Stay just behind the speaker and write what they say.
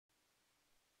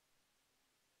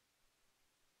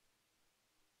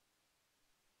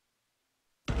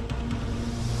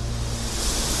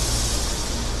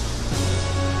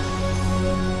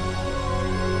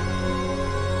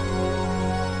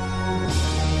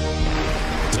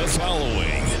The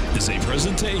following is a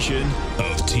presentation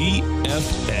of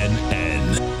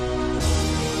TFNN.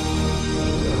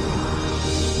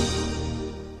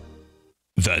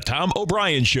 The Tom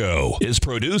O'Brien Show is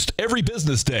produced every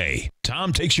business day.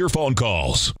 Tom takes your phone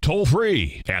calls toll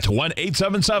free at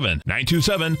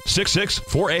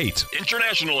 1-877-927-6648.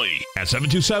 Internationally at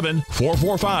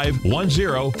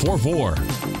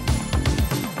 727-445-1044.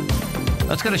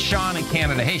 Let's go to Sean in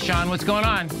Canada. Hey, Sean, what's going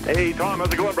on? Hey, Tom.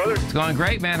 How's it going, brother? It's going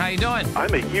great, man. How you doing?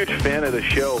 I'm a huge fan of the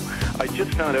show. I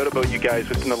just found out about you guys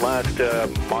within the last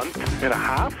month and a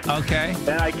half. Okay.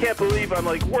 And I can't believe I'm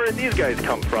like, where did these guys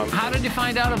come from? How did you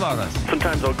find out about us?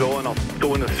 Sometimes I'll go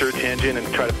in the search engine and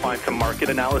try to find some market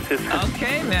analysis.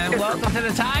 Okay, man. Welcome to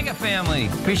the Tiger family.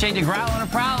 Appreciate you growling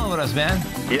and prowling with us, man.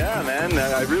 Yeah, man.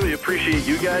 I really appreciate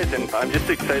you guys, and I'm just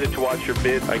excited to watch your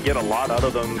bid. I get a lot out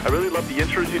of them. I really love the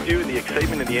intros you do, and the excitement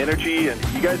and the energy, and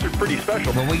you guys are pretty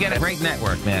special. Well, we get a great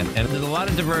network, man, and there's a lot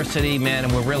of diversity, man,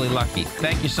 and we're really lucky.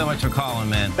 Thank you so much for calling,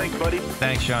 man. Thanks, buddy.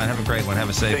 Thanks, Sean. Have a great one. Have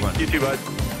a safe one. You too, bud.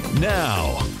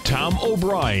 Now, Tom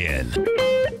O'Brien.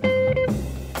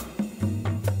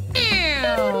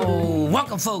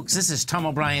 Welcome, folks. This is Tom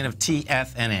O'Brien of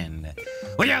TFNN.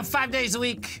 We go 5 days a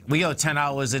week. We go 10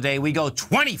 hours a day. We go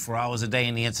 24 hours a day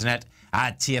on the internet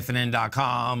at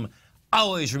TFNN.com.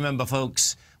 Always remember,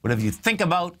 folks, whatever you think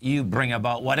about, you bring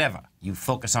about. Whatever you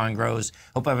focus on grows.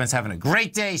 Hope everyone's having a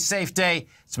great day, safe day.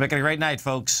 Let's make it a great night,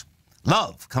 folks.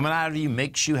 Love coming out of you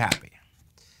makes you happy.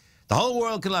 The whole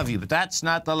world can love you, but that's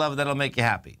not the love that'll make you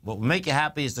happy. What will make you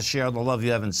happy is to share the love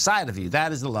you have inside of you.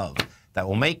 That is the love that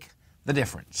will make the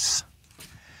difference.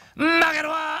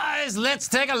 Market-wise, let's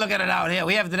take a look at it out here.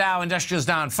 We have the Dow Industrials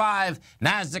down 5,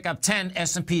 NASDAQ up 10,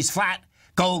 S&P's flat.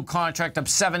 Gold contract up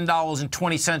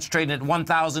 $7.20, trading at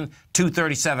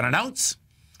 $1,237 an ounce.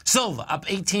 Silver up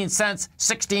 18 cents,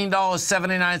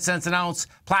 $16.79 an ounce.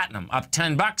 Platinum up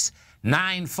 10 bucks,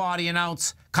 $9.40 an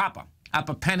ounce. Copper up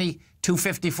a penny,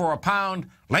 $2.54 a pound.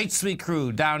 Light sweet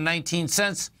crude down 19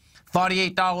 cents,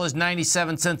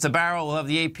 $48.97 a barrel. We'll have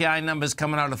the API numbers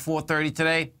coming out at 4:30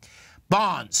 today.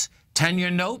 Bonds,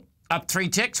 10-year note up 3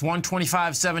 ticks,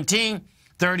 125.17.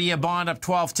 30-year bond up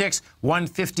 12 ticks,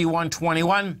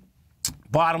 151.21.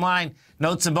 Bottom line,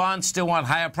 notes and bonds still want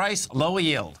higher price, lower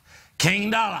yield. King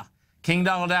dollar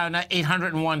down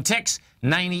 801 ticks,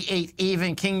 98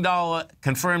 even. King dollar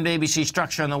confirmed ABC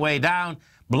structure on the way down,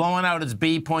 blowing out its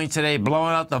B point today,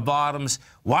 blowing out the bottoms.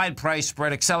 Wide price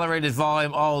spread, accelerated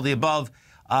volume, all of the above.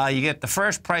 You get the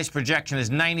first price projection is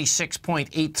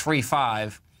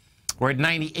 96.835. We're at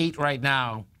 98 right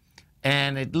now.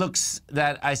 And it looks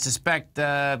that I suspect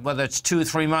whether it's 2 or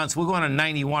 3 months, we're going to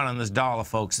 91 on this dollar,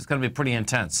 folks. It's going to be pretty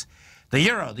intense. The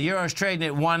euro is trading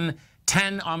at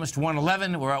 110, almost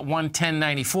 111. We're at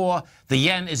 110.94. The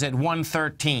yen is at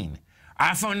 113.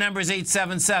 Our phone number is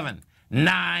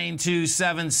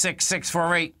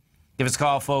 877-927-6648. Give us a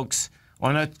call, folks,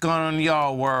 on what's going on in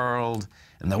your world.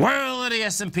 In the world of the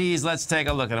S&Ps, let's take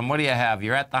a look at them. What do you have?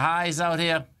 You're at the highs out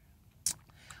here.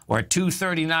 We're at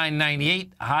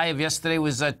 239.98. High of yesterday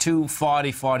was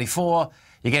 240.44.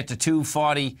 You get to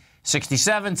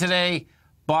 240.67 today.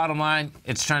 Bottom line,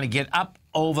 it's trying to get up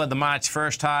over the March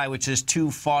 1st high, which is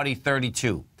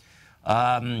 240.32.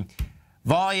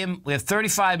 Volume, we have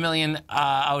 35 million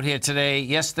out here today.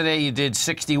 Yesterday you did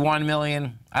 61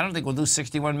 million. I don't think we'll do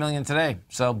 61 million today.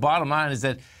 So bottom line is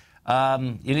that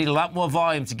you need a lot more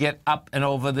volume to get up and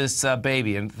over this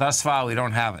baby, and thus far we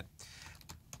don't have it.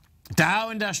 Dow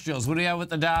Industrials, what do we have with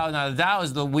the Dow? Now, the Dow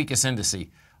is the weakest indice.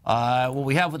 What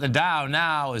we have with the Dow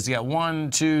now is you got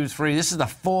 1, 2, 3. This is the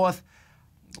 4th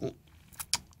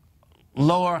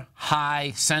lower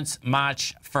high since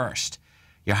March 1st.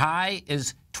 Your high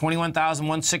is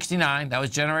 21,169. That was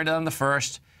generated on the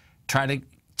 1st. Try to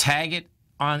tag it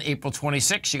on April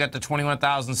 26th. You got to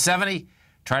 21,070.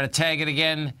 Try to tag it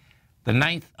again the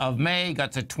 9th of May.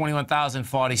 Got to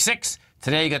 21,046.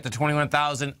 Today, you got the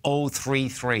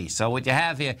 21,033. So what you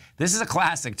have here, this is a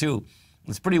classic, too.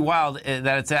 It's pretty wild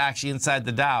that it's actually inside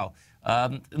the Dow.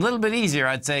 A little bit easier,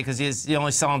 I'd say, because you're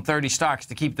only selling 30 stocks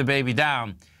to keep the baby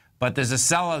down. But there's a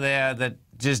seller there that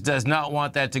just does not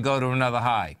want that to go to another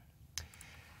high.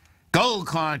 Gold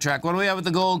contract. What do we have with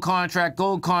the gold contract?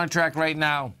 Gold contract right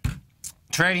now,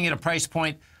 trading at a price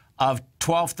point of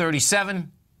 $12.37.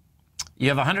 You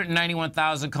have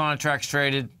 191,000 contracts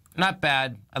traded. Not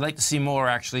bad. I'd like to see more,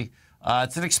 actually.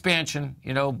 It's an expansion.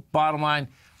 You know, bottom line,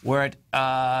 we're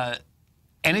at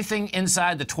anything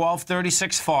inside the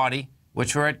 1236.40,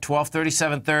 which we're at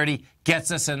 1237.30,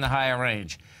 gets us in the higher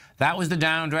range. That was the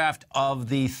downdraft of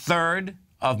the 3rd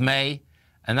of May,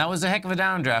 and that was a heck of a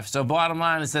downdraft. So bottom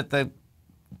line is that the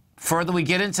further we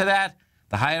get into that,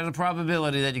 the higher the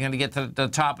probability that you're going to get to the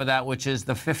top of that, which is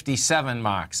the 57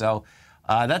 mark. So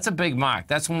that's a big mark.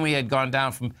 That's when we had gone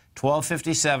down from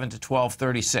 1257 to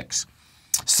 1236.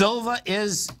 Silver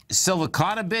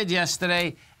caught a bid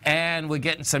yesterday, and we're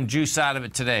getting some juice out of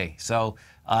it today. So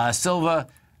silver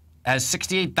has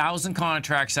 68,000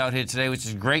 contracts out here today, which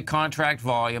is great contract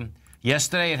volume.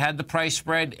 Yesterday, it had the price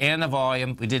spread and the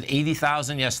volume. We did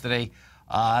 80,000 yesterday.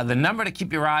 The number to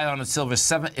keep your eye on silver is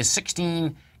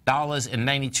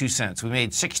 $16.92. We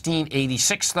made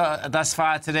 $16.86 thus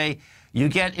far today. You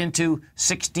get into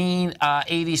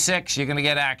 $16.86, you're going to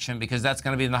get action because that's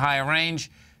going to be in the higher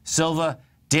range. Silver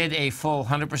did a full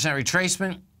 100%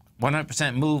 retracement,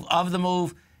 100% move of the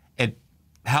move. It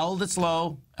held its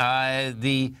low.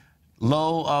 The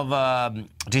low of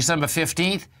December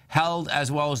 15th held,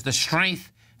 as well as the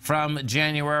strength from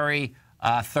January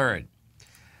 3rd.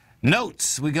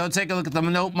 Notes. We go take a look at the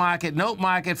note market. Note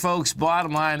market, folks,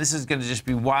 bottom line, this is going to just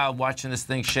be wild watching this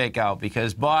thing shake out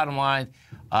because bottom line,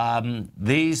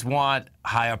 these want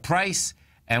higher price,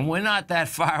 and we're not that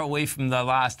far away from the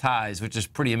last highs, which is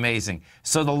pretty amazing.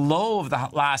 So the low of the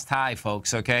last high,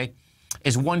 folks, okay,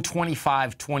 is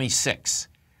 125.26.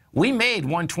 We made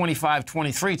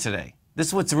 125.23 today. This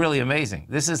is what's really amazing.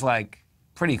 This is like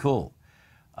pretty cool.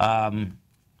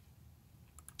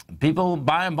 People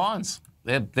buying bonds.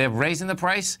 They're raising the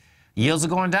price. Yields are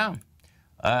going down.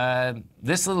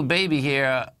 This little baby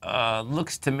here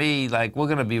looks to me like we're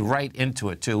going to be right into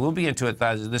it, too. We'll be into it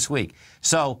this week.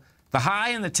 So the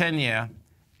high in the 10-year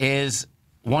is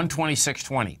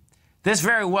 126.20. This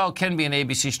very well can be an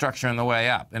ABC structure on the way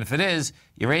up. And if it is,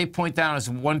 your A point down is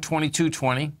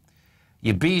 122.20.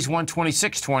 Your B is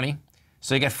 126.20.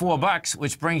 So you get $4,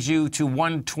 which brings you to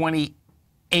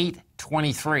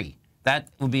 128.23. That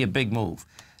would be a big move.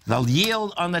 The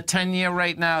yield on the 10-year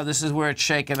right now, this is where it's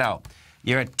shaking out.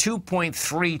 You're at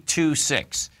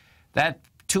 2.326. That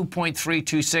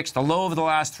 2.326, the low over the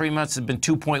last 3 months has been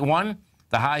 2.1.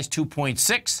 The high is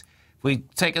 2.6. If we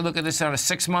take a look at this on a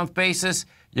 6-month basis,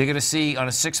 you're going to see on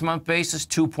a 6-month basis,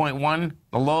 2.1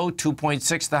 the low,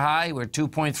 2.6 the high. We're at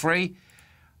 2.3.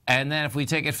 And then if we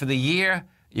take it for the year,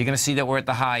 you're going to see that we're at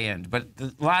the high end. But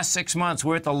the last 6 months,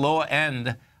 we're at the lower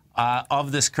end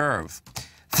of this curve.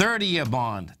 30-year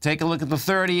bond. Take a look at the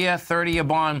 30-year. 30-year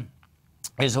bond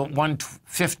is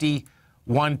 150,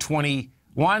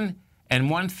 121, and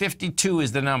 152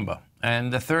 is the number.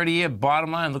 And the 30-year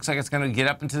bottom line looks like it's going to get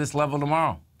up into this level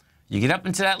tomorrow. You get up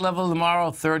into that level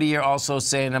tomorrow, 30-year also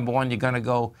saying, number one, you're going to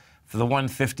go for the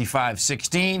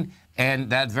 155.16, and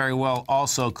that very well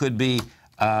also could be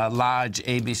a large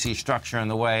ABC structure on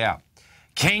the way up.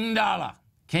 King dollar.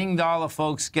 King dollar,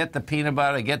 folks, get the peanut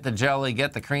butter, get the jelly,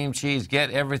 get the cream cheese,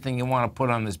 get everything you want to put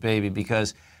on this baby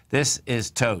because this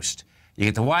is toast. You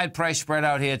get the wide price spread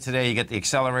out here today. You get the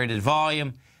accelerated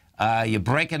volume. You're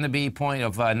breaking the B point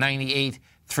of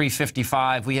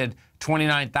 98,355. We had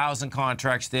 29,000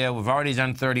 contracts there. We've already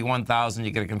done 31,000.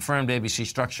 You get a confirmed ABC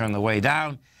structure on the way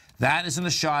down. That is in the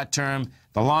short term.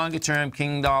 The longer term,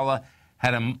 King dollar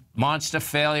had a monster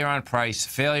failure on price,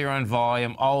 failure on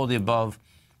volume, all of the above.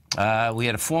 We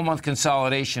had a 4-month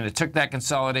consolidation. It took that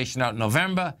consolidation out in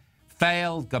November,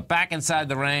 failed, got back inside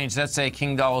the range. Let's say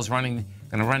King dollar's going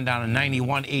to run down to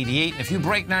 91.88. And if you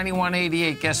break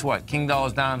 91.88, guess what? King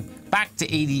dollar's down back to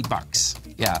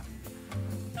 $80. Yeah,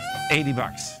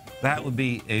 $80. That would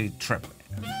be a trip.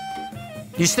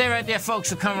 You stay right there,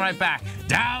 folks. We'll come right back.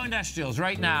 Dow Industrials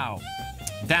right now,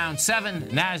 down 7.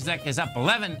 NASDAQ is up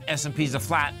 11. S&Ps are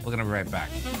flat. We're going to be right back.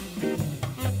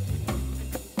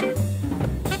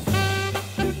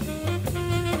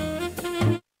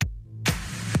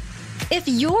 If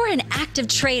you're an active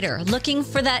trader looking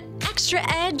for that extra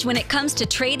edge when it comes to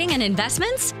trading and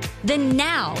investments, then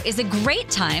now is a great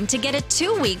time to get a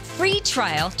 2-week free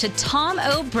trial to Tom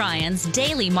O'Brien's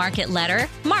daily market letter,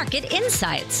 Market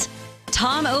Insights.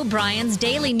 Tom O'Brien's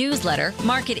daily newsletter,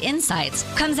 Market Insights,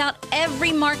 comes out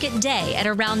every market day at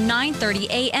around 9:30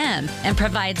 a.m. and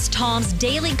provides Tom's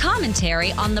daily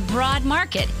commentary on the broad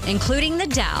market, including the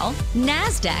Dow,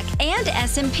 NASDAQ, and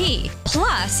S&P,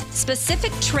 plus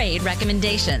specific trade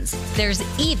recommendations. There's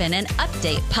even an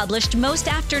update published most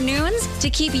afternoons to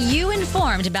keep you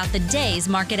informed about the day's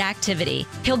market activity.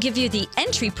 He'll give you the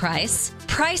entry price,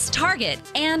 price target,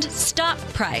 and stop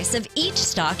price of each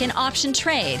stock and option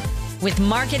trade. With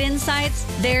Market Insights,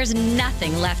 there's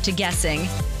nothing left to guessing.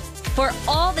 For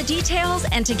all the details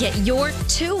and to get your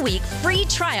 2-week free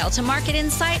trial to Market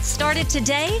Insights started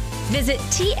today, visit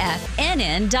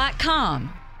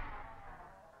TFNN.com.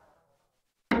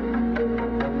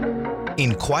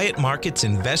 In quiet markets,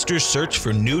 investors search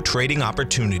for new trading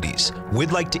opportunities.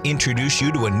 We'd like to introduce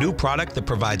you to a new product that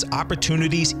provides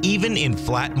opportunities even in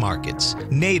flat markets.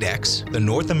 Nadex, the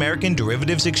North American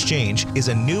Derivatives Exchange, is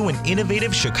a new and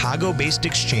innovative Chicago-based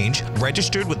exchange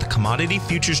registered with the Commodity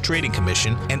Futures Trading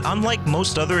Commission, and unlike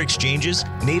most other exchanges,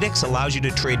 Nadex allows you to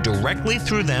trade directly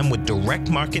through them with direct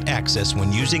market access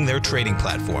when using their trading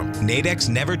platform. Nadex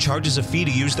never charges a fee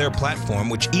to use their platform,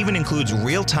 which even includes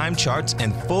real-time charts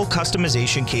and full customization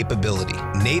capability.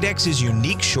 Nadex's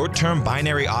unique short-term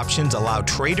binary options allow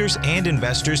traders and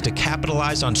investors to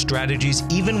capitalize on strategies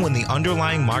even when the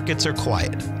underlying markets are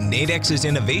quiet. Nadex's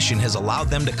innovation has allowed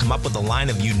them to come up with a line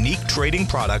of unique trading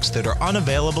products that are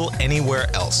unavailable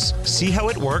anywhere else. See how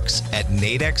it works at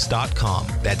nadex.com.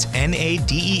 That's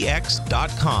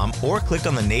NADEX.com, or click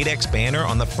on the Nadex banner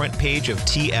on the front page of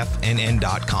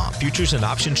TFNN.com. Futures and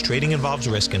options trading involves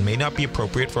risk and may not be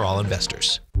appropriate for all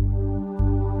investors.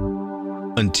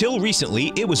 Until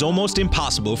recently, it was almost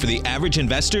impossible for the average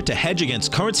investor to hedge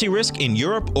against currency risk in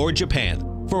Europe or Japan.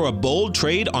 For a bold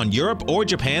trade on Europe or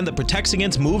Japan that protects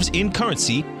against moves in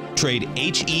currency, trade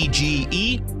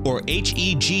HEGE or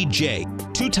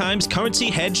HEGJ, 2 times currency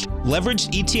hedged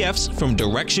leveraged ETFs from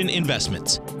Direction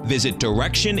Investments. Visit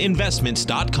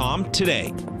directioninvestments.com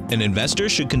today. An investor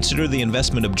should consider the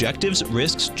investment objectives,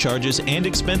 risks, charges, and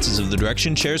expenses of the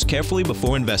Direction shares carefully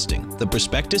before investing. The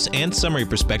prospectus and summary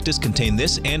prospectus contain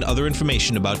this and other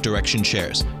information about Direction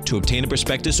shares. To obtain a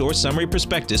prospectus or summary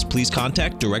prospectus, please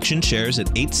contact Direction shares at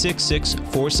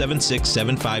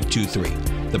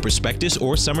 866-476-7523. The prospectus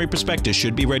or summary prospectus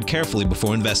should be read carefully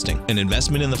before investing. An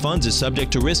investment in the funds is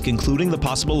subject to risk, including the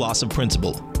possible loss of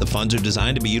principal. The funds are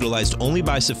designed to be utilized only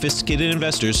by sophisticated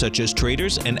investors such as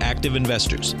traders and active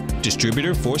investors.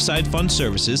 Distributor Foreside Fund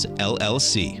Services,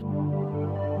 LLC.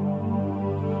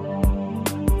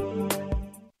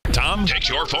 Tom takes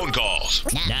your phone calls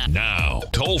now.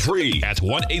 Toll free at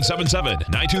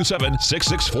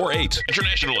 1-877-927-6648.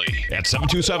 Internationally at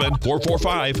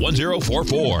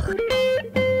 727-445-1044.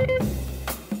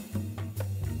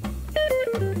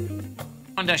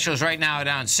 Industrials right now are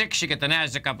down 6. You get the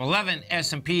Nasdaq up 11.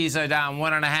 S&Ps are down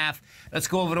 1.5. Let's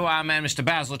go over to our man, Mr.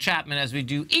 Basil Chapman, as we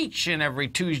do each and every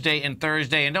Tuesday and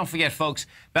Thursday. And don't forget, folks,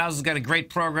 Basil's got a great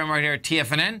program right here at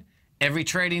TFNN. Every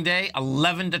trading day,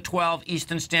 11 to 12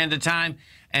 Eastern Standard Time.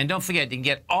 And don't forget, you can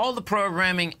get all the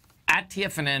programming at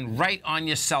TFNN right on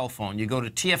your cell phone. You go to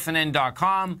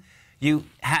TFNN.com. You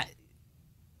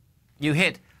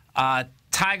hit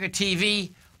Tiger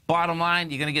TV. Bottom line,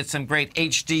 you're going to get some great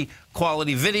HD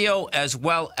quality video as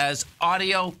well as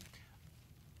audio.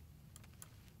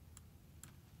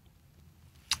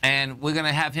 And we're going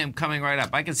to have him coming right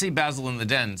up. I can see Basil in the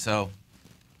den, so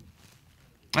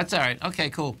that's all right. Okay,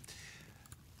 cool.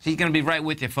 He's going to be right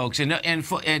with you, folks. And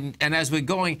as we're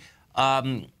going,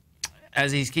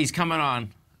 as he's coming on,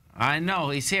 I know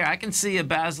he's here. I can see you,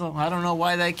 Basil. I don't know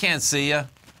why they can't see you.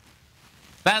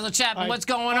 Basil Chapman, what's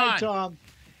going on? Tom.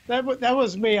 That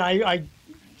was me. I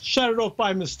shut it off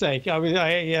by mistake. I was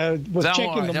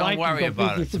checking the mic. Don't worry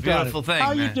about it. It's a beautiful thing. How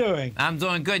are you doing? I'm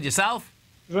doing good. Yourself?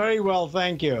 Very well,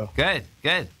 thank you. Good,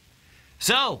 good.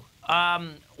 So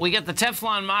we get the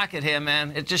Teflon market here,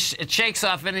 man. It shakes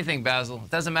off anything, Basil.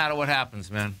 It doesn't matter what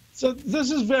happens, man. So this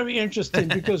is very interesting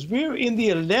because we're in the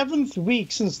 11th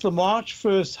week since the March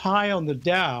 1st high on the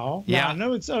Dow. Yeah. Now, I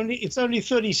know it's only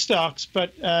 30 stocks,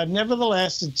 but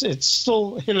nevertheless, it's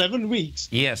still 11 weeks.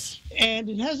 Yes. And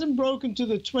it hasn't broken to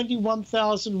the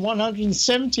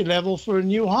 21,170 level for a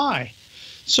new high.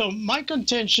 So my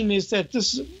contention is that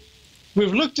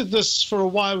we've looked at this for a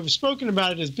while. We've spoken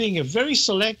about it as being a very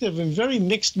selective and very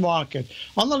mixed market.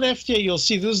 On the left here, you'll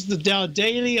see this is the Dow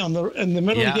daily. In the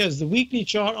middle here is the weekly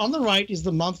chart. On the right is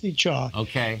the monthly chart.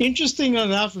 Okay. Interesting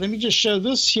enough, let me just show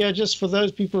this here just for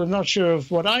those people who are not sure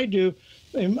of what I do.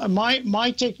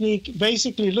 My technique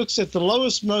basically looks at the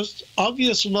lowest, most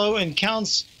obvious low and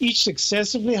counts each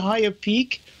successively higher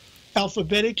peak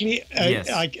alphabetically. Yes.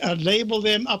 I label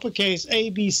them uppercase A,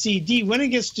 B, C, D. When it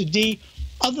gets to D,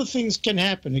 other things can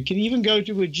happen. It can even go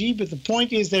to a G, but the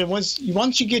point is that once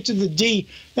you get to the D,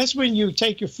 that's when you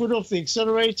take your foot off the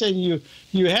accelerator and you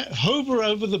hover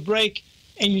over the brake,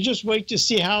 and you just wait to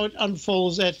see how it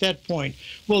unfolds at that point.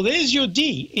 Well, there's your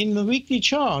D in the weekly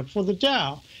chart for the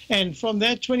Dow. And from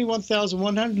that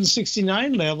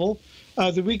 21,169 level,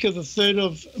 the week of the 3rd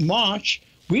of March,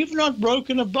 we've not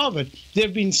broken above it. There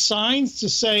have been signs to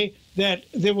say that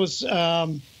there was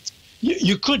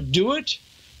you could do it.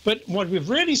 But what we've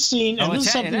really seen, and this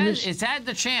is something it's had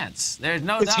the chance. There's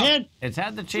no doubt. It's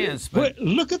had the chance. But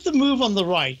look at the move on the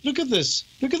right. Look at this.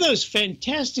 Look at those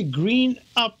fantastic green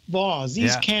up bars,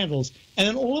 these candles. And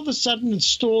then all of a sudden it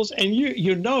stalls, and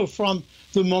you know from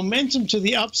the momentum to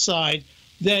the upside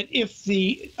that if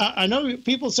the I know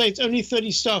people say it's only 30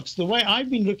 stocks. The way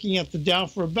I've been looking at the Dow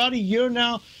for about a year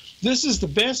now, this is the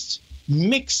best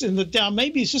mix in the Dow.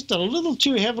 Maybe it's just a little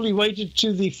too heavily weighted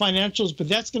to the financials, but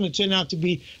that's going to turn out to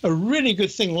be a really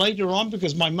good thing later on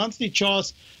because my monthly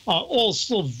charts are all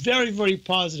still very, very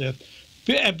positive.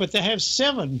 But they have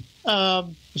five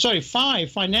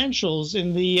financials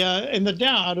in the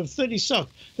Dow out of 30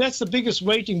 stocks. That's the biggest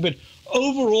weighting, but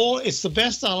overall, it's the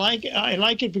best. I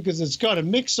like it because it's got a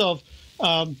mix of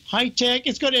high tech.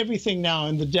 It's got everything now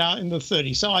in the Dow in the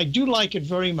 30. So I do like it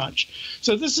very much.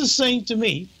 So this is saying to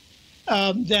me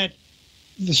that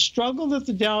the struggle that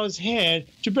the Dow has had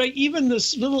to break even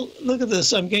this little, look at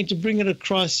this, I'm going to bring it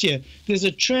across here. There's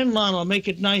a trend line. I'll make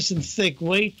it nice and thick.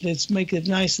 Wait, let's make it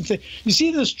nice and thick. You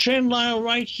see this trend line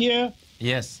right here?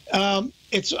 Yes.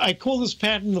 I call this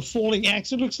pattern the falling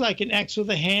axe. It looks like an axe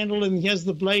with a handle, and here's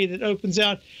the blade that opens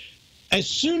out. As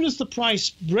soon as the price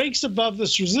breaks above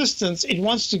this resistance, it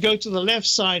wants to go to the left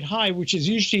side high, which is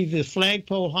usually the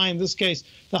flagpole high, in this case,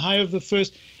 the high of the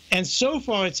first. And so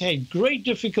far, it's had great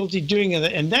difficulty doing it.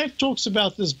 And that talks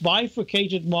about this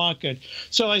bifurcated market.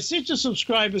 So I said to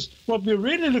subscribers, what we're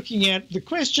really looking at, the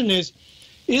question is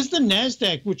the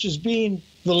NASDAQ, which has been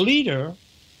the leader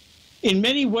in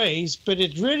many ways, but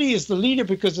it really is the leader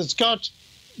because it's got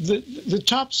the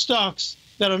top stocks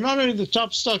that are not only the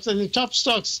top stocks, and the top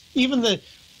stocks, even the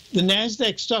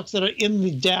NASDAQ stocks that are in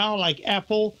the Dow, like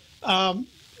Apple,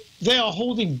 they are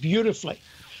holding beautifully.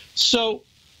 So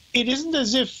it isn't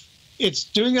as if it's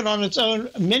doing it on its own.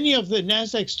 Many of the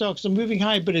NASDAQ stocks are moving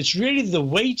high, but it's really the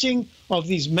weighting of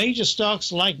these major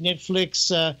stocks like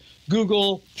Netflix,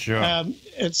 Google,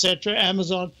 et cetera,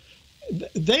 Amazon.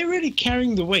 They're really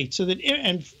carrying the weight. So that,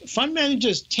 and fund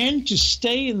managers tend to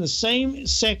stay in the same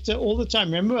sector all the time.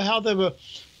 Remember how they were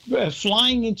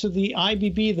flying into the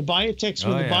IBB, the biotechs,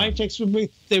 when the biotechs were moving?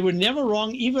 They were never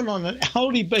wrong, even on an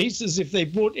hourly basis, if they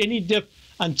bought any dip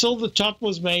until the top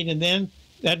was made, and then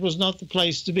that was not the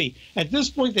place to be. At this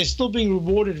point, they're still being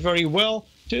rewarded very well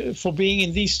for being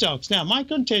in these stocks. Now, my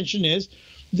contention is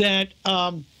that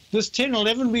this 10,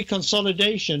 11-week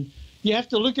consolidation, you have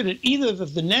to look at it either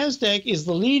that the NASDAQ is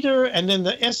the leader and then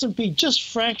the S&P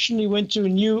just fractionally went to a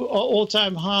new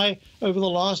all-time high over the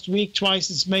last week.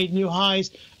 Twice it's made new highs.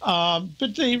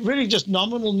 But they really just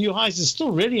nominal new highs. It's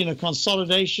still really in a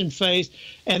consolidation phase.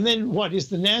 And then what is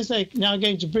the NASDAQ now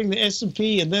going to bring the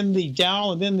S&P and then the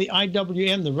Dow and then the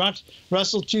IWM, the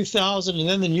Russell 2000, and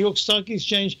then the New York Stock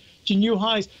Exchange to new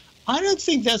highs? I don't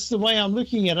think that's the way I'm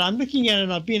looking at it. I'm looking at it,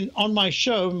 and I've been on my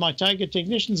show, my Tiger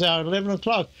Technicians Hour at 11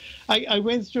 o'clock. I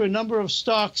went through a number of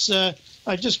stocks.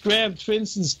 I just grabbed, for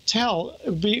instance, TEL.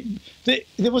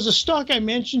 There was a stock I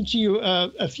mentioned to you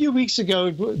a few weeks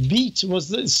ago. BEAT was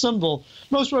the symbol.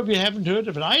 Most probably haven't heard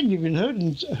of it. I hadn't even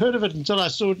heard of it until I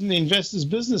saw it in the Investors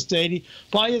Business Daily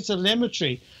by its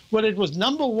telemetry. Well, it was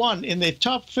number one in their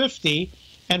top 50,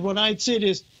 and what I'd said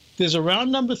is, there's a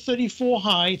round number 34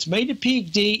 high. It's made a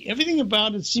peak D. Everything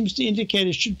about it seems to indicate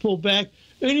it should pull back.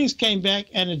 Earnings came back,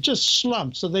 and it just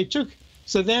slumped. So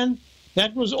then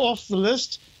that was off the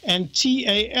list. And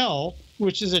TAL,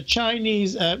 which is a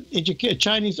Chinese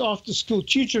Chinese after-school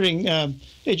tutoring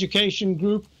education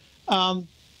group,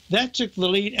 that took the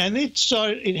lead. And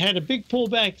it had a big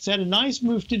pullback. It's had a nice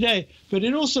move today, but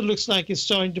it also looks like it's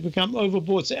starting to become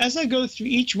overbought. So as I go through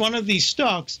each one of these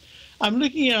stocks, I'm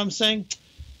looking at it, I'm saying,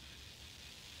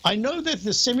 I know that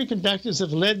the semiconductors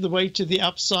have led the way to the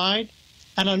upside,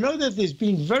 and I know that there's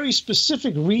been very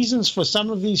specific reasons for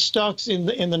some of these stocks in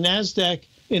the NASDAQ,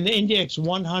 in the Index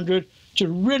 100, to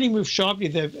really move sharply.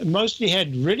 They've mostly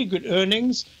had really good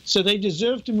earnings, so they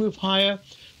deserve to move higher.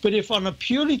 But if on a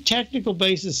purely technical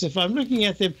basis, if I'm looking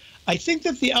at them, I think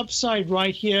that the upside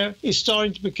right here is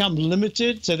starting to become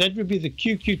limited. So that would be the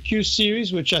QQQ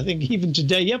series, which I think even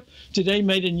today, today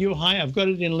made a new high. I've got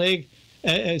it in leg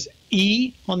as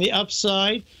E on the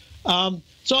upside.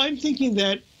 So I'm thinking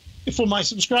that for my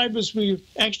subscribers, we're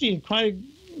actually in quite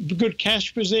a good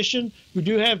cash position. We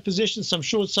do have positions, some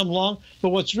short, some long. But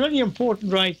what's really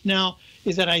important right now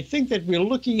is that I think that we're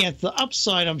looking at the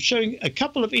upside. I'm showing a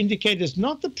couple of indicators,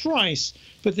 not the price,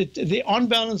 but the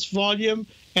on-balance volume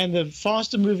and the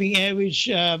faster moving average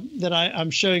that I'm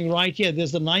showing right here.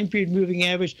 There's the 9-period moving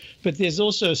average, but there's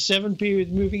also a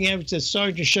 7-period moving average that's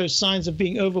starting to show signs of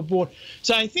being overbought.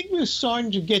 So I think we're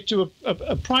starting to get to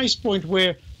a price point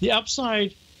where the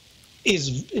upside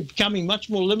is becoming much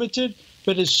more limited.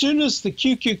 But as soon as the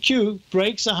QQQ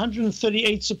breaks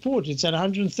 138 support, it's at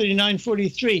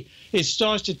 139.43, it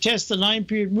starts to test the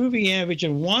 9-period moving average.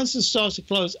 And once it starts to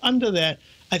close under that,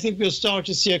 I think we'll start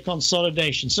to see a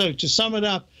consolidation. So to sum it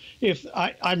up, if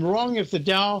I'm wrong, if the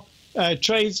Dow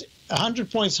trades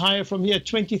 100 points higher from here,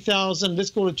 20,000,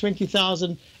 let's call it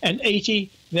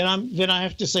 20,080, then I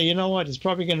have to say, you know what, it's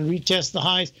probably going to retest the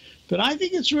highs. But I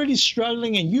think it's really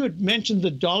struggling. And you had mentioned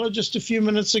the dollar just a few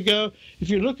minutes ago. If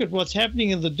you look at what's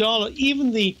happening in the dollar,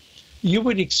 even you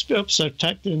would expect, so I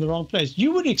typed it in the wrong place.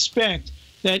 You would expect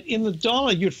that in the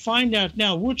dollar, you'd find out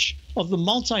now which of the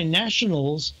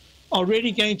multinationals are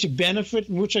really going to benefit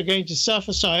and which are going to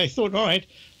suffer. So I thought, all right,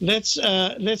 let's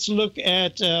look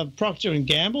at Procter &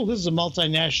 Gamble. This is a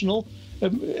multinational,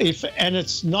 and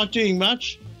it's not doing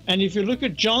much. And if you look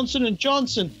at Johnson &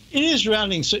 Johnson, it is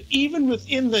rallying. So even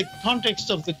within the context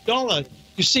of the dollar,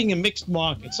 you're seeing a mixed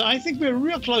market. So I think we're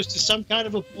real close to some kind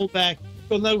of a pullback.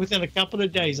 We'll know within a couple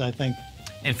of days, I think.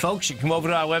 And folks, you come over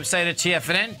to our website at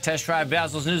TFNN, test drive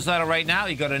Basil's newsletter right now.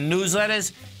 You go to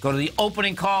newsletters, go to the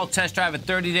opening call, test drive it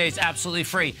 30 days, absolutely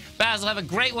free. Basil, have a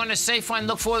great one, a safe one.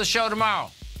 Look for the show tomorrow.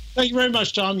 Thank you very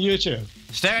much, Tom. You too.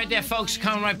 Stay right there, folks.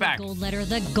 Coming right back. Gold letter,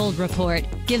 the Gold Report,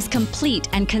 gives complete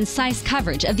and concise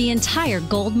coverage of the entire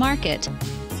gold market.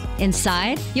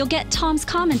 Inside, you'll get Tom's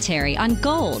commentary on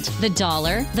gold, the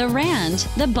dollar, the rand,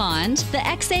 the bond, the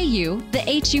XAU, the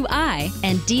HUI,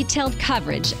 and detailed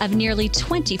coverage of nearly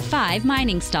 25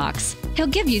 mining stocks. He'll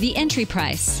give you the entry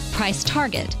price, price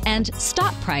target, and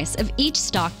stop price of each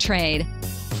stock trade.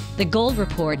 The Gold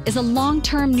Report is a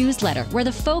long-term newsletter where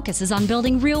the focus is on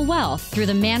building real wealth through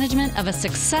the management of a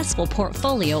successful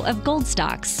portfolio of gold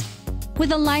stocks.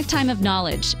 With a lifetime of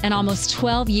knowledge and almost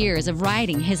 12 years of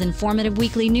writing his informative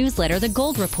weekly newsletter, The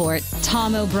Gold Report,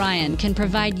 Tom O'Brien can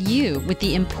provide you with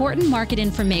the important market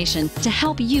information to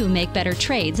help you make better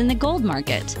trades in the gold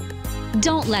market.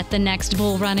 Don't let the next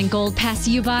bull run in gold pass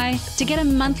you by. To get a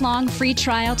month-long free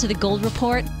trial to The Gold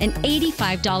Report, an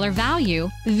 $85 value,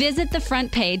 visit the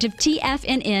front page of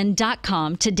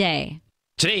TFNN.com today.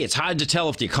 Today, it's hard to tell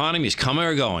if the economy is coming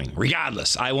or going.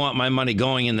 Regardless, I want my money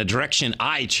going in the direction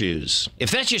I choose.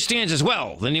 If that's your stance as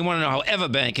well, then you want to know how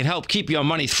Everbank can help keep your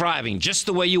money thriving just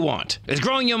the way you want. Is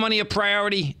growing your money a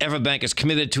priority? Everbank is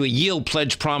committed to a yield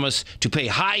pledge promise to pay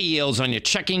high yields on your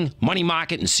checking, money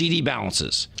market, and CD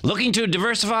balances. Looking to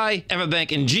diversify?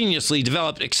 Everbank ingeniously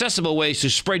developed accessible ways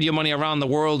to spread your money around the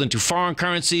world into foreign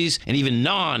currencies and even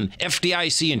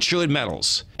non-FDIC insured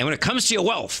metals. And when it comes to your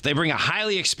wealth, they bring a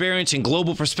highly experienced and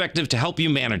global perspective to help you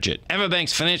manage it.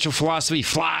 Everbank's financial philosophy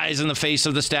flies in the face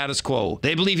of the status quo.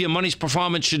 They believe your money's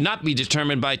performance should not be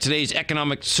determined by today's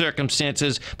economic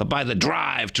circumstances, but by the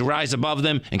drive to rise above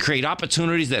them and create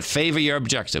opportunities that favor your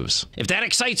objectives. If that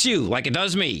excites you, like it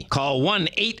does me, call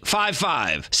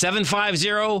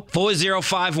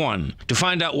 1-855-750-4051 to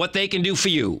find out what they can do for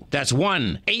you. That's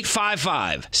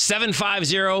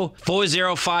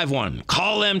 1-855-750-4051.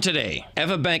 Call them today.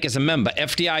 Everbank is a member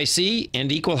FDIC and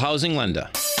equal housing lender.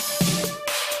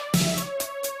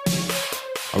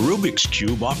 A Rubik's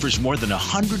Cube offers more than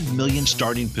 100 million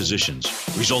starting positions,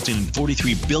 resulting in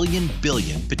 43 billion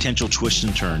potential twists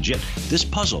and turns. Yet, this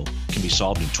puzzle can be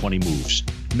solved in 20 moves.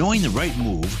 Knowing the right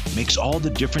move makes all the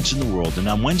difference in the world, and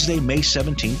on Wednesday, May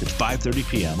 17th at 5:30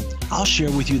 p.m., I'll share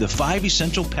with you the 5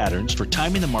 essential patterns for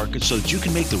timing the market so that you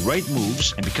can make the right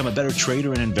moves and become a better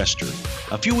trader and investor.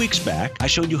 A few weeks back, I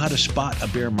showed you how to spot a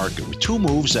bear market with 2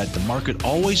 moves that the market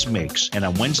always makes, and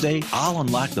on Wednesday, I'll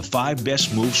unlock the 5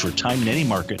 best moves for timing any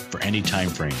market for any time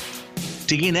frame.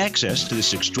 To gain access to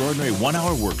this extraordinary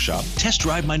 1-hour workshop, test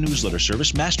drive my newsletter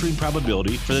service, Mastering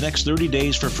Probability, for the next 30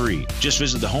 days for free. Just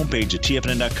visit the homepage at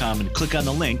TFNN.com and click on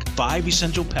the link, 5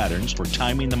 Essential Patterns for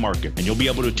Timing the Market, and you'll be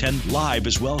able to attend live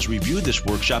as well as review this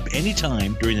workshop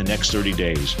anytime during the next 30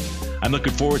 days. I'm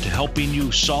looking forward to helping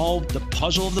you solve the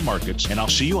puzzle of the markets, and I'll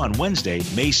see you on Wednesday,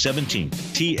 May 17th.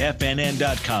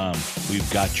 TFNN.com.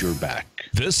 We've got your back.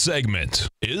 This segment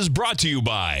is brought to you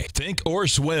by Think or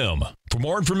Swim. For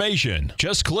more information,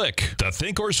 just click the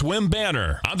Think or Swim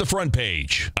banner on the front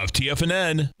page of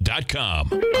TFNN.com.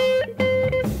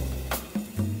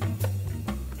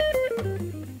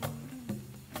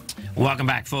 Welcome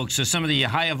back, folks. So some of the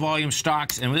higher volume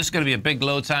stocks, and this is going to be a big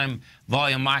low time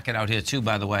volume market out here too,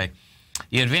 by the way.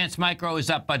 The Advanced Micro is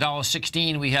up by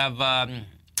 $1.16. We have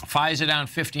Pfizer down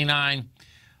 59.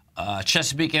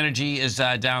 Chesapeake Energy is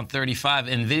down 35.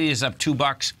 NVIDIA is up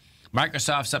 $2.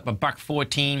 Microsoft's up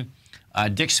 $1.14.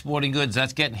 Dick's Sporting Goods,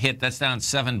 that's getting hit. That's down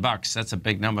 $7. That's a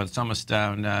big number. It's almost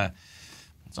down.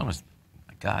 It's almost.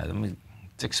 My God,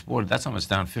 Dick's Sporting. That's almost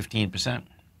down 15%.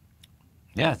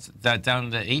 Yeah, it's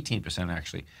down to 18%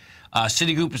 actually.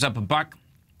 Citigroup is up $1.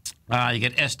 You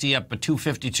get ST up at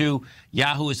 252.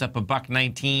 Yahoo is up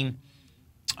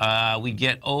 $1.19. We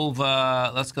get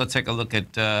over. Let's go take a look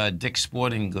at Dick's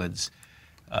Sporting Goods.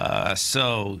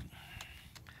 So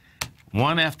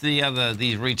one after the other,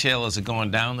 these retailers are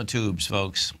going down the tubes,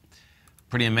 folks.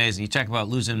 Pretty amazing. You talk about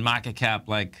losing market cap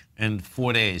like in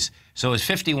 4 days. So it was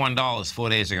 $51 4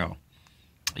 days ago.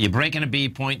 You're breaking a B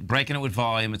point, breaking it with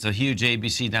volume. It's a huge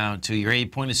ABC down to your A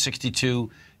point is 62.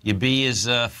 Your B is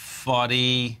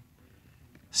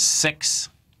 46.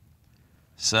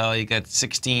 So you got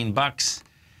 $16.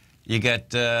 You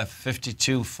got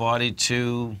 52,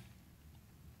 42,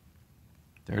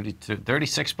 32,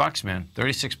 $36, man.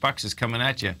 $36 is coming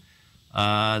at you.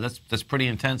 That's pretty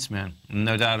intense, man.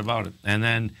 No doubt about it. And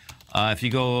then if you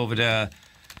go over to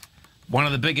one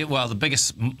of the the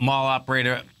biggest mall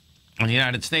operator in the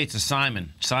United States is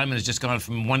Simon. Simon has just gone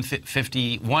from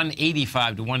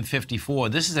 185 to 154.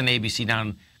 This is an ABC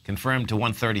down confirmed to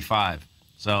 135.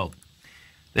 So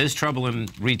there's trouble in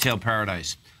retail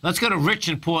paradise. Let's go to Rich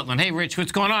in Portland. Hey, Rich,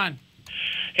 what's going on?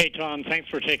 Hey, Tom, thanks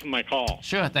for taking my call.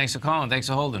 Sure, thanks for calling. Thanks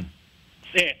for holding.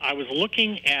 Hey, I was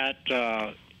looking at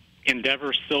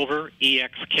Endeavor Silver,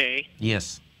 EXK.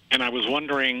 Yes. And I was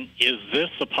wondering, is this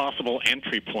a possible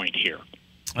entry point here?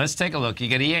 Let's take a look. You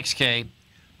get EXK,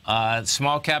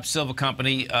 small cap silver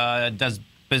company, does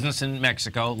business in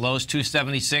Mexico. Low is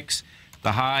 276.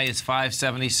 The high is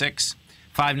 576,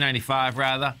 595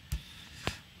 rather.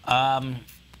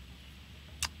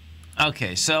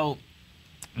 Okay, so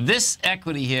this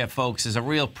equity here, folks, is a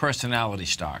real personality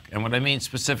stock. And what I mean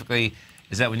specifically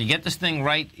is that when you get this thing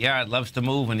right, yeah, it loves to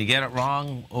move. When you get it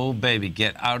wrong, oh, baby,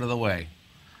 get out of the way.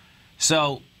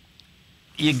 So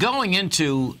you're going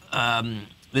into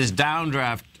this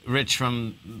downdraft, Rich,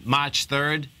 from March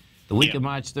 3rd, the week of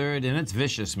March 3rd, and it's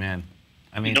vicious, man.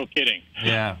 I mean, no kidding.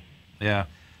 Yeah, yeah.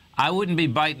 I wouldn't be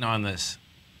biting on this.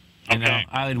 You know,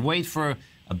 I would wait for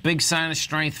a big sign of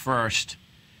strength first,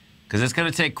 because it's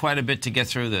going to take quite a bit to get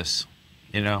through this.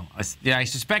 You know, I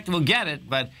suspect we'll get it,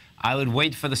 but I would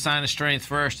wait for the sign of strength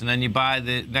first, and then you buy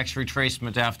the next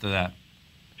retracement after that.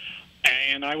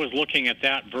 And I was looking at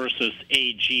that versus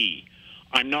AG.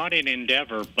 I'm not in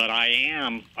Endeavor, but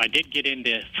I did get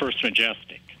into First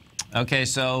Majestic. Okay,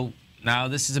 so now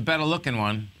this is a better looking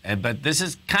one, but this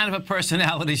is kind of a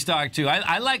personality stock too.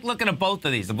 I like looking at both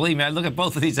of these. Believe me, I look at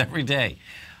both of these every day.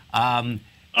 I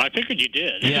figured you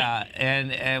did. Yeah,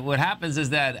 and what happens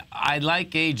is that I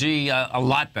like AG a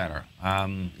lot better.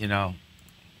 You know,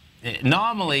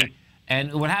 normally,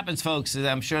 and what happens, folks, is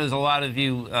I'm sure there's a lot of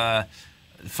you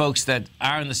folks that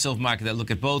are in the silver market that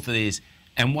look at both of these.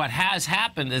 And what has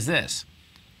happened is this,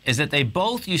 is that they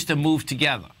both used to move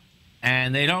together,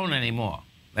 and they don't anymore.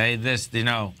 They just, they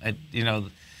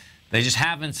just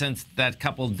haven't since that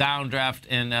couple downdraft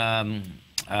in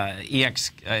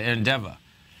Endeavor.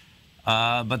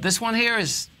 But this one here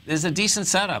is a decent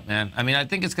setup, man. I mean, I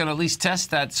think it's going to at least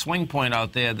test that swing point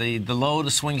out there. The low,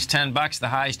 the swing's $10, the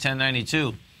high is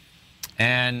 $10.92.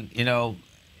 And, you know,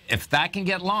 if that can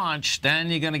get launched, then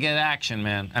you're going to get action,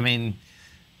 man. I mean,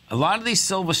 a lot of these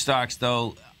silver stocks,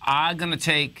 though, are going to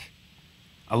take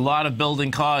a lot of building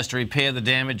cars to repair the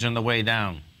damage on the way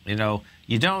down. You know,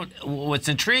 you don't. What's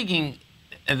intriguing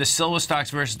are the silver stocks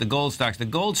versus the gold stocks. The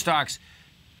gold stocks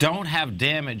don't have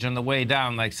damage on the way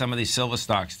down like some of these silver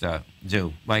stocks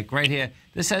do. Like right here,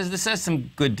 this has some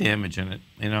good damage in it.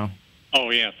 You know.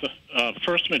 Oh yes,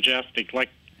 First Majestic, like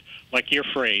your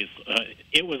phrase,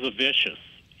 it was a vicious.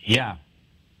 Yeah,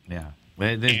 yeah.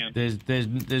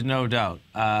 There's no doubt.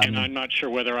 And I'm not sure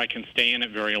whether I can stay in it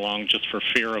very long just for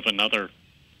fear of another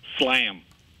slam.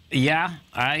 Yeah,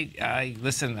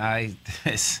 listen. I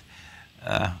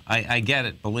get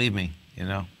it. Believe me. You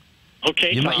know.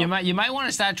 Okay. You might want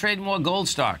to start trading more gold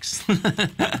stocks. Well,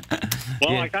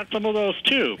 yeah. I got some of those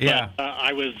too. But, yeah.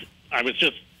 I was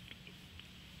just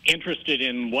interested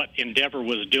in what Endeavor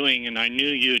was doing, and I knew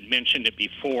you had mentioned it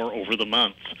before over the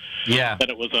months. Yeah. That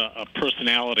it was a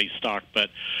personality stock, but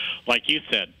like you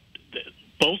said,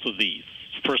 both of these,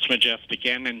 First Majestic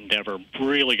and Endeavor,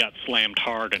 really got slammed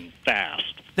hard and fast.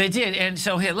 They did, and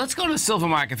so here, let's go to the silver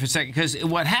market for a second, because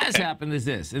what has happened is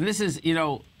this, and this is, you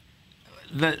know,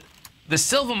 the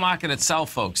silver market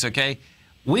itself, folks. Okay,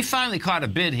 we finally caught a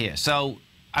bid here. So,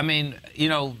 I mean, you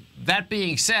know, that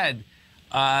being said,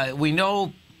 we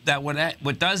know that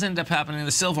what does end up happening in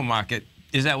the silver market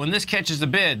is that when this catches the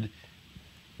bid,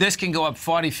 this can go up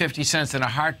 40, 50 cents in a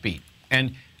heartbeat.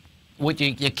 And what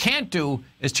you can't do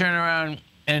is turn around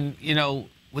and, you know,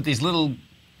 with these little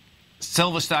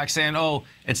silver stocks saying, oh,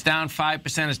 it's down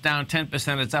 5%, it's down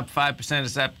 10%, it's up 5%,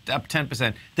 it's up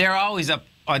 10%. They're always up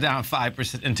are down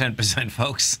 5% and 10%,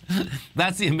 folks.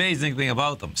 That's the amazing thing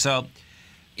about them. So,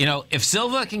 you know, if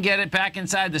silver can get it back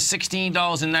inside the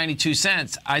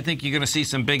 $16.92, I think you're going to see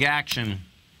some big action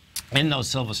in those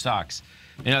silver stocks.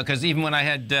 You know, because even when I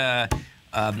had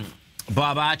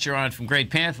Bob Archer on from Great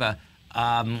Panther,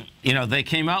 you know, they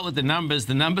came out with the numbers.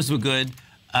 The numbers were good.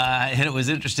 And it was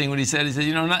interesting what he said. He said,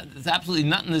 you know, there's absolutely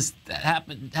nothing that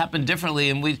happened differently.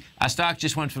 And our stock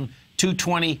just went from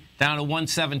 220 down to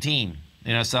 117.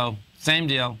 You know, so same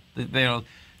deal.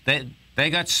 They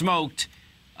got smoked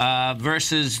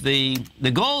versus the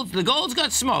gold. The golds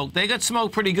got smoked. They got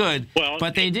smoked pretty good. Well,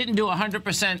 but they didn't do a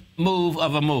 100% move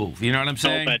of a move. You know what I'm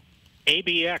saying? No, but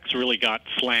ABX really got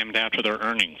slammed after their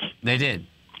earnings. They did.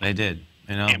 They did.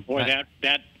 You know. And boy,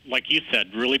 that like you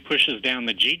said, really pushes down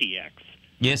the GDX.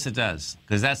 Yes, it does,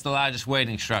 because that's the largest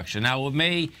weighting structure. Now, what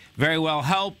may very well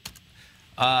help,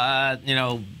 you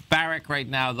know, Barrick right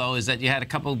now, though, is that you had a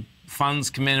couple funds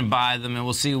come in and buy them, and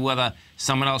we'll see whether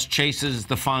someone else chases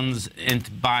the funds into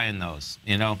buying those.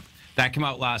 You know, that came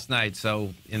out last night,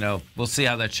 so, you know, we'll see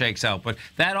how that shakes out. But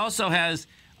that also has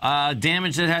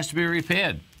damage that has to be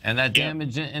repaired, and that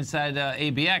damage inside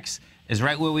ABX is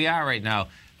right where we are right now.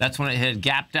 That's when it had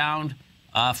gap down.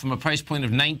 From a price point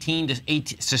of 19 to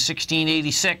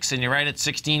 1686, and you're right at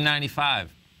 1695.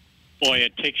 Boy,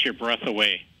 it takes your breath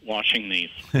away watching these.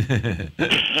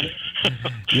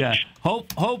 Yeah.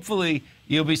 Hopefully,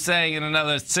 you'll be saying in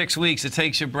another 6 weeks it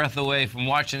takes your breath away from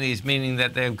watching these, meaning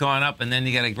that they've gone up, and then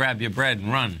you got to grab your bread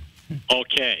and run.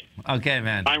 Okay. Okay,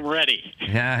 man. I'm ready.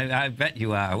 Yeah, I bet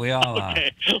you are. We all are.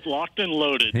 Okay. Locked and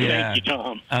loaded. Yeah. Thank you,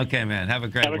 Tom. Okay, man. Have a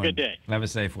great one. Have a good day. Have a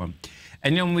safe one.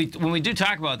 And you know, when we do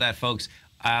talk about that, folks,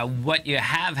 what you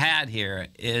have had here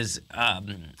is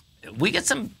we get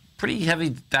some pretty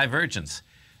heavy divergence.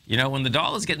 You know, when the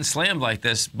dollar's getting slammed like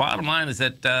this, bottom line is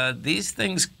that these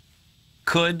things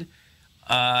could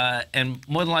and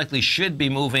more than likely should be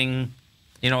moving,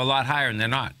 you know, a lot higher, and they're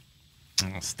not.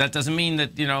 That doesn't mean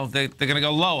that, you know, they're going to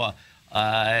go lower.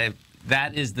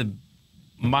 That is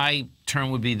my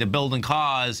term would be the building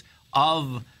cause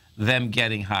of them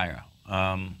getting higher.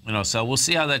 You know, so we'll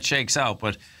see how that shakes out.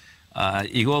 But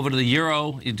you go over to the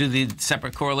euro, you do the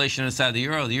separate correlation inside the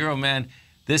euro. The euro, man,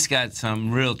 this got some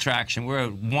real traction. We're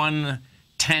at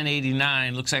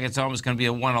 110.89. Looks like it's almost going to be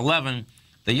a 111.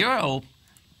 The euro,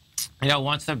 you know,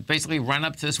 wants to basically run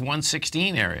up to this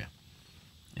 116 area.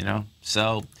 You know,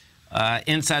 so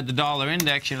inside the dollar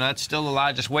index, you know, that's still the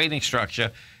largest weighting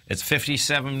structure. It's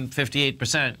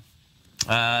 58%.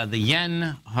 The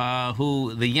yen,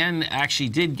 the yen actually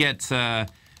did get a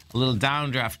little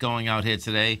downdraft going out here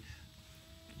today.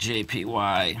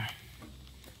 JPY.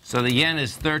 So the yen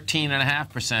is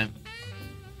 13.5%.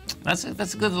 That's a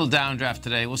good little downdraft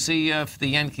today. We'll see if the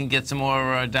yen can get some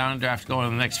more downdraft going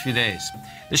in the next few days.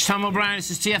 This is Tom O'Brien.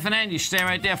 This is TFNN. You stay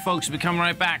right there, folks. We'll be coming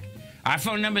right back. Our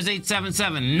phone number is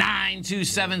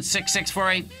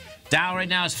 877-927-6648. Dow right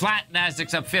now is flat.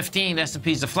 Nasdaq's up 15.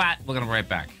 S&P's are flat. We're going to be right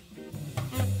back.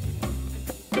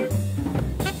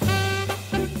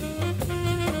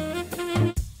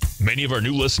 Many of our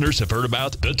new listeners have heard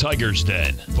about the Tiger's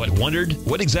Den, but wondered,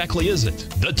 what exactly is it?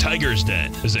 The Tiger's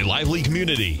Den is a lively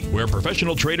community where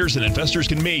professional traders and investors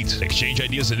can meet, exchange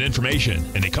ideas and information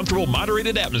in a comfortable,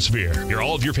 moderated atmosphere. Hear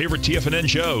all of your favorite TFNN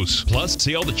shows, plus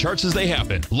see all the charts as they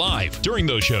happen live during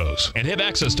those shows, and have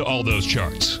access to all those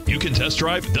charts. You can test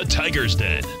drive the Tiger's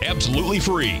Den absolutely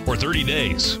free for 30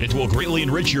 days. It will greatly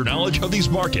enrich your knowledge of these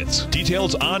markets.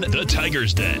 Details on the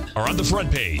Tiger's Den are on the front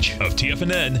page of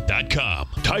TFNN.com.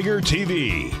 Tiger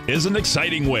TV is an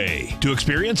exciting way to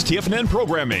experience TFNN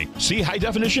programming. See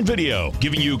high-definition video,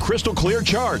 giving you crystal clear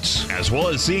charts, as well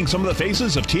as seeing some of the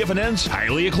faces of TFNN's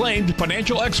highly acclaimed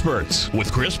financial experts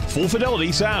with crisp,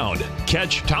 full-fidelity sound.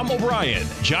 Catch Tom O'Brien,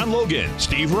 John Logan,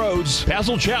 Steve Rhodes,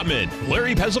 Basil Chapman,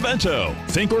 Larry Pesavento,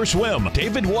 Think or Swim,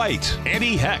 David White,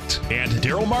 Andy Hecht, and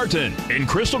Daryl Martin in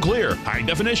crystal clear,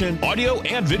 high-definition audio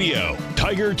and video.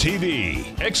 Tiger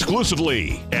TV,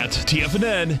 exclusively at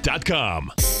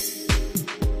TFNN.com.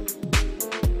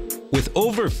 With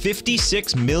over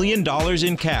 $56 million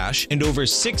in cash and over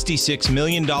 $66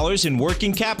 million in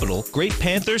working capital, Great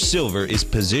Panther Silver is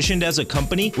positioned as a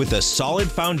company with a solid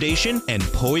foundation and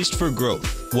poised for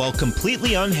growth. While completely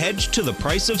unhedged to the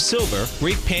price of silver,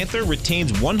 Great Panther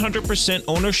retains 100%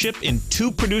 ownership in 2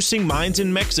 producing mines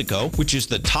in Mexico, which is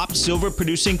the top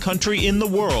silver-producing country in the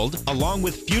world, along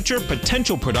with future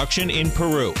potential production in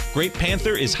Peru. Great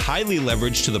Panther is highly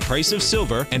leveraged to the price of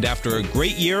silver, and after a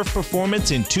great year of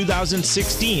performance in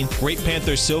 2016, Great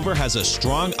Panther Silver has a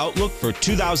strong outlook for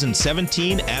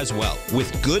 2017 as well.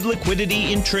 With good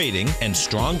liquidity in trading and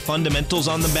strong fundamentals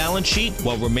on the balance sheet,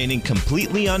 while remaining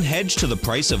completely unhedged to the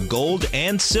price price of gold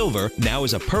and silver, now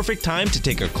is a perfect time to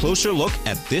take a closer look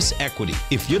at this equity.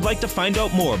 If you'd like to find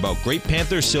out more about Great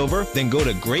Panther Silver, then go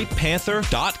to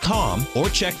greatpanther.com or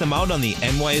check them out on the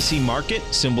NYSE market,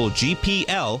 symbol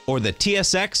GPL, or the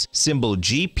TSX, symbol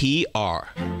GPR.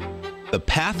 The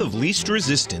Path of Least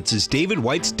Resistance is David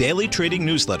White's daily trading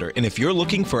newsletter, and if you're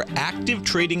looking for active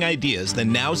trading ideas,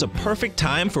 then now's a perfect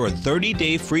time for a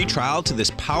 30-day free trial to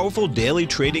this powerful daily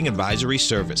trading advisory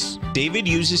service. David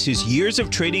uses his years of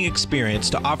trading experience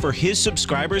to offer his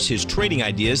subscribers his trading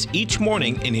ideas each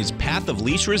morning in his Path of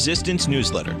Least Resistance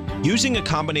newsletter. Using a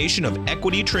combination of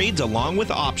equity trades along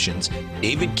with options,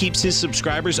 David keeps his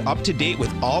subscribers up to date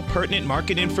with all pertinent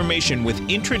market information with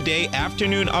intraday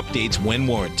afternoon updates when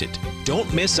warranted.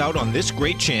 Don't miss out on this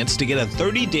great chance to get a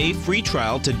 30-day free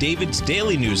trial to David's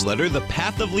daily newsletter, The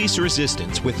Path of Least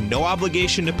Resistance, with no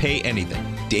obligation to pay anything.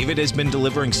 David has been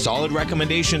delivering solid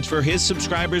recommendations for his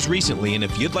subscribers recently, and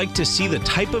if you'd like to see the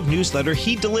type of newsletter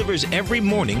he delivers every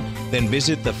morning, then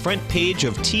visit the front page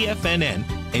of TFNN,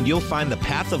 and you'll find the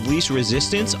Path of Least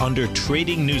Resistance under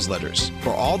Trading Newsletters.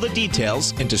 For all the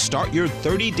details and to start your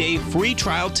 30-day free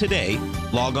trial today,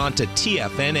 log on to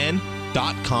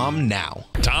TFNN.com now.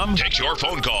 Tom takes your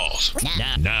phone calls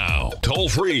now. Toll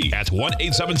free at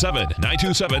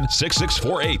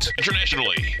 1-877-927-6648.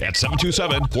 Internationally at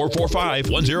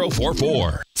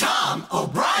 727-445-1044. Tom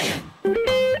O'Brien.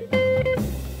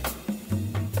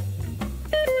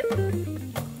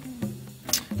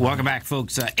 Welcome back,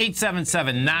 folks.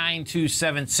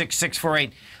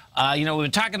 877-927-6648. We've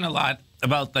been talking a lot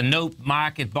about the note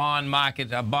market, bond market.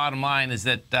 Bottom line is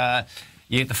that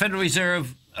you get the Federal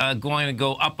Reserve going to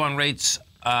go up on rates,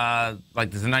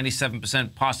 like there's a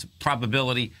 97%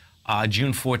 probability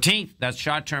June 14th. That's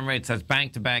short-term rates. That's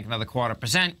bank-to-bank, another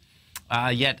 0.25%.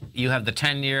 Yet you have the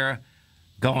 10-year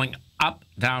going up,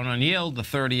 down on yield, the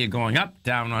 30-year going up,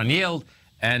 down on yield.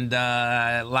 And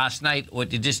last night,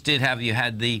 what you just did have, you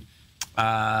had the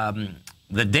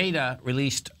data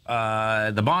released,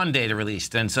 the bond data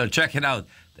released. And so check it out.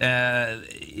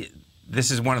 This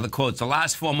is one of the quotes. The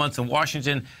last 4 months in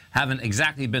Washington haven't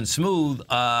exactly been smooth,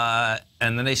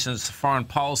 and the nation's foreign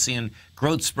policy and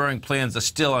growth-spurring plans are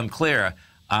still unclear.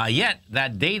 Yet,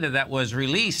 that data that was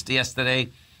released yesterday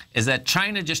is that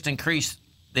China just increased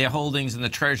their holdings in the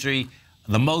Treasury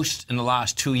the most in the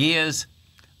last 2 years,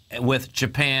 with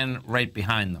Japan right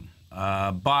behind them.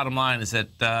 Bottom line is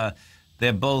that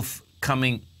they're both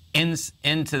coming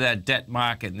into that debt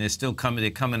market, and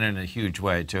they're coming in a huge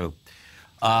way, too.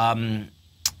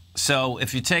 So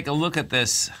if you take a look at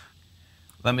this,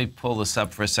 let me pull this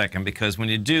up for a second, because when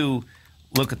you do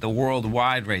look at the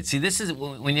worldwide rate, see, this is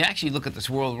when you actually look at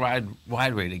this worldwide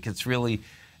rate, it gets really,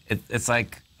 it's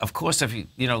like, of course, if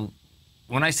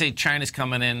when I say China's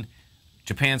coming in,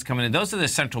 Japan's coming in, those are the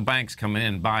central banks coming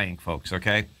in buying, folks,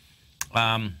 okay?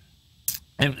 And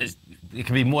it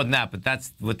can be more than that, but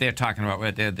that's what they're talking about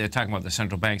right there. They're talking about the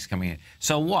central banks coming in.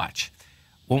 So watch.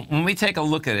 When we take a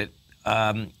look at it,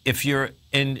 if you're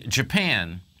in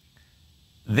Japan,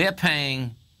 they're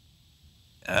paying,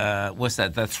 what's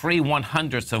that, the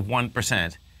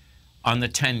 0.03% on the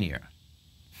 10-year.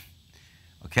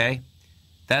 Okay?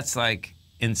 That's like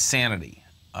insanity.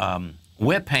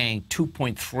 We're paying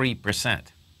 2.3%.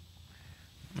 Let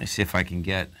me see if I can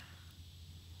get,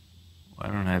 I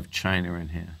don't have China in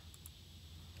here.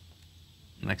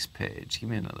 Next page. Give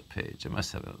me another page. I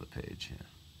must have another page here.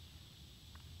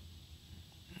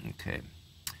 Okay.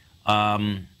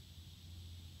 I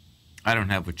don't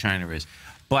have what China is.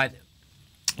 But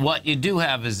what you do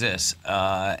have is this,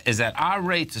 is that our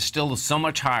rates are still so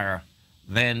much higher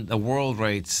than the world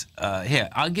rates. Here,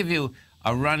 I'll give you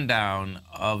a rundown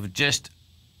of just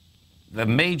the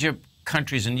major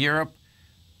countries in Europe,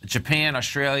 Japan,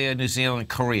 Australia, New Zealand,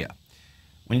 Korea.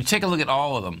 When you take a look at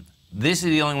all of them, these are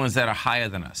the only ones that are higher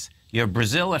than us. You have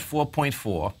Brazil at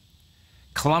 4.4,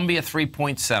 Colombia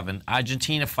 3.7,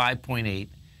 Argentina 5.8,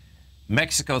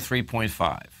 Mexico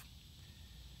 3.5.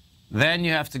 Then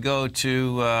you have to go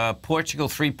to Portugal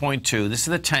 3.2. This is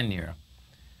the 10-year.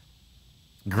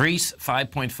 Greece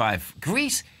 5.5.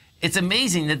 Greece, it's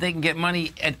amazing that they can get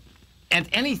money at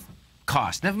any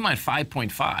cost, never mind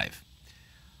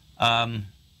 5.5.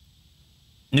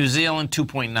 New Zealand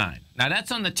 2.9. Now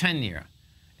that's on the 10-year.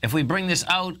 If we bring this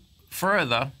out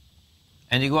further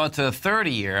and you go out to the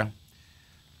 30-year,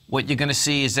 what you're going to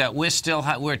see is that we're at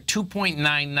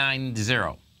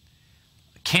 2.990.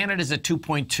 Canada's at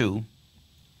 2.2.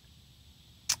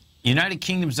 United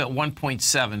Kingdom's at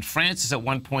 1.7. France is at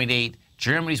 1.8.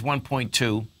 Germany's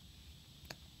 1.2.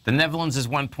 The Netherlands is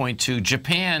 1.2.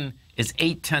 Japan is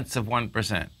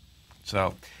 0.8%.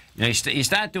 So, you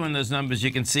start doing those numbers,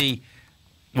 you can see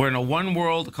we're in a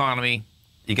one-world economy.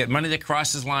 You get money that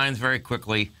crosses lines very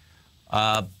quickly.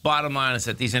 Bottom line is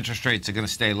that these interest rates are going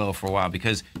to stay low for a while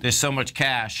because there's so much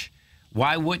cash.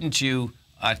 Why wouldn't you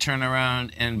turn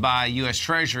around and buy U.S.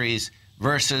 Treasuries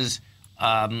versus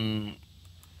putting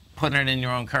it in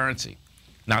your own currency?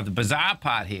 Now, the bizarre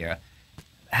part here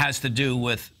has to do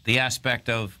with the aspect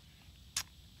of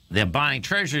they're buying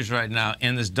Treasuries right now,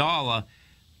 and this dollar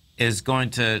is going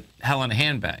to hell in a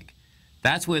handbag.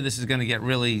 That's where this is going to get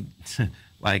really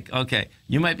like, okay,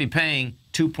 you might be paying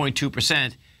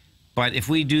 2.2%, but if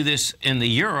we do this in the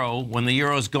euro, when the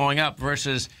euro is going up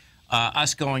versus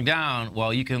us going down,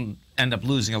 well, you can end up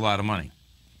losing a lot of money.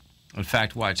 In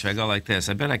fact, watch, if I go like this,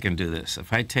 I bet I can do this.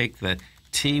 If I take the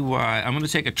TY, I'm going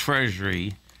to take a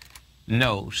Treasury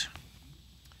note,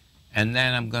 and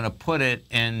then I'm going to put it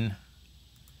in,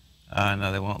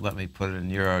 no, they won't let me put it in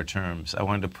euro terms. I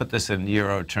wanted to put this in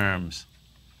euro terms.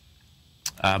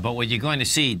 But what you're going to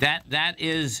see, that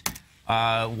is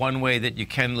one way that you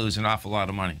can lose an awful lot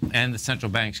of money. And the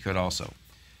central banks could also.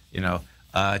 You know,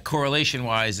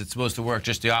 correlation-wise, it's supposed to work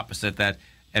just the opposite, that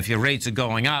if your rates are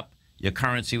going up, your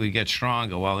currency would get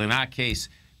stronger. Well, in our case,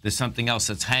 there's something else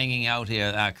that's hanging out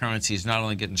here. Our currency is not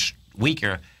only getting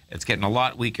weaker, it's getting a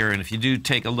lot weaker. And if you do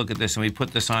take a look at this and we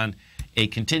put this on a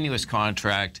continuous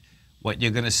contract, what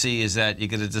you're going to see is that you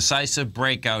get a decisive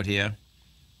breakout here.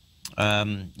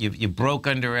 You broke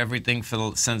under everything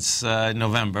since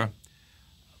November.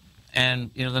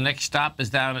 And, you know, the next stop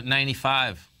is down at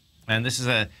 95. And this is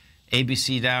a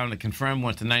ABC down. The confirmed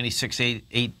went to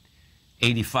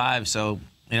 96.885. So,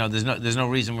 you know, there's no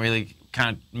reason we really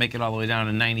can't make it all the way down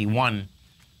to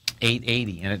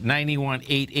 91.880. And at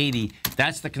 91.880,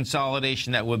 that's the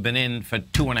consolidation that we've been in for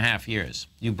 2.5 years.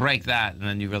 You break that, and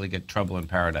then you really get trouble in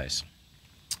paradise.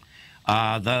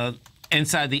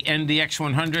 Inside the NDX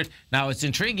 100, now it's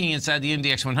intriguing inside the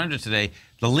NDX 100 today.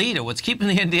 The leader, what's keeping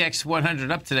the NDX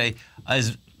 100 up today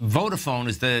is Vodafone,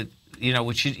 is the, you know,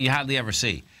 which you hardly ever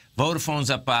see. Vodafone's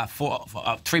up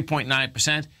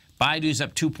 3.9%. Baidu's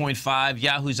up 2.5%.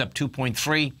 Yahoo's up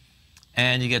 2.3%.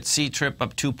 And you get C-Trip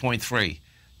up 2.3%.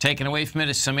 Taken away from it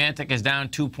is Symantec is down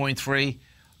 2.3%.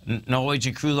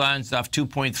 Norwegian Cruise Line's off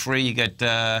 2.3%. You get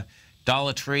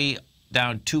Dollar Tree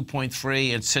down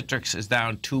 2.3%, and Citrix is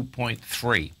down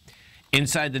 2.3%.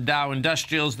 Inside the Dow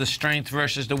Industrials, the strength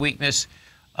versus the weakness.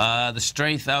 The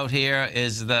strength out here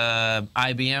is the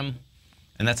IBM,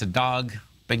 and that's a dog,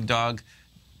 big dog.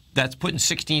 That's putting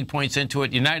 16 points into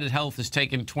it. United Health is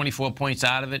taking 24 points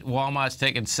out of it. Walmart's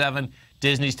taking 7.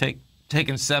 Disney's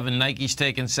taking 7. Nike's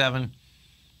taking 7.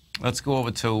 Let's go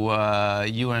over to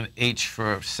UNH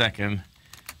for a second.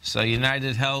 So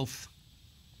United Health.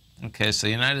 Okay, so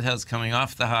United Health's coming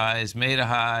off the highs, made a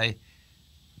high,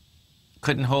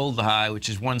 couldn't hold the high, which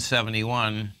is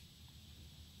 171.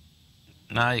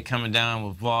 Now you're coming down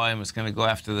with volume. It's going to go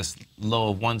after this low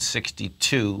of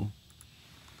 162.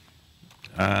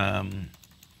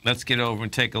 Let's get over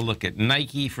and take a look at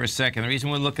Nike for a second. The reason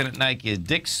we're looking at Nike is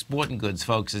Dick's Sporting Goods,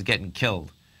 folks, is getting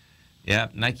killed.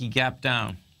 Yep, Nike gap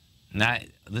down. Now,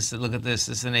 look at this.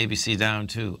 This is an ABC down,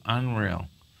 too. Unreal.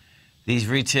 These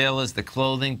retailers, the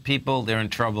clothing people, they're in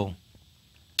trouble.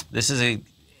 This is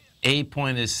A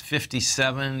point is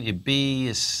 57. Your B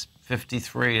is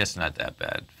 53. That's not that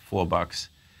bad. $4.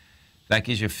 That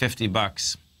gives you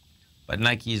 $50. But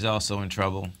Nike's also in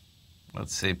trouble.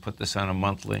 Let's see, put this on a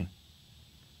monthly.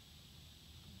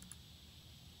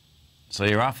 So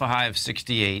you're off a high of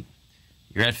 68.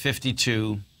 You're at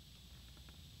 52.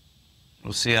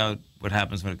 We'll see what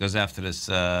happens when it goes after this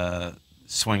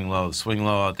swing low. Swing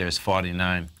low out there is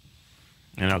 49.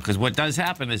 You know, because what does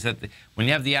happen is that when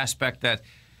you have the aspect that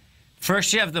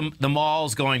first you have the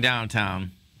malls going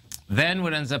downtown, then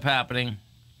what ends up happening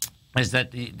is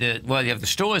that well, you have the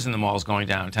stores in the malls going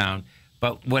downtown,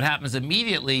 but what happens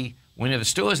immediately when you have the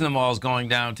stores in the malls going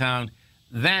downtown,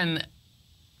 then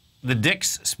the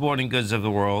Dick's Sporting Goods of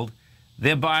the world,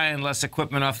 they're buying less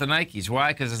equipment off the Nikes.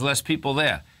 Why? Because there's less people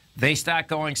there. They start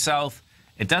going south.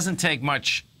 It doesn't take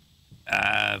much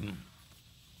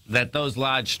that those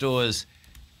large stores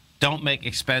don't make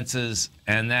expenses,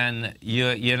 and then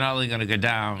you're not only going to go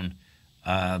down.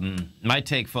 My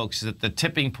take, folks, is that the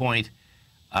tipping point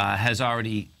has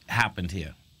already happened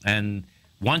here. And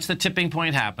once the tipping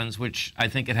point happens, which I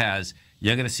think it has,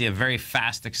 you're going to see a very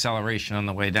fast acceleration on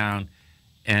the way down.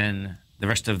 And the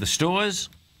rest of the stores,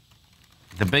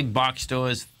 the big box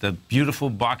stores, the beautiful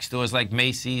box stores like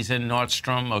Macy's and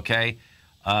Nordstrom, okay,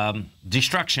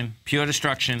 destruction, pure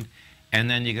destruction. And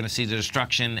then you're going to see the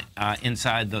destruction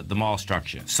inside the mall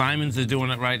structure. Simon's is doing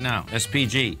it right now.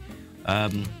 SPG.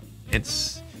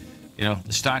 You know,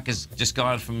 the stock has just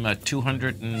gone from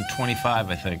 225,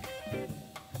 I think.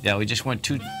 Yeah, we just went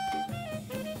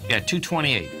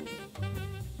 228.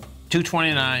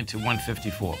 229 to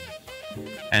 154.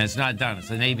 And it's not done.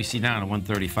 It's an ABC down to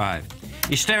 135.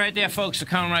 You stay right there, folks. We're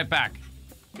coming right back.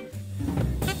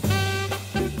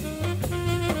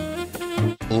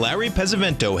 Larry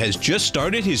Pesavento has just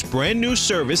started his brand new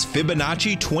service,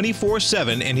 Fibonacci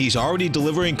 24/7, and he's already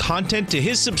delivering content to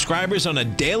his subscribers on a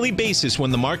daily basis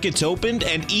when the market's opened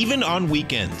and even on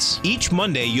weekends. Each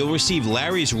Monday, you'll receive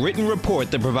Larry's written report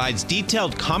that provides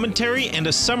detailed commentary and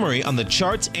a summary on the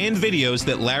charts and videos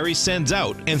that Larry sends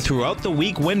out. And throughout the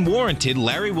week, when warranted,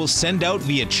 Larry will send out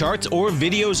via charts or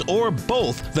videos or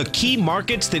both the key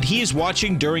markets that he is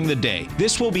watching during the day.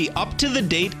 This will be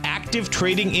up-to-the-date, active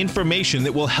trading information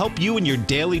that will help you in your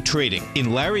daily trading.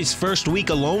 In Larry's first week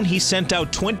alone, he sent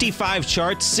out 25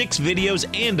 charts, 6 videos,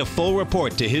 and a full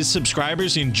report to his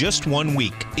subscribers in just 1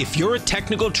 week. If you're a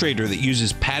technical trader that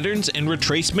uses patterns and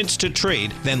retracements to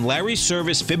trade, then Larry's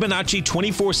service Fibonacci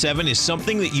 24/7 is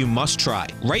something that you must try.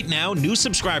 Right now, new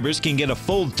subscribers can get a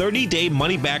full 30-day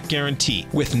money-back guarantee.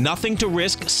 With nothing to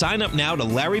risk, sign up now to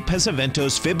Larry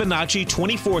Pesavento's Fibonacci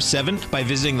 24/7 by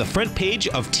visiting the front page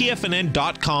of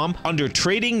TFNN.com under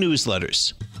Trading Newsletters.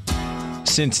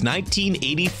 Since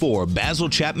 1984, Basil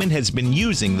Chapman has been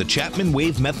using the Chapman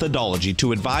Wave methodology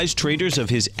to advise traders of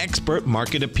his expert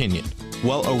market opinion.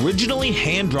 While originally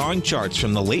hand-drawing charts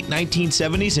from the late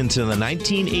 1970s into the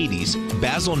 1980s,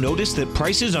 Basil noticed that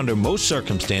prices under most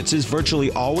circumstances virtually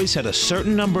always had a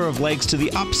certain number of legs to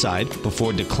the upside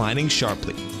before declining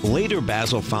sharply. Later,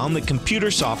 Basil found that computer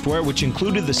software, which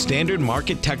included the standard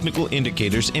market technical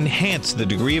indicators, enhanced the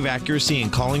degree of accuracy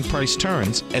in calling price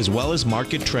turns, as well as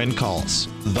market trend calls.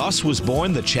 Thus was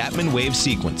born the Chapman Wave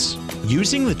sequence.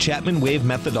 Using the Chapman Wave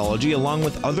methodology along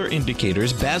with other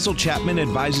indicators, Basil Chapman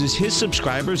advises his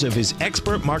subscribers of his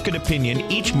expert market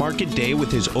opinion each market day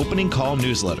with his opening call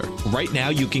newsletter. Right now,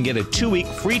 you can get a 2-week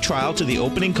free trial to the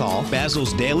opening call,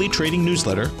 Basil's daily trading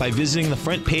newsletter, by visiting the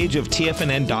front page of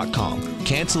TFNN.com.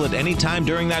 Cancel at any time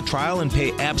during that trial and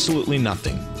pay absolutely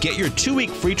nothing. Get your 2-week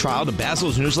free trial to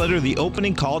Basil's newsletter, The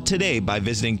Opening Call, today by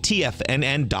visiting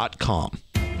TFNN.com.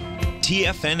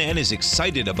 TFNN is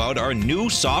excited about our new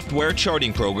software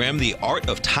charting program, The Art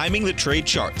of Timing the Trade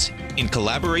Charts. In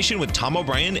collaboration with Tom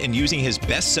O'Brien and using his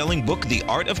best-selling book, The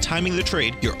Art of Timing the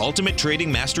Trade, Your Ultimate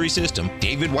Trading Mastery System,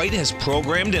 David White has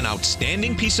programmed an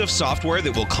outstanding piece of software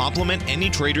that will complement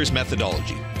any trader's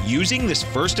methodology. Using this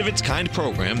first-of-its-kind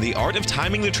program, The Art of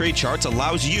Timing the Trade Charts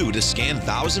allows you to scan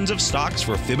thousands of stocks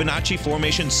for Fibonacci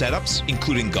formation setups,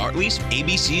 including Gartley's,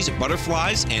 ABC's,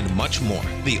 butterflies, and much more.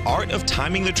 The Art of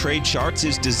Timing the Trade Charts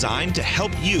is designed to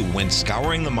help you when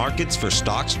scouring the markets for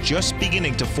stocks just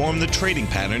beginning to form the trading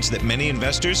patterns that many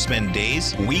investors spend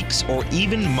days, weeks, or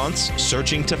even months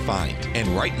searching to find. And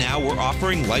right now, we're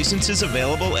offering licenses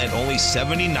available at only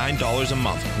 $79 a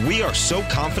month. We are so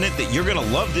confident that you're going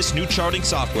to love this new charting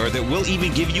software that will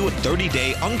even give you a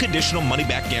 30-day unconditional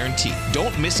money-back guarantee.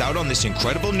 Don't miss out on this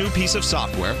incredible new piece of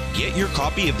software. Get your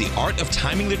copy of The Art of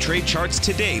Timing the Trade Charts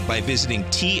today by visiting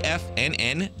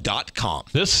TFNN.com.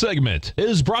 This segment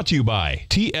is brought to you by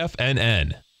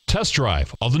TFNN. Test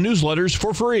drive all the newsletters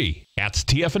for free at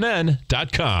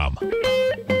TFNN.com.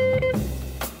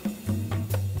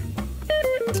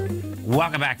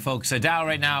 Welcome back, folks. Dow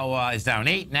right now is down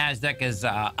 8. NASDAQ is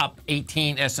up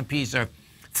 18. S&Ps are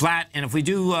flat. And if we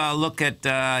do look at,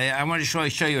 I want to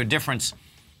show you a difference.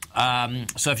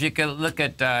 So if you could look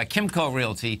at Kimco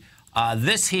Realty,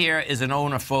 this here is an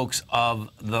owner, folks, of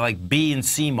the B and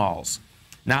C malls.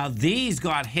 Now, these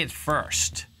got hit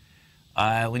first.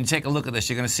 When you take a look at this,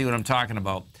 you're going to see what I'm talking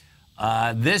about.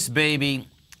 This baby,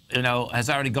 has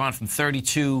already gone from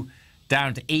 32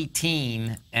 down to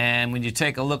 18. And when you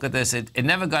take a look at this, it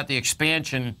never got the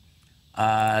expansion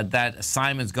that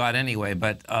Simon's got anyway.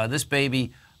 But this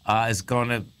baby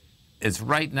is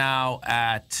right now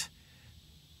at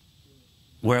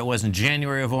where it was in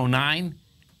January of 09,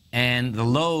 and the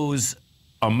lows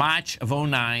are March of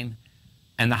 09,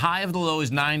 and the high of the low is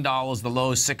 $9, the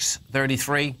low is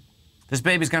 $6.33. This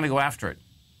baby's going to go after it.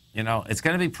 It's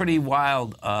going to be pretty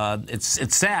wild.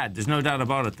 It's sad. There's no doubt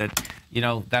about it that,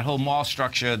 that whole mall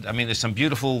structure, I mean, there's some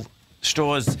beautiful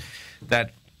stores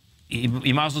that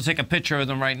you might as well take a picture of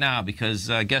them right now because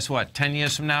guess what? 10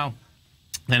 years from now,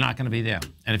 they're not going to be there.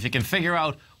 And if you can figure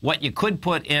out what you could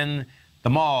put in the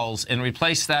malls and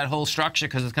replace that whole structure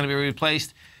because it's going to be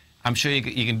replaced, I'm sure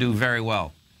you can do very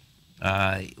well.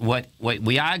 What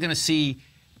we are going to see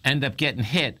end up getting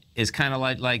hit is kind of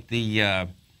like the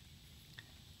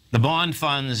bond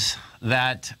funds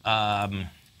that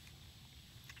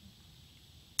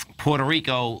Puerto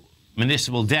Rico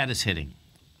municipal debt is hitting.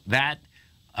 That'll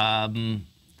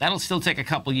still take a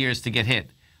couple years to get hit.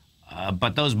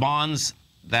 But those bonds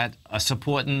that are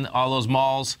supporting all those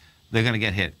malls, they're going to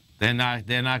get hit. They're not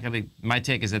going to. My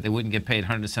take is that they wouldn't get paid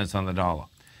 100 cents on the dollar,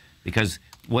 because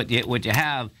what you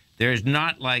have, there's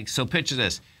not like, so picture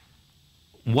this.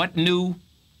 What new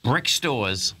brick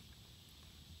stores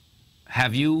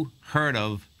have you heard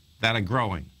of that are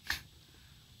growing?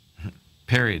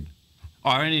 Period.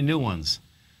 Or any new ones?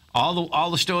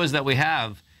 All the stores that we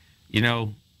have, you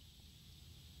know,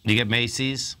 you get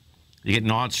Macy's, you get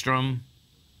Nordstrom,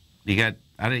 you got,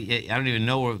 I don't even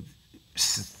know where,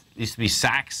 used to be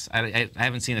Saks. I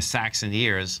haven't seen a Saks in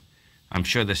years. I'm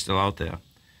sure they're still out there.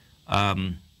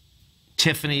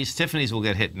 Tiffany's will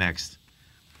get hit next.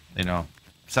 You know,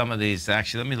 some of these,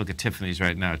 actually, let me look at Tiffany's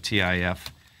right now, TIF.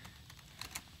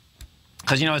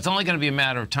 Because, you know, it's only going to be a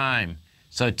matter of time.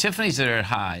 So Tiffany's are at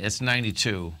high. It's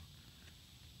 92.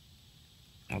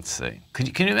 Let's see. Can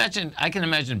you imagine? I can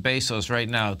imagine Bezos right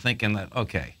now thinking that,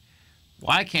 okay,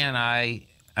 why can't I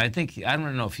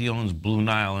don't know if he owns Blue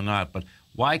Nile or not, but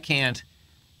why can't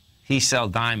he sell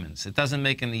diamonds? It doesn't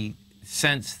make any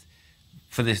sense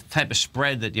for this type of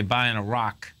spread that you buy in a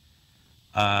rock,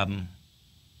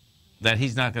 that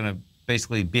he's not going to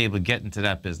basically be able to get into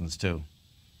that business too.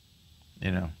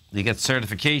 You know, you get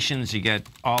certifications, you get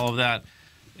all of that.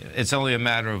 It's only a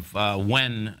matter of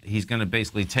when he's going to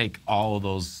basically take all of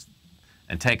those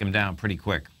and take them down pretty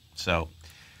quick. So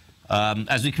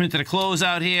as we come into the close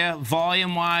out here,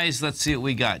 volume-wise, let's see what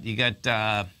we got. You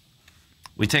got,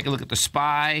 we take a look at the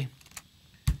SPY.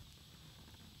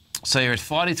 So you're at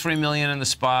 43 million in the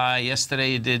SPY.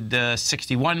 Yesterday you did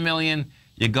 61 million.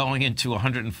 You're going into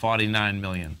 149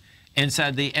 million.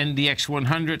 Inside the NDX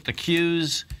 100, the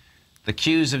Qs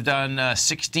have done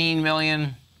 16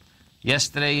 million.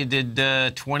 Yesterday you did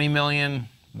 20 million.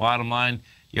 Bottom line,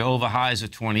 your over highs are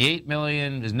 28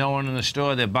 million. There's no one in the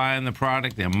store. They're buying the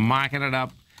product. They're marking it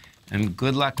up. And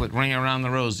good luck with ringing around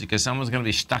the rosy, because someone's going to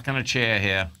be stuck in a chair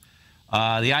here.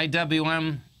 The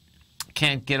IWM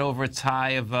can't get over its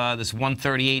high of this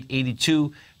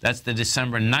 138.82. That's the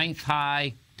December 9th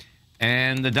high.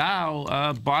 And the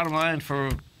Dow, bottom line for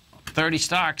 30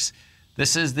 stocks,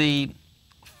 this is the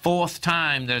fourth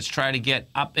time that it's tried to get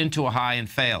up into a high and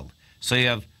failed. So you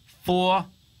have 4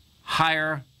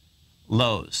 higher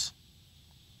lows,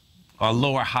 or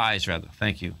lower highs, rather.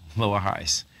 Thank you. Lower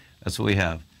highs. That's what we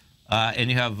have. And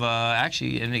you have,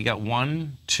 actually, and you got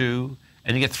 1, 2,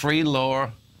 and you get 3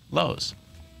 lower lows.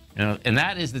 You know, and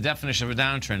that is the definition of a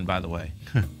downtrend, by the way.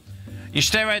 You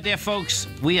stay right there, folks.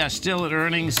 We are still at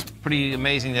earnings. Pretty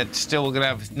amazing that still we're going to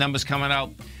have numbers coming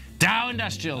out. Dow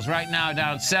Industrials right now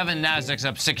down 7. Nasdaq's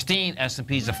up 16.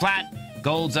 S&P's are flat.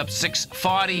 Gold's up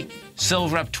 6.40.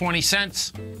 Silver up 20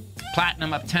 cents.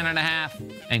 Platinum up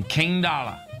 10.5. And King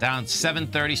Dollar down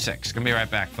 7.36. Gonna be right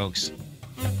back, folks.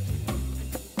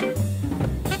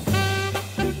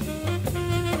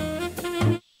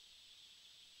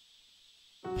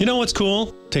 You know what's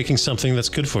cool? Taking something that's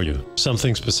good for you.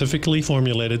 Something specifically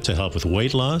formulated to help with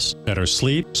weight loss, better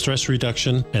sleep, stress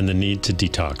reduction, and the need to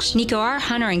detox. Nico, our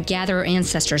hunter and gatherer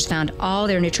ancestors found all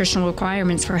their nutritional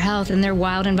requirements for health in their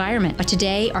wild environment. But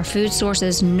today, our food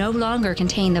sources no longer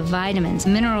contain the vitamins,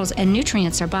 minerals, and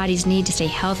nutrients our bodies need to stay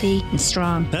healthy and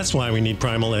strong. That's why we need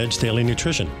Primal Edge Daily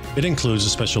Nutrition. It includes a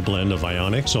special blend of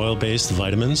ionic, soil-based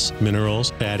vitamins,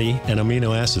 minerals, fatty, and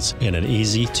amino acids in an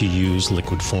easy-to-use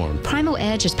liquid form. Primal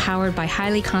Edge is powered by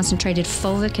highly concentrated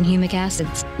fulvic and humic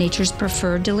acids, nature's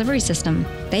preferred delivery system.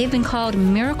 They have been called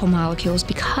miracle molecules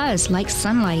because, like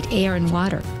sunlight, air, and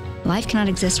water, life cannot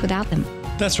exist without them.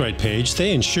 That's right, Paige.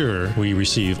 They ensure we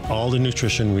receive all the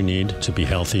nutrition we need to be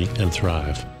healthy and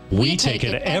thrive. We take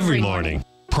it every morning.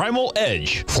 Primal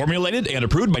Edge, formulated and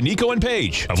approved by Nico and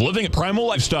Paige of Living a Primal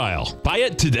Lifestyle. Buy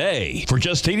it today for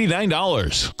just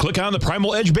 $89. Click on the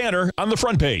Primal Edge banner on the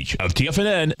front page of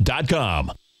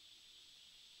TFNN.com.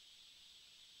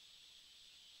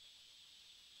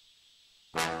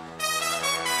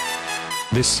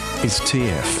 This is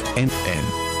TFNN.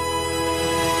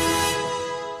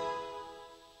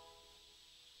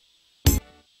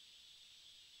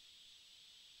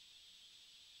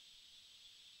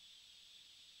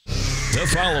 The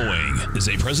following is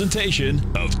a presentation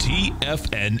of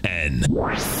TFNN.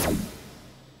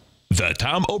 The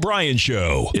Tom O'Brien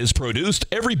Show is produced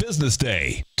every business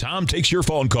day. Tom takes your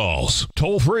phone calls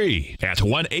toll free at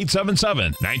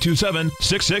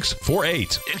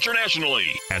 1-877-927-6648. Internationally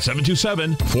at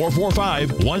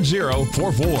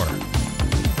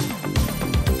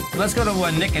 727-445-1044. Let's go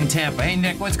to Nick in Tampa. Hey,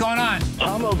 Nick, what's going on?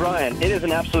 Tom O'Brien, it is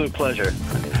an absolute pleasure.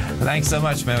 Thanks so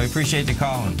much, man. We appreciate you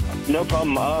calling. No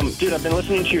problem. Dude, I've been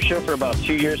listening to your show for about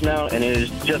 2 years now, and it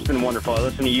has just been wonderful. I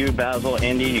listen to you, Basil,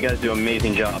 Andy. You guys do an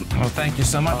amazing job. Well, thank you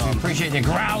so much. We appreciate you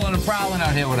growling and prowling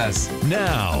out here with us.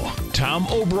 Now, Tom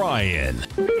O'Brien.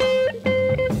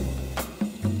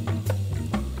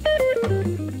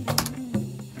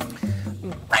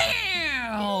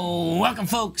 Welcome,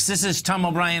 folks. This is Tom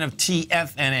O'Brien of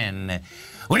TFNN.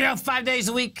 We go 5 days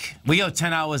a week. We go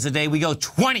 10 hours a day. We go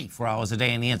 24 hours a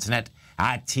day on the internet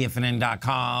at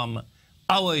TFNN.com.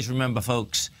 Always remember,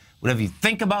 folks, whatever you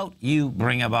think about, you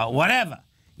bring about. Whatever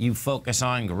you focus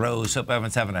on grows. Hope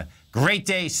everyone's having a great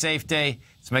day, safe day.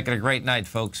 Let's make it a great night,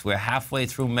 folks. We're halfway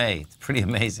through May. It's pretty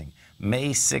amazing. May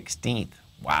 16th.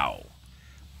 Wow.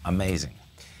 Amazing.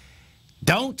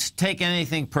 Don't take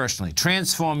anything personally.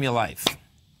 Transform your life.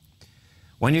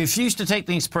 When you refuse to take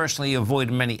things personally, you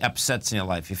avoid many upsets in your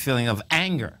life. Your feeling of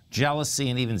anger, jealousy,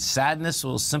 and even sadness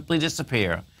will simply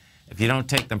disappear if you don't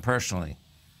take them personally.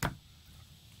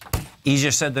 Easier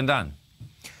said than done.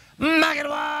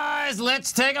 Market-wise,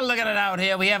 let's take a look at it out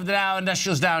here. We have the Dow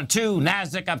Industrials down 2,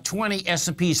 NASDAQ up 20,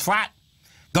 S&P's flat.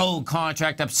 Gold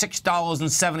contract up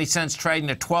 $6.70,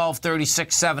 trading at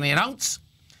 $12.3670 an ounce.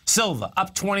 Silver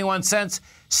up 21 cents,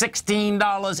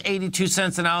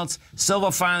 $16.82 an ounce.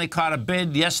 Silver finally caught a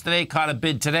bid yesterday, caught a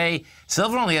bid today.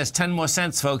 Silver only has 10 more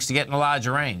cents, folks, to get in a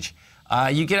larger range.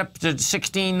 You get up to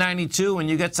 $16.92 and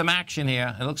you get some action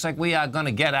here. It looks like we are going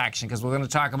to get action because we're going to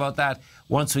talk about that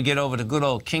once we get over to good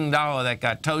old King Dollar that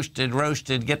got toasted,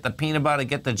 roasted, get the peanut butter,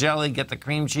 get the jelly, get the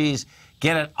cream cheese,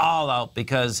 get it all out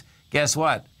because guess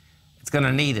what? It's going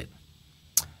to need it.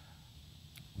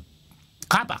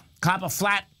 Copper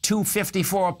flat,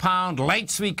 $2.54 a pound. Light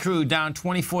sweet crude down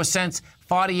 24 cents,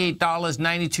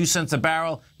 $48.92 a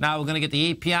barrel. Now we're going to get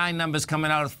the API numbers coming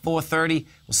out at 4:30.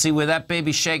 We'll see where that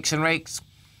baby shakes and rakes.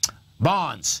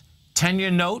 Bonds,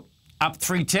 10-year note up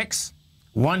 3 ticks,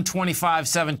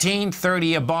 125.17.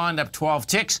 30-year bond up 12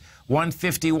 ticks,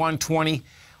 151.20.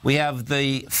 We have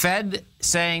the Fed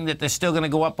saying that they're still going to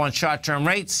go up on short-term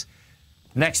rates.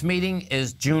 Next meeting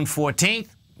is June 14th.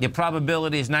 Your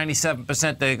probability is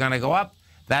 97% they're going to go up.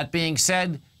 That being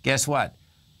said, guess what?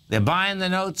 They're buying the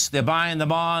notes, they're buying the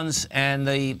bonds, and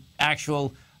the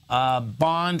actual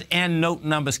bond and note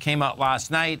numbers came out last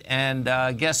night. And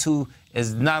guess who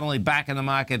is not only back in the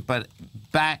market, but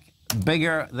back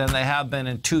bigger than they have been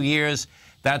in 2 years?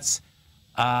 That's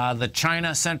the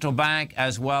China Central Bank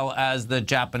as well as the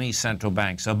Japanese Central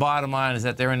Bank. So bottom line is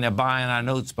that they're in there buying our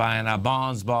notes, buying our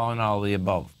bonds, buying all the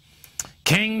above.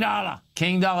 King Dollar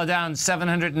down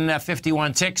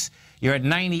 751 ticks. You're at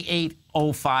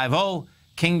 98.050.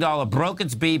 King Dollar broke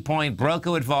its B point, broke it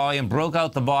with volume, broke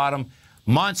out the bottom.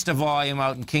 Monster volume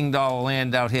out in King Dollar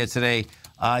land out here today.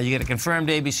 You get a confirmed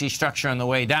ABC structure on the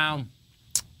way down.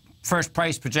 First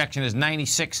price projection is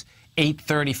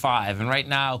 96.835, and right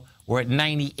now we're at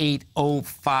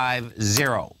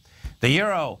 98.050. The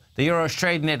euro is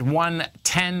trading at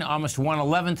 110, almost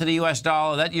 111 to the U.S.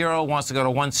 dollar. That euro wants to go to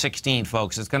 116,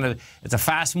 folks. It's a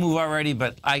fast move already,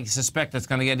 but I suspect it's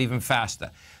going to get even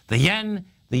faster. The yen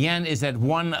is at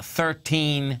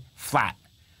 113 flat.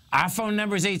 Our phone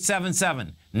number is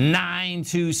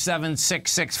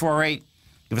 877-927-6648.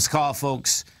 Give us a call,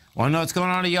 folks. Want to know what's going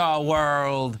on in your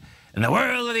world? In the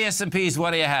world of the S&Ps,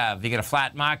 what do you have? You get a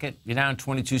flat market, you're down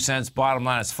 22 cents. Bottom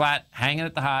line is flat, hanging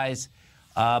at the highs.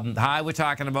 The high we're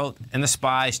talking about in the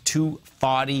SPYs,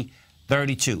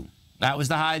 240.32. That was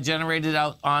the high generated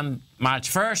out on March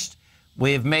 1st.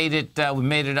 We've made it. We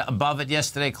made it above it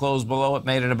yesterday, closed below it.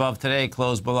 Made it above today,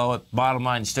 closed below it. Bottom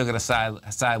line, you still got a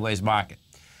sideways market.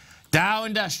 Dow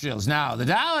Industrials. Now the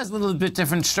Dow has a little bit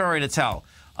different story to tell.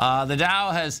 The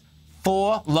Dow has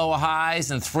 4 lower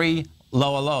highs and 3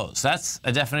 lower lows. That's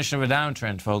a definition of a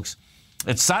downtrend, folks.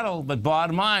 It's subtle, but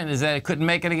bottom line is that it couldn't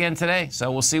make it again today.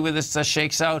 So we'll see where this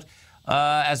shakes out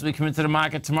as we come into the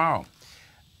market tomorrow.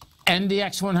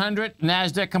 NDX 100,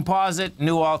 NASDAQ Composite,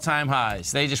 new all-time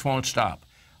highs. They just won't stop.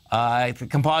 The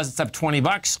Composite's up 20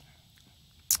 bucks.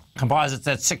 Composite's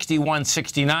at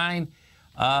 61.69.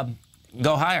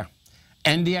 Go higher.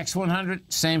 NDX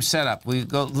 100, same setup. We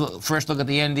go first look at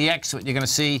the NDX. What you're going to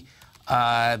see,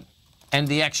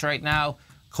 NDX right now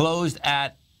closed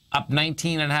at up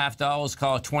 $19.50,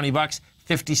 call it 20 bucks,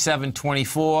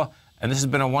 57.24, and this has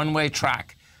been a one-way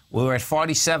track. We were at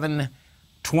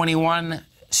 47.21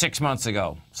 6 months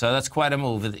ago, so that's quite a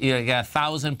move. You got a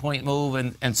 1,000-point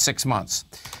move in 6 months.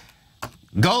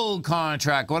 Gold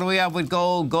contract. What do we have with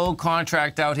gold? Gold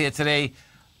contract out here today.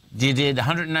 You did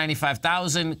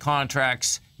 195,000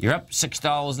 contracts. You're up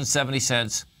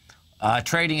 $6.70,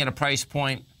 trading at a price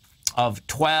point of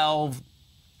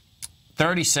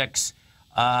 $12.36.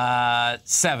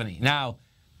 70. Now,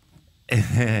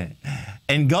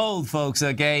 in gold, folks,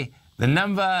 okay, the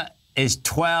number is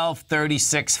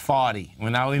 1236.40.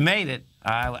 Well, now we made it.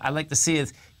 I'd like to see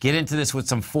us get into this with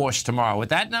some force tomorrow. What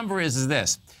that number is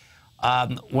this.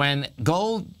 When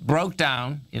gold broke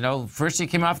down, you know, first it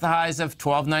came off the highs of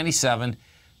 1297,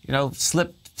 you know,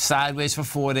 slipped sideways for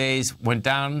 4 days, went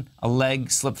down a leg,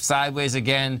 slipped sideways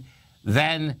again.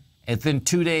 Then, within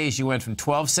 2 days, you went from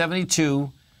 1272,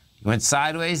 you went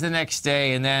sideways the next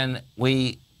day, and then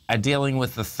we are dealing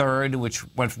with the third, which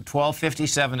went from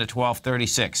 1257 to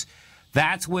 1236.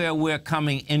 That's where we're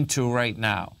coming into right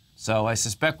now. So I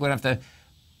suspect we're going to have to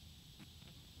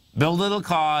build little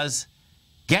cars,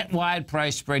 get wide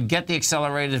price spread, get the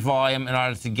accelerated volume in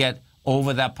order to get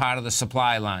over that part of the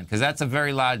supply line, because that's a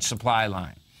very large supply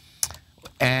line.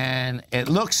 And it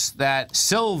looks that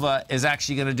silver is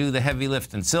actually going to do the heavy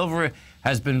lifting. Silver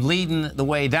has been leading the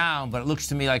way down, but it looks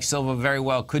to me like silver very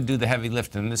well could do the heavy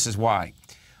lifting, and this is why.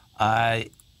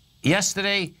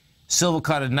 Yesterday, silver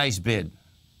caught a nice bid.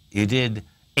 You did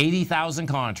 80,000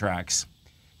 contracts.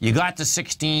 You got to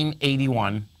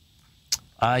 1681.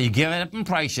 You give it up in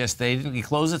price yesterday. You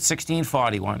closed at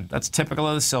 1641. That's typical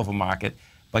of the silver market.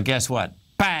 But guess what?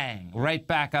 Bang! Right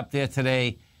back up there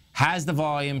today. Has the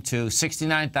volume to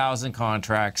 69,000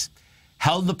 contracts.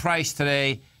 Held the price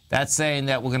today. That's saying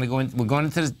that we're going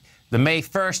into the May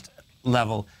 1st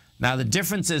level. Now the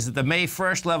difference is that the May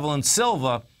 1st level in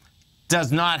silver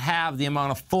does not have the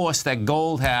amount of force that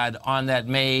gold had on that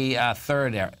May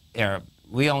 3rd era.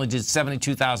 We only did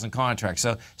 72,000 contracts.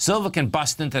 So silver can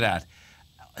bust into that.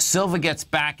 Silver gets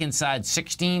back inside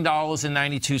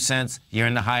 $16.92. You're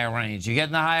in the higher range. You get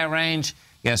in the higher range,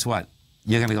 guess what?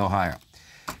 You're going to go higher.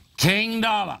 King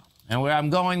dollar. And where I'm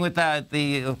going with that,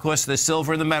 of course, the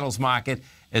silver and the metals market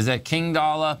is that King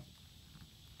dollar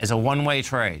is a one-way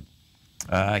trade.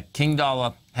 King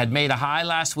dollar had made a high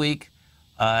last week.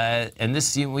 And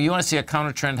this, you want to see a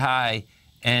counter trend high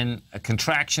and a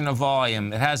contraction of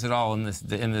volume. It has it all in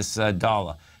this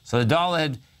dollar. So the dollar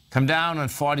had come down on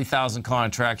 40,000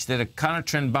 contracts, did a counter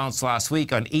trend bounce last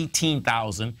week on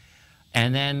 18,000,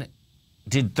 and then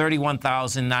did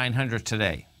 31,900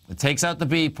 today. It takes out the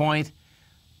B point,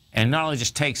 and not only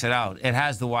just takes it out, it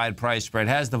has the wide price spread,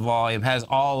 has the volume, has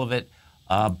all of it.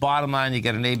 Bottom line, you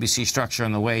get an ABC structure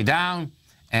on the way down.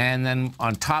 And then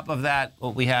on top of that,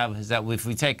 what we have is that if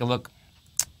we take a look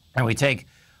and we take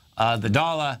the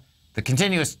dollar, the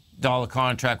continuous dollar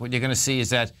contract, what you're going to see is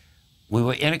that we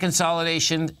were in a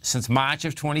consolidation since March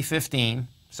of 2015.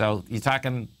 So you're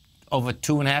talking over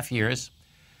 2.5 years.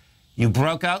 You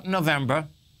broke out in November.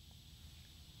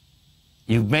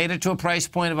 You made it to a price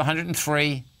point of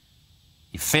 103.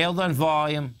 You failed on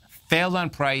volume, failed on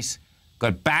price.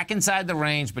 Got back inside the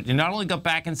range, but you not only got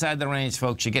back inside the range,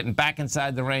 folks, you're getting back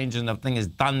inside the range and the thing is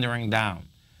thundering down.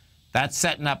 That's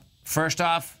setting up, first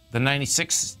off, the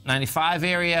 96, 95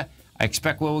 area. I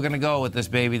expect where we're going to go with this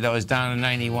baby, though, is down to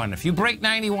 91. If you break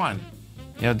 91,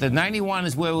 you know, the 91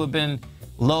 is where we've been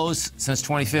lows since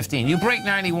 2015. You break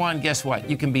 91, guess what?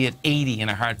 You can be at 80 in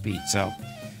a heartbeat. So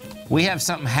we have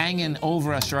something hanging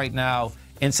over us right now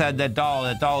inside that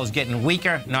dollar. That dollar is getting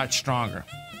weaker, not stronger.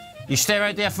 You stay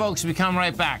right there, folks. We come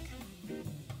right back.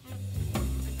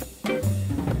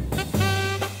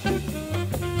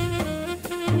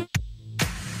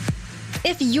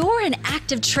 If you're an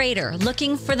active trader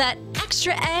looking for that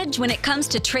extra edge when it comes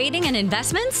to trading and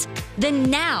investments, then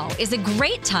now is a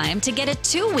great time to get a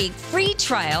 2-week free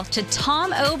trial to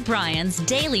Tom O'Brien's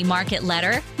daily market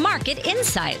letter, Market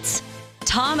Insights.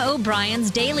 Tom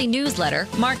O'Brien's daily newsletter,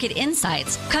 Market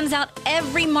Insights, comes out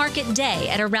every market day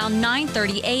at around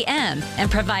 9:30 a.m. and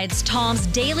provides Tom's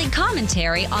daily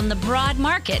commentary on the broad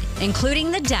market,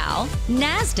 including the Dow,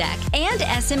 NASDAQ, and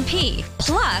S&P,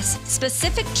 plus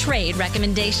specific trade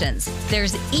recommendations.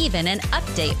 There's even an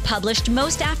update published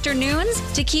most afternoons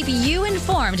to keep you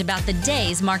informed about the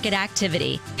day's market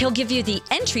activity. He'll give you the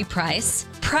entry price,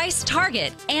 price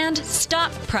target, and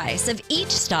stop price of each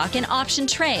stock and option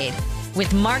trade.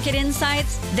 With Market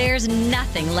Insights, there's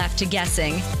nothing left to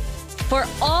guessing. For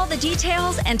all the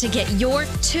details and to get your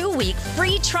 2-week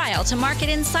free trial to Market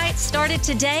Insights started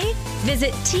today,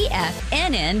 visit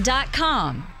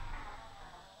TFNN.com.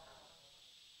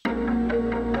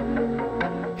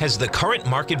 Has the current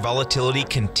market volatility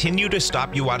continued to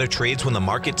stop you out of trades when the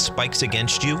market spikes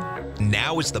against you?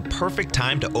 Now is the perfect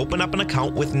time to open up an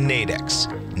account with Nadex.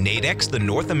 Nadex, the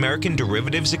North American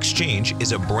Derivatives Exchange,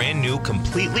 is a brand new,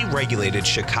 completely regulated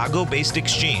Chicago-based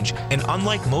exchange, and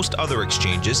unlike most other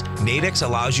exchanges, Nadex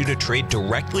allows you to trade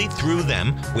directly through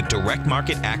them with direct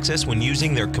market access when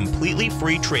using their completely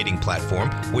free trading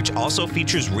platform, which also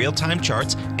features real-time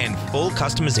charts and full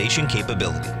customization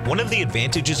capability. One of the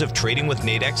advantages of trading with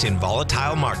Nadex in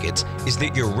volatile markets is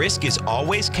that your risk is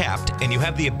always capped and you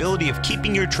have the ability of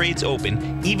keeping your trades open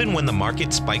even when the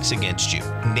market spikes against you.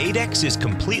 Nadex is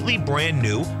completely brand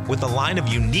new with a line of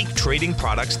unique trading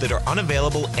products that are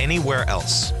unavailable anywhere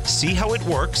else. See how it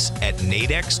works at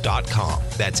nadex.com.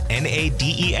 That's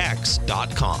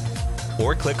NADEX.com.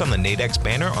 Or click on the Nadex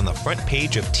banner on the front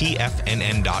page of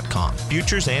TFNN.com.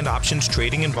 Futures and options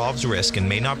trading involves risk and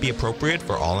may not be appropriate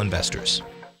for all investors.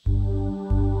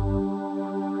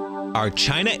 Are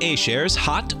China A-shares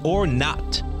hot or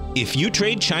not? If you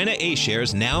trade China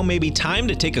A-shares, now may be time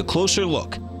to take a closer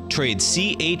look. Trade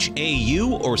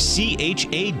CHAU or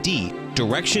CHAD,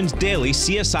 Directions Daily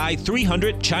CSI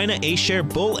 300 China A-share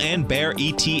Bull and Bear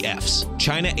ETFs.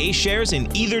 China A-shares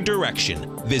in either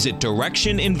direction. Visit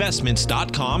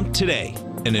directioninvestments.com today.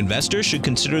 An investor should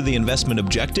consider the investment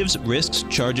objectives, risks,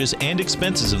 charges, and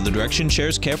expenses of the Direction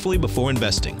shares carefully before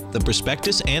investing. The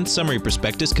prospectus and summary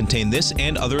prospectus contain this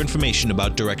and other information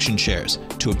about Direction shares.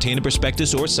 To obtain a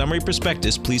prospectus or summary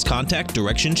prospectus, please contact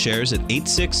Direction shares at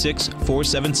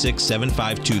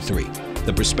 866-476-7523.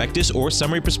 The prospectus or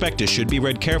summary prospectus should be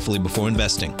read carefully before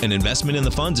investing. An investment in the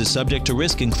funds is subject to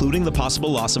risk, including the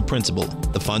possible loss of principal.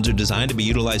 The funds are designed to be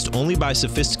utilized only by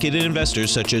sophisticated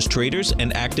investors such as traders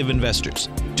and active investors.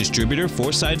 Distributor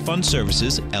Foresight Fund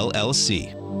Services,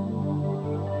 LLC.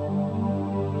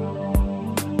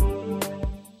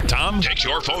 Tom takes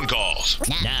your phone calls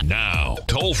now.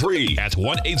 Toll free at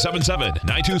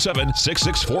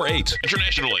 1-877-927-6648.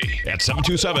 Internationally at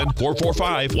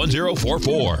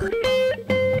 727-445-1044.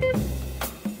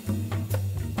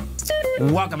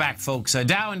 Welcome back, folks.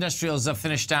 Dow Industrials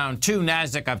finished down 2,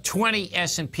 NASDAQ up 20,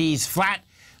 S&P's flat.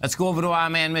 Let's go over to our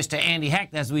man, Mr. Andy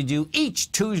Hecht, as we do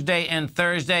each Tuesday and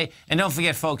Thursday. And don't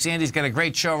forget, folks, Andy's got a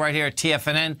great show right here at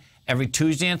TFNN every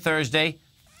Tuesday and Thursday,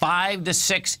 5 to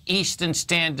 6 Eastern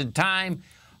Standard Time.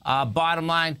 Bottom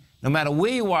line, no matter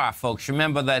where you are, folks,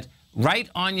 remember that right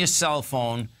on your cell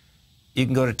phone, you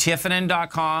can go to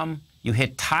TFNN.com. You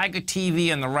hit Tiger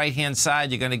TV on the right-hand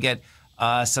side. You're going to get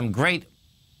some great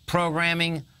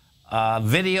programming,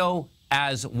 video,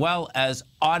 as well as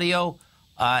audio.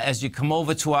 As you come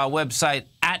over to our website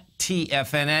at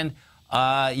TFNN,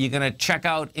 you're going to check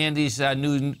out Andy's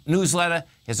new newsletter.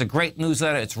 It's a great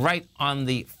newsletter. It's right on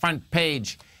the front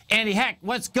page. Andy Hecht,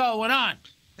 what's going on?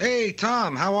 Hey,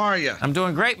 Tom, how are you? I'm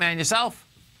doing great, man. Yourself?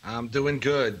 I'm doing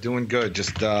good, doing good.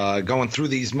 Just going through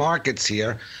these markets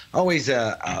here. Always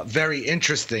very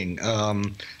interesting.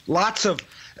 Lots of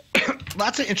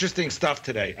interesting stuff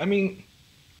today. I mean,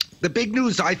 the big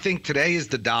news, I think, today is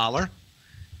the dollar.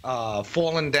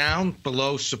 Falling down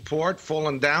below support,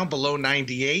 falling down below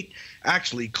 98,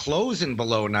 actually closing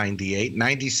below 98,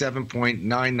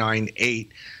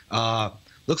 97.998.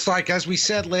 Looks like, as we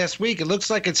said last week, it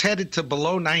looks like it's headed to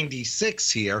below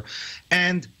 96 here.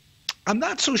 And I'm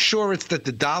not so sure it's that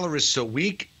the dollar is so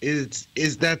weak. Is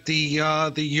that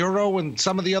the euro and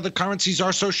some of the other currencies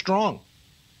are so strong.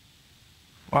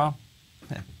 Well,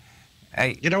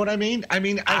 you know what I mean?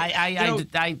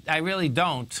 I really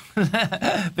don't,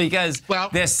 because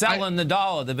they're selling the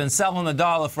dollar. They've been selling the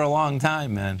dollar for a long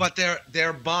time, man. But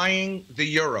they're buying the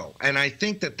euro, and I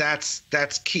think that's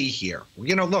key here.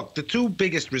 You know, look, the two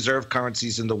biggest reserve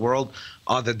currencies in the world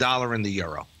are the dollar and the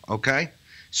euro. Okay,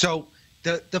 so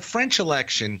the French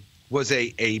election was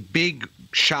a big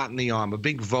shot in the arm, a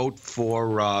big vote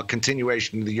for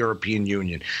continuation of the European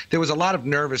Union. There was a lot of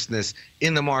nervousness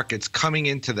in the markets coming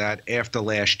into that after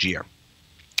last year.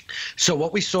 So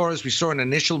what we saw an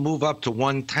initial move up to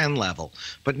 110 level.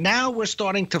 But now we're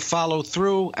starting to follow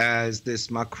through as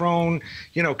this Macron,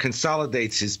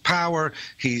 consolidates his power.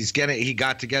 He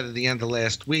got together the end of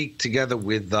last week together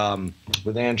with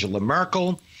Angela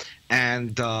Merkel.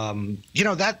 And,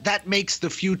 that makes the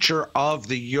future of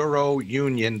the Euro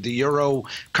Union, the Euro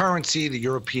currency, the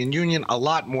European Union, a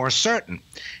lot more certain.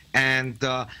 And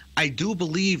I do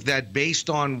believe that based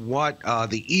on what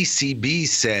the ECB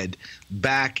said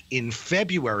back in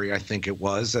February, I think it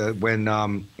was, when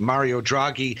Mario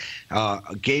Draghi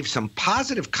gave some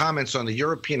positive comments on the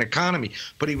European economy,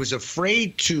 but he was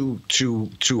afraid to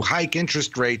hike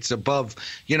interest rates above,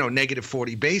 negative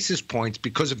 40 basis points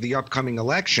because of the upcoming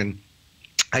election.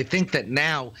 I think that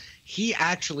now he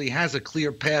actually has a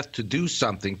clear path to do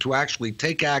something, to actually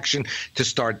take action, to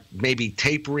start maybe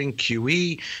tapering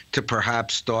QE, to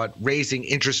perhaps start raising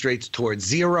interest rates towards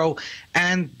zero.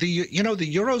 And the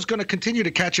euro is going to continue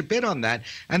to catch a bid on that,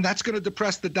 and that's going to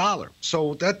depress the dollar.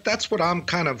 So that's what I'm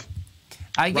kind of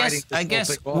I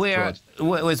guess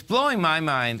what's blowing my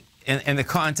mind in the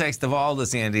context of all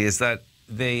this, Andy, is that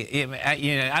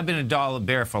I've been a dollar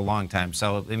bear for a long time,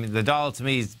 so I mean, the dollar to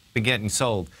me has been getting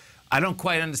sold. I don't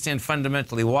quite understand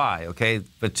fundamentally why, okay,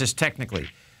 but just technically.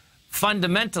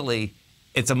 Fundamentally,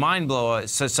 it's a mind blower.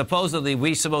 So supposedly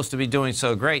we're supposed to be doing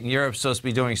so great and Europe's supposed to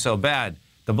be doing so bad.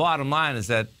 The bottom line is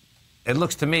that it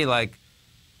looks to me like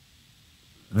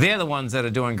they're the ones that are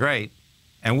doing great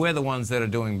and we're the ones that are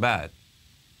doing bad.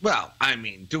 Well, I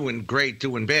mean, doing great,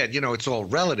 doing bad, it's all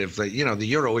relative. The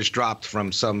euro has dropped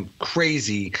from some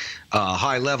crazy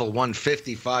high level,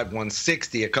 155,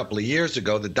 160 a couple of years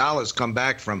ago. The dollar's come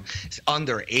back from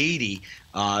under 80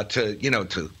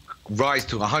 to rise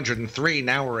to 103.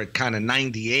 Now we're at kind of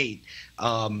 98.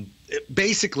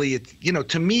 Basically,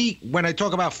 to me, when I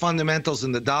talk about fundamentals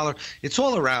in the dollar, it's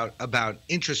all about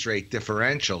interest rate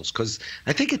differentials, because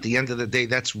I think at the end of the day,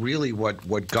 that's really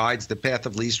what guides the path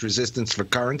of least resistance for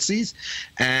currencies.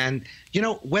 And,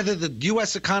 whether the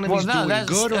U.S. economy is doing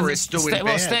good or it's doing bad.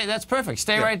 Well, that's perfect.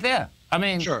 Stay right there. I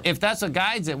mean, if that's what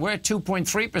guides it, we're at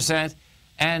 2.3%,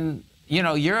 and,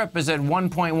 Europe is at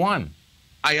 1.1%.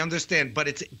 I understand,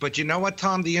 but you know what,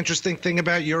 Tom? The interesting thing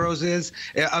about euros is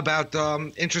about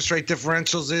interest rate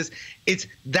differentials is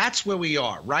that's where we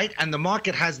are, right? And the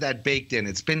market has that baked in.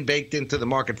 It's been baked into the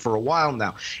market for a while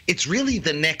now. It's really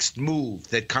the next move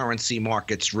that currency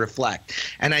markets reflect,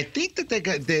 and I think that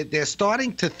they're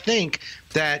starting to think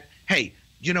that, hey,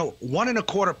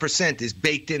 1.25% is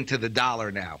baked into the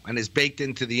dollar now and is baked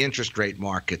into the interest rate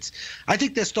markets. I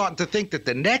think they're starting to think that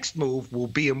the next move will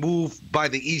be a move by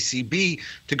the ECB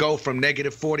to go from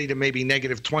 -40 to maybe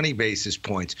 -20 basis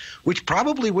points, which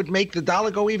probably would make the dollar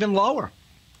go even lower.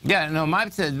 Yeah, no, my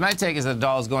take is that the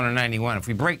dollar's going to 91. If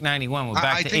we break 91, we're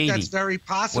back to 80. I think that's very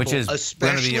possible, which is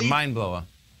going to be a mind blower.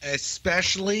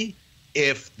 Especially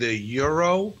if the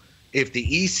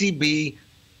ECB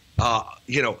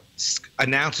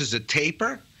announces a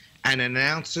taper and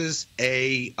announces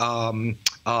a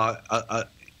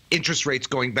interest rates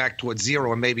going back towards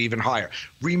zero and maybe even higher.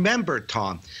 Remember,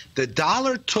 Tom, the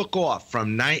dollar took off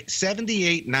from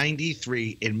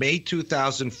 78.93 in May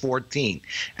 2014.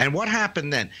 And what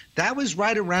happened then? That was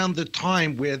right around the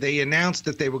time where they announced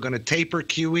that they were going to taper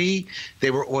QE.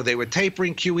 They were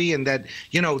tapering QE, and that,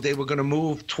 they were going to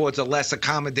move towards a less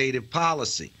accommodative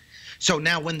policy. So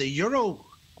now when the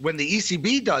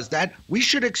ECB does that, we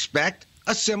should expect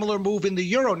a similar move in the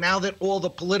euro now that all the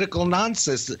political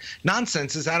nonsense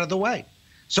is out of the way.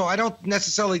 So I don't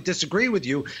necessarily disagree with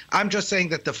you. I'm just saying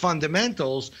that the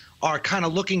fundamentals are kind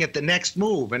of looking at the next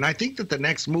move. And I think that the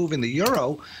next move in the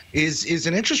euro is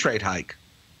an interest rate hike.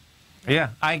 Yeah,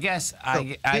 I guess.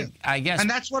 And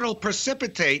that's what will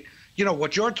precipitate,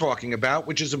 what you're talking about,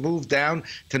 which is a move down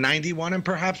to 91 and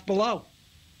perhaps below.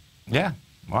 Yeah.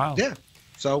 Wow. Yeah.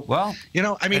 So, well,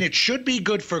 it should be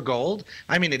good for gold.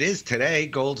 I mean, it is today.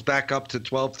 Gold's back up to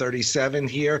 1237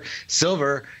 here.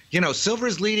 Silver,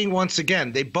 silver's leading once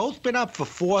again. They've both been up for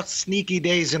 4 sneaky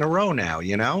days in a row now,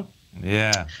 Yeah,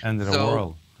 end of the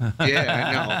world. Yeah,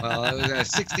 I know. Well,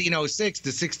 1606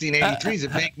 to 1683 is a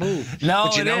big move. No,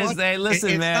 but it is. Hey,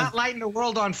 listen, man. It's not lighting the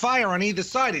world on fire on either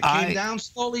side. It came down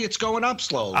slowly. It's going up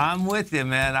slowly. I'm with you,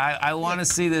 man. I want to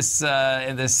see this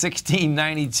in the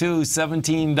 $16.92,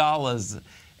 $17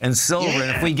 in silver. Yeah,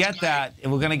 and if we get that,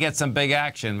 we're going to get some big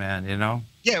action, man,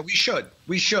 Yeah, we should.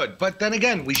 We should. But then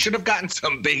again, we should have gotten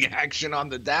some big action on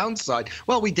the downside.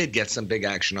 Well, we did get some big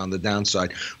action on the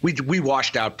downside. We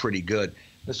washed out pretty good.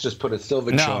 Let's just put a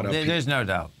silver chart up. There's no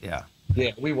doubt. Yeah. Yeah,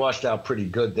 we washed out pretty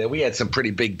good there. We had some pretty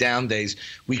big down days.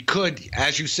 We could,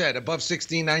 as you said, above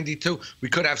 1692, we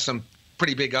could have some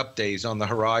pretty big up days on the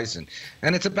horizon.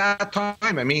 And it's about time.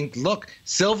 I mean, look,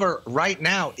 silver right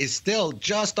now is still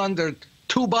just under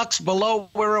 $2 below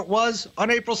where it was on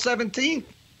April 17th.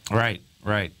 Right.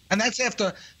 And that's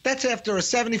after a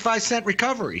 75-cent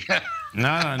recovery.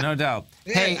 No doubt.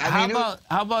 Yeah, hey, how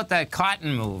about that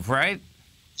cotton move, right?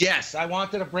 Yes, I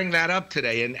wanted to bring that up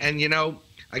today. And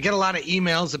I get a lot of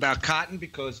emails about cotton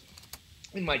because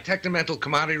in my technical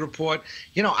commodity report,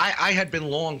 I had been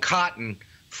long cotton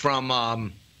from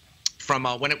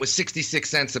when it was 66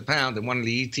 cents a pound in one of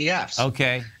the ETFs.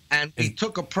 Okay. And we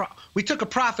took a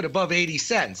profit above 80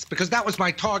 cents because that was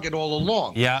my target all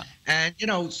along. Yeah. And,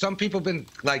 some people have been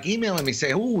emailing me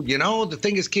saying, the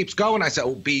thing keeps going. I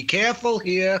said, be careful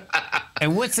here.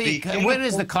 And what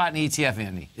is the cotton ETF,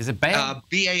 Andy? Is it BAL?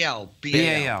 BAL.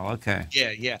 BAL, okay.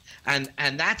 Yeah. And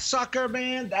that sucker,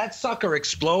 man, that sucker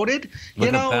exploded. Look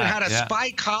you know, at that, it had a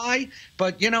spike high.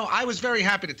 But, you know, I was very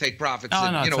happy to take profits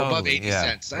above 80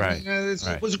 cents. I mean,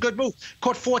 it was a good move.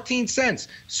 Caught 14 cents.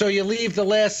 So you leave the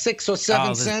last 6 or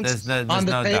 7 cents on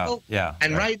the table. Doubt. Yeah.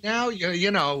 And right now,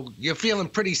 you're feeling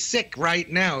pretty sick right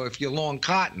now if you're long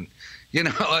cotton. You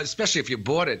know, especially if you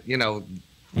bought it,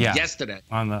 yesterday.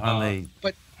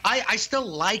 But I still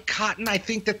like cotton. I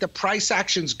think that the price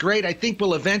action's great. I think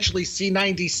we'll eventually see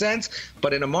 90 cents.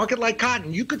 But in a market like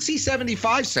cotton, you could see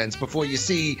 75 cents before you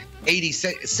see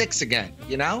 86 again,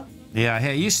 you know? Yeah,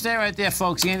 hey, you stay right there,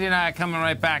 folks. Andy and I are coming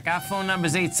right back. Our phone number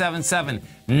is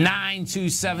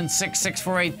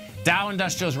 877-927-6648. Dow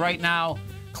Industrials right now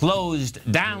closed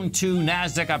down 2,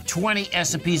 NASDAQ up 20,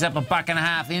 S&P's up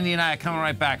 $1.50. Andy and I are coming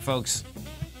right back, folks.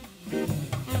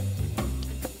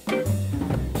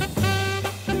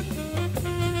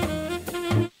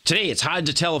 Today, it's hard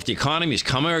to tell if the economy is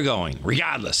coming or going.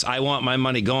 Regardless, I want my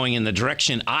money going in the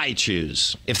direction I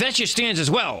choose. If that's your stance as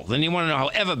well, then you want to know how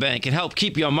Everbank can help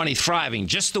keep your money thriving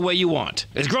just the way you want.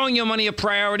 Is growing your money a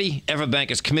priority?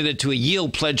 Everbank is committed to a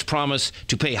yield pledge promise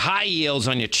to pay high yields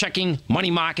on your checking,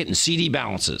 money market, and CD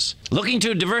balances. Looking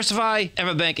to diversify?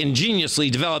 Everbank ingeniously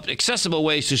developed accessible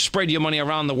ways to spread your money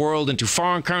around the world into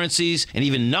foreign currencies and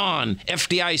even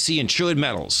non-FDIC insured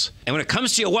metals. And when it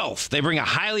comes to your wealth, they bring a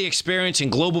highly experienced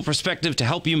and global perspective to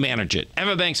help you manage it.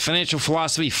 Everbank's financial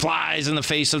philosophy flies in the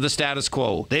face of the status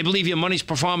quo. They believe your money's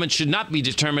performance should not be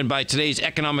determined by today's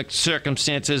economic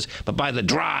circumstances, but by the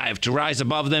drive to rise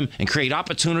above them and create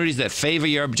opportunities that favor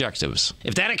your objectives.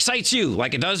 If that excites you,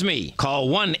 like it does me, call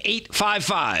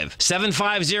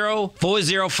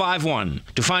 1-855-750-4051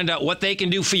 to find out what they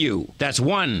can do for you. That's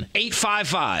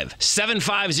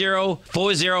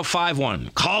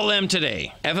 1-855-750-4051. Call them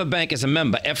today. Everbank is a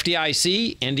member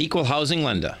FDIC and equal housing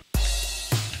lender.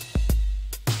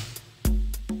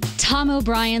 Tom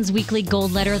O'Brien's weekly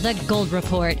gold letter, The Gold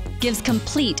Report, gives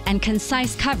complete and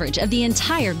concise coverage of the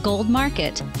entire gold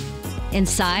market.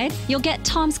 Inside, you'll get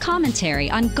Tom's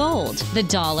commentary on gold, the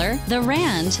dollar, the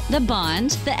rand, the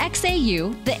bond, the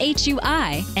XAU, the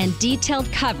HUI, and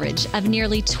detailed coverage of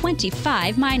nearly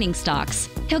 25 mining stocks.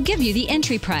 He'll give you the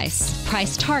entry price,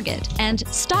 price target, and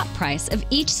stop price of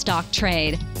each stock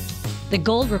trade. The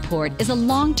Gold Report is a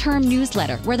long-term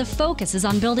newsletter where the focus is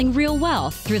on building real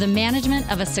wealth through the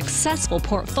management of a successful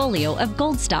portfolio of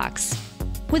gold stocks.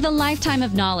 With a lifetime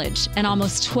of knowledge and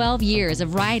almost 12 years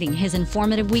of writing his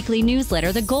informative weekly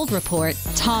newsletter, The Gold Report,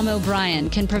 Tom O'Brien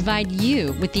can provide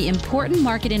you with the important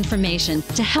market information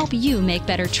to help you make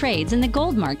better trades in the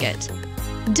gold market.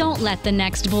 Don't let the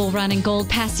next bull run in gold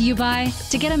pass you by.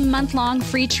 To get a month-long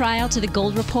free trial to The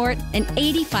Gold Report, an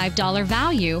 $85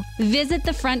 value, visit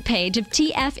the front page of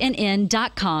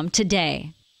TFNN.com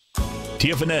today.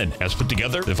 TFNN has put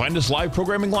together the finest live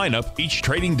programming lineup each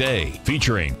trading day,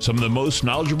 featuring some of the most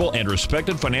knowledgeable and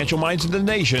respected financial minds in the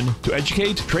nation to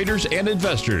educate traders and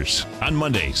investors. On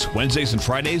Mondays, Wednesdays, and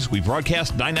Fridays, we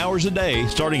broadcast 9 hours a day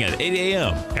starting at 8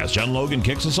 a.m. as John Logan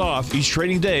kicks us off each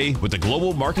trading day with the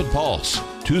Global Market Pulse.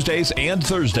 Tuesdays and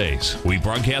Thursdays, we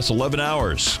broadcast 11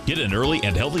 hours. Get an early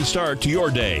and healthy start to your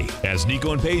day as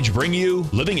Nico and Paige bring you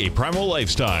Living a Primal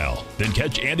Lifestyle. Then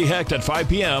catch Andy Hecht at 5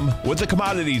 p.m. with the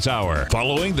Commodities Hour,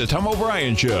 following the Tom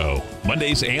O'Brien Show.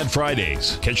 Mondays and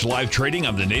Fridays, catch live trading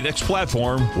on the Nadex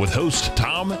platform with hosts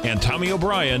Tom and Tommy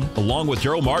O'Brien, along with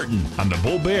Daryl Martin on the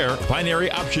Bull Bear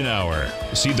Binary Option Hour.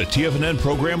 See the TFNN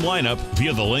program lineup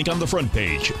via the link on the front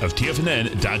page of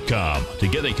TFNN.com to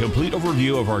get a complete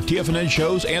overview of our TFNN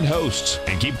shows and hosts.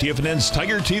 And keep TFNN's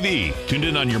Tiger TV tuned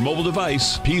in on your mobile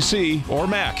device, PC, or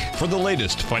Mac for the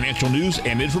latest financial news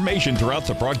and information throughout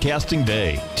the broadcasting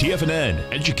day.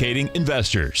 TFNN, educating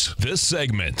investors. This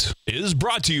segment is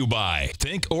brought to you by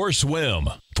Think or Swim.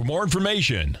 For more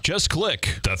information, just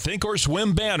click the Think or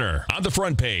Swim banner on the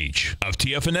front page of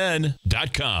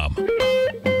TFNN.com.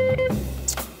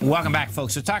 Welcome back,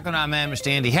 folks. We're talking to our man, Mr.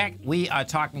 Andy Hecht. We are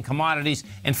talking commodities.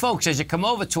 And, folks, as you come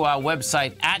over to our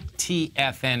website at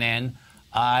TFNN,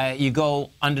 you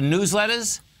go under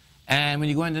newsletters. And when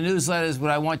you go into newsletters, what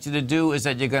I want you to do is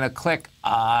that you're going to click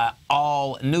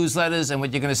all newsletters. And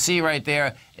what you're going to see right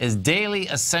there is Daily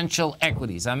Essential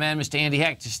Equities. Our man, Mr. Andy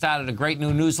Hecht, just started a great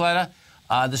new newsletter.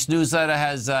 This newsletter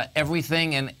has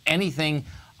everything and anything.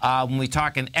 When we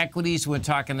talk in equities, we're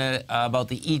talking about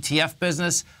the ETF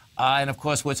business. And, of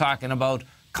course, we're talking about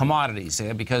commodities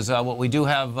because what we do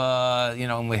have,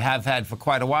 and we have had for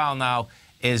quite a while now,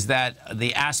 is that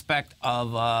the aspect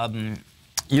of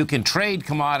you can trade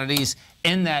commodities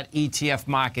in that ETF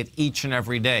market each and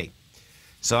every day.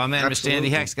 So our man, Mr. Andy Absolutely.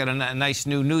 Heck's got a nice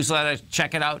new newsletter.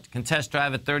 Check it out. You can test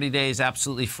drive it 30 days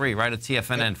absolutely free, right at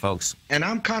TFNN, folks. And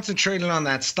I'm concentrating on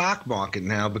that stock market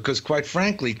now because, quite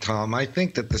frankly, Tom, I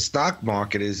think that the stock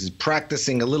market is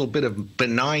practicing a little bit of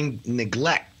benign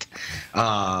neglect. You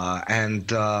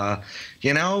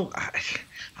know,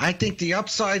 I think the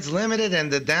upside's limited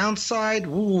and the downside,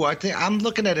 I think I'm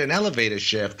looking at an elevator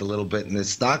shaft a little bit in this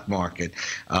stock market.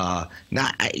 Now,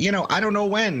 you know, I don't know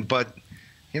when, but,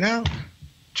 you know,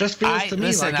 just feels to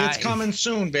me like it's coming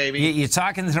soon, baby. You're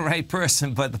talking to the right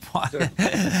person, but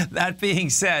that being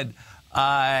said,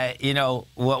 you know,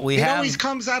 what we have... It always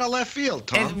comes out of left field,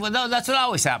 Tom. Well, no, that's what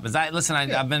always happens.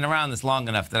 I've been around this long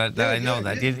enough that I know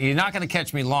that. You're not going to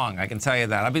catch me long, I can tell you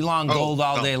that. I'll be long gold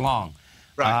all day long.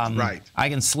 Right. I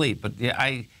can sleep, but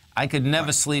yeah, I could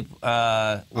never sleep.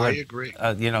 I agree.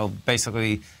 You know,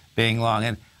 basically being long,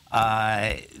 and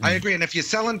I agree. And if you're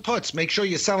selling puts, make sure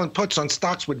you're selling puts on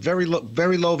stocks with very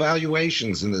low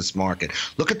valuations in this market.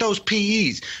 Look at those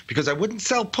PEs, because I wouldn't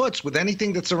sell puts with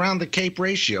anything that's around the CAPE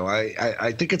ratio.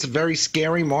 I think it's a very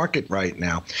scary market right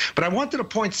now. But I wanted to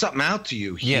point something out to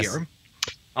you here,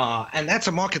 and that's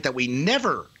a market that we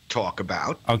never talk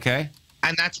about. Okay.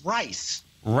 And that's rice.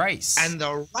 Rice. And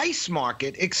the rice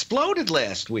market exploded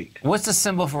last week. What's the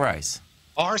symbol for rice?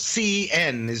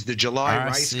 RCN is the July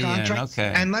rice contract.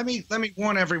 Okay. And let me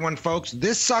warn everyone, folks.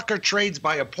 This sucker trades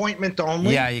by appointment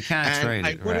only. Yeah, you can't trade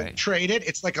it. I wouldn't trade it.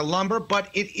 It's like a lumber,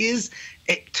 but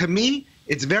to me,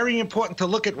 it's very important to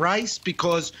look at rice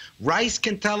because rice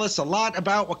can tell us a lot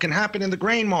about what can happen in the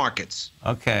grain markets.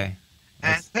 Okay.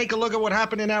 And take a look at what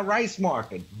happened in that rice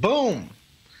market. Boom.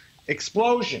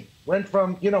 Explosion. Went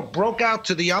from, broke out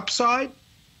to the upside.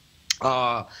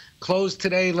 Closed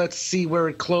today. Let's see where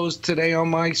it closed today on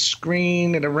my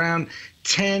screen at around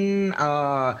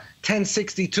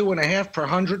 1062.5 per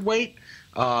hundredweight.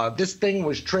 This thing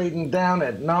was trading down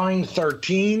at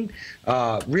 913.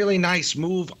 Really nice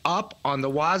move up on the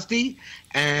WASD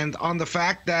and on the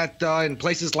fact that in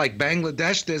places like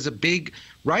Bangladesh, there's a big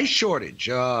rice shortage.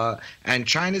 And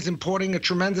China's importing a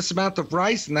tremendous amount of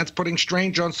rice, and that's putting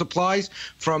strain on supplies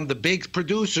from the big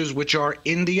producers, which are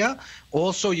India.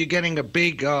 Also, you're getting a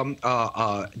big,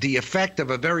 the effect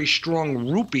of a very strong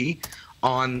rupee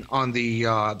on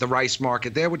the rice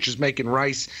market there, which is making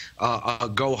rice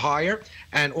go higher,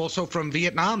 and also from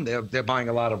Vietnam, they're buying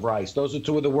a lot of rice. Those are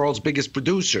two of the world's biggest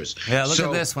producers. Yeah, look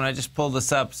at this. When I just pulled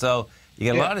this up, so you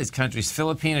get a lot of these countries.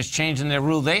 Philippines changing their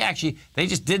rule. They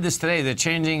just did this today. They're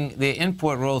changing the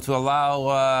import rule to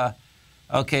allow.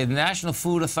 The National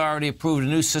Food Authority approved a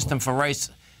new system for rice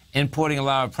importing,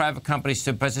 allowing private companies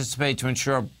to participate to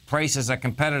ensure prices are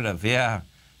competitive. Yeah.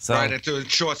 So, right, and to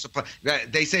ensure supply.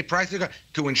 They say prices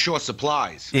to ensure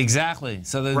supplies. Exactly.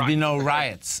 So there'd be no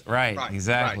riots. Right.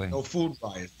 Exactly. Right. No food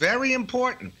riots. Very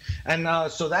important. And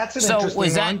so that's an interesting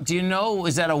was that? one. Do you know?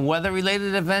 Is that a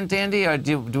weather-related event, Andy, or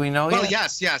do we know yet? Well,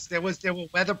 yes. There were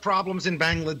weather problems in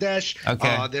Bangladesh.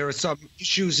 Okay. There are some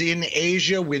issues in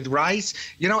Asia with rice.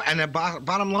 And the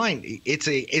bottom line, it's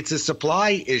a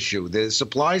supply issue. The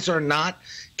supplies are not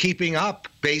keeping up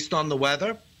based on the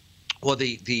weather. Or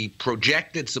the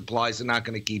projected supplies are not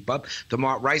going to keep up. The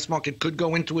rice market could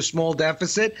go into a small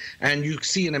deficit, and you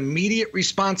see an immediate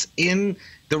response in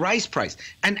the rice price.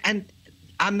 And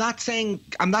I'm not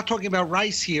talking about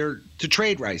rice here to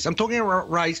trade rice. I'm talking about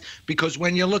rice because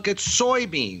when you look at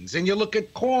soybeans and you look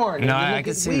at corn, I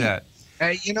can see that.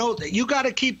 You got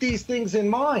to keep these things in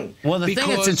mind. Well, the thing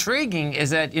that's intriguing is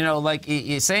that, like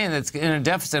you're saying, it's in a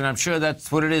deficit. And I'm sure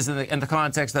that's what it is in the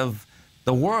context of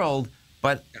the world.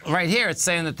 But right here, it's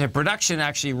saying that their production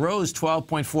actually rose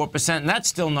 12.4%, and that's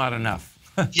still not enough.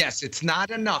 Yes, it's not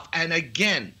enough. And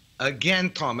again,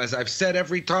 Tom, as I've said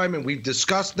every time, and we've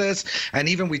discussed this, and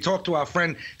even we talked to our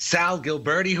friend Sal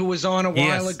Gilberti, who was on a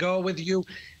while ago with you,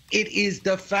 it is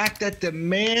the fact that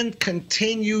demand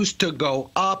continues to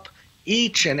go up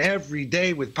each and every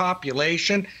day with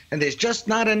population, and there's just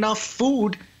not enough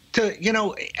food to,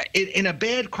 in a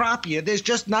bad crop year, there's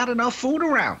just not enough food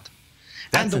around.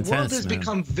 That's and the world has man.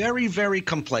 become very, very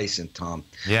complacent, Tom.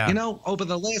 Yeah. Over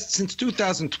since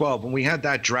 2012, when we had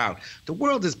that drought, the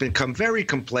world has become very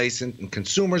complacent, and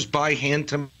consumers buy hand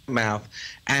to mouth.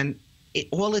 And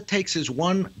all it takes is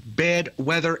one bad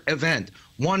weather event,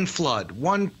 one flood,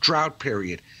 one drought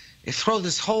period. It throws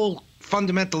this whole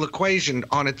fundamental equation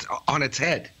on its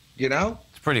head.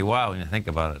 It's pretty wild when you think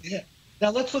about it. Yeah. Now,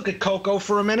 let's look at cocoa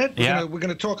for a minute. Yeah. We're going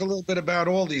to talk a little bit about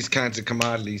all these kinds of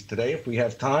commodities today if we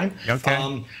have time.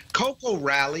 Okay. Cocoa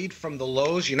rallied from the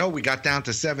lows. We got down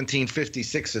to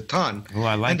 $17.56 a ton. Oh,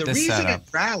 I like this. And the reason it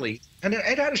rallied, and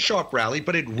it had a sharp rally,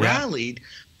 but it rallied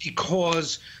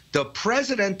because the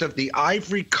president of the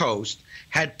Ivory Coast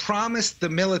had promised the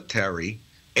military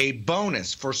a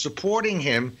bonus for supporting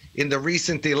him in the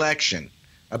recent election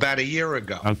about a year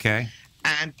ago. Okay.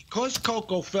 And because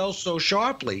cocoa fell so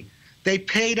sharply, they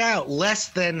paid out less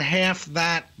than half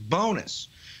that bonus.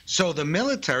 So the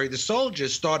military, the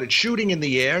soldiers, started shooting in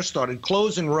the air, started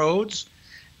closing roads,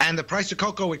 and the price of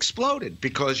cocoa exploded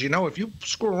because, you know, if you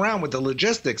screw around with the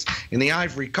logistics in the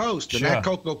Ivory Coast and that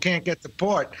cocoa can't get to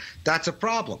port, that's a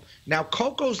problem. Now,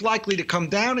 cocoa's likely to come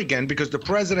down again because the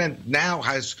president now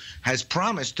has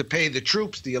promised to pay the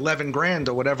troops the 11 grand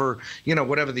or whatever, you know,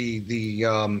 whatever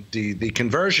the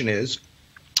conversion is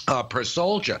per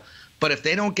soldier. But if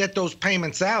they don't get those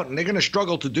payments out, and they're going to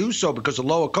struggle to do so because of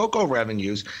lower cocoa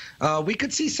revenues, we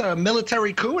could see some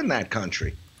military coup in that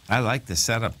country. I like the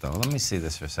setup, though. Let me see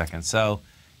this for a second. So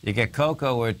you get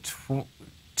cocoa at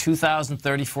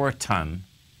 $2,034 a ton,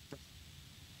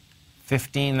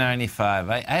 $15.95.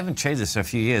 I haven't traded this for a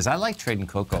few years. I like trading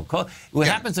cocoa. What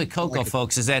happens with cocoa,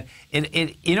 folks, is that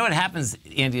you know what happens,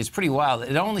 Andy? It's pretty wild.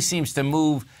 It only seems to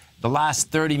move the last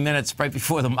 30 minutes right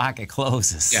before the market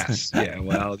closes. Yes. Yeah.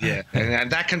 Well. Yeah.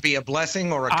 And that can be a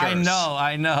blessing or a curse. I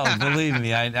know. Believe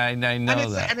me, I know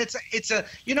that. And it's a.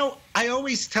 You know, I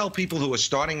always tell people who are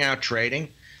starting out trading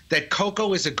that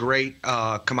cocoa is a great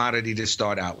commodity to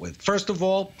start out with. First of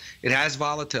all, it has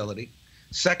volatility.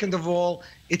 Second of all,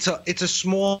 it's a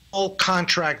small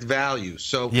contract value.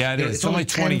 So yeah, it's only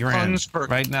 20 grand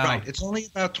right now. Right, it's only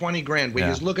about 20 grand. When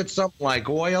you look at something like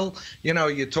oil, you know,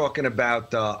 you're talking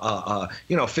about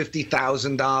you know,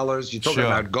 $50,000. You're talking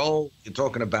about gold. You're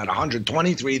talking about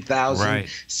 123,000. Right.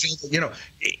 So, you know,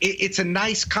 it's a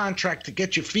nice contract to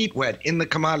get your feet wet in the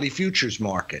commodity futures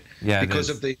market. Yeah, because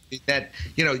of that,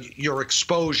 you know, your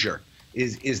exposure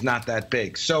is not that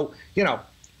big. So, you know,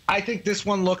 I think this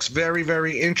one looks very,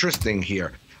 very interesting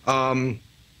here. I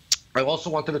also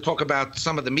wanted to talk about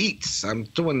some of the meats. I'm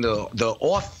doing the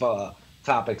off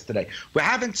topics today. We're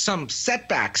having some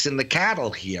setbacks in the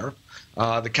cattle here.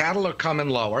 The cattle are coming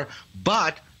lower,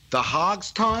 but the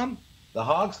hogs, Tom, the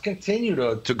hogs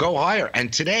continue to go higher.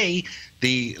 And today,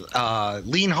 the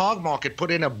lean hog market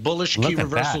put in a bullish key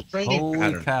reversal trading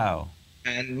pattern. Holy cow.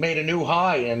 And made a new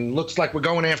high, and looks like we're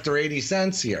going after 80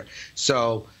 cents here.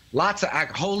 So lots of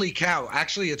holy cow.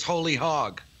 Actually, it's holy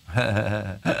hog.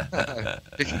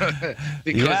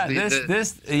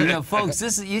 because you know, folks,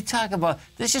 you talk about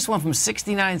this just went from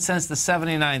 69 cents to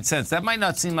 79 cents. That might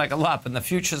not seem like a lot, but in the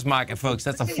futures market, folks,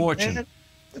 that's a fortune. Man,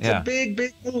 it's a big,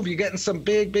 big move. You're getting some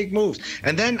big, big moves.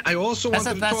 And then I also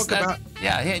wanted to talk about.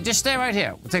 Yeah, here, just stay right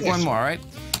here. We'll take one more, all right?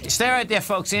 Stay right there,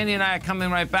 folks. Andy and I are coming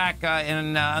right back.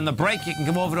 And on the break, you can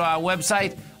come over to our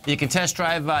website. You can test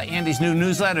drive Andy's new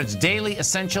newsletter. It's Daily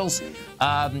Essentials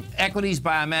Equities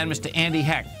by our man, Mr. Andy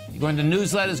Heck. You're going to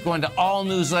newsletters, going to all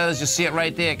newsletters. You'll see it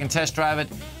right there. You can test drive it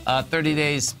 30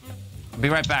 days. Be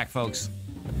right back, folks.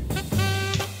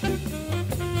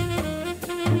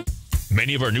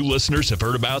 Many of our new listeners have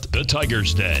heard about the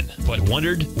Tiger's Den, but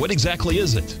wondered, what exactly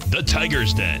is it? The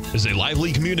Tiger's Den is a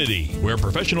lively community where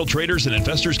professional traders and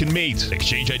investors can meet,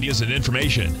 exchange ideas and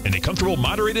information in a comfortable,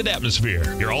 moderated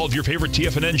atmosphere. Hear all of your favorite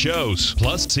TFNN shows,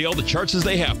 plus see all the charts as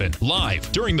they happen live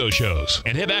during those shows,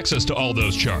 and have access to all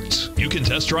those charts. You can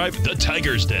test drive the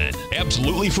Tiger's Den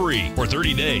absolutely free for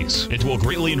 30 days. It will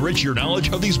greatly enrich your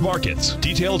knowledge of these markets.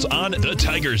 Details on the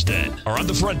Tiger's Den are on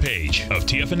the front page of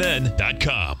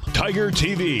TFNN.com. Tiger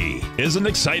TV is an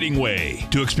exciting way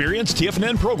to experience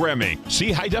TFNN programming.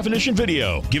 See high-definition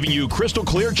video giving you crystal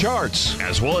clear charts,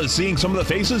 as well as seeing some of the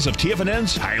faces of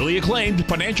TFNN's highly acclaimed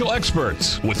financial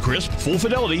experts with crisp,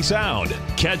 full-fidelity sound.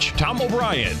 Catch Tom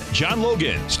O'Brien, John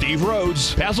Logan, Steve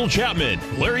Rhodes, Basil Chapman,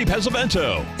 Larry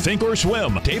Pesavento, Think or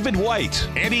Swim, David White,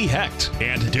 Andy Hecht,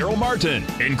 and Daryl Martin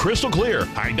in crystal clear,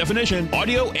 high-definition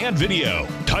audio and video.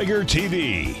 Tiger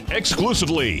TV,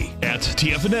 exclusively at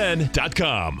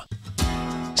TFNN.com.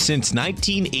 Since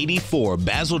 1984,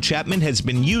 Basil Chapman has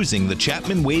been using the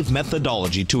Chapman Wave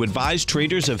methodology to advise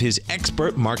traders of his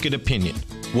expert market opinion.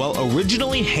 While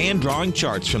originally hand-drawing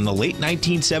charts from the late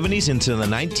 1970s into the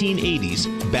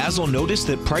 1980s, Basil noticed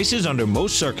that prices under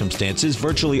most circumstances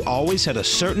virtually always had a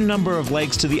certain number of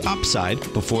legs to the upside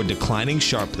before declining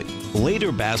sharply.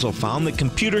 Later, Basil found that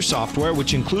computer software,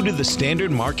 which included the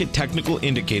standard market technical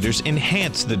indicators,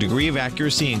 enhanced the degree of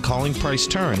accuracy in calling price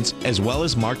turns as well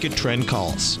as market trend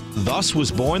calls. Thus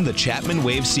was born the Chapman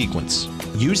Wave sequence.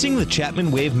 Using the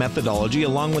Chapman Wave methodology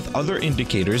along with other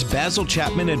indicators, Basil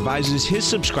Chapman advises his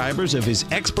subscribers of his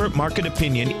expert market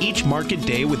opinion each market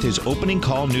day with his opening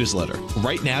call newsletter.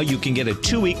 Right now, you can get a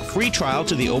 2-week free trial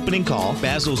to the opening call,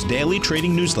 Basil's daily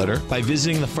trading newsletter, by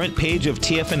visiting the front page of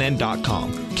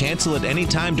TFNN.com. Cancel at any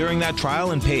time during that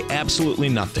trial and pay absolutely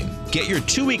nothing. Get your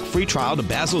 2-week free trial to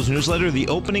Basil's newsletter, The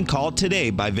Opening Call, today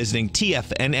by visiting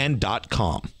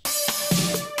TFNN.com.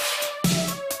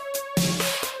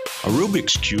 A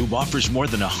Rubik's Cube offers more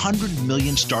than 100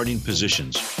 million starting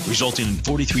positions, resulting in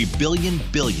 43 billion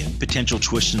potential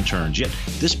twists and turns. Yet,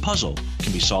 this puzzle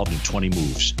can be solved in 20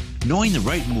 moves. Knowing the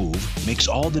right move makes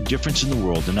all the difference in the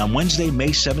world, and on Wednesday, May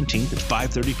 17th at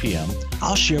 5:30 p.m.,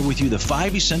 I'll share with you the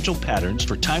 5 essential patterns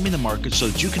for timing the market so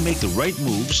that you can make the right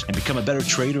moves and become a better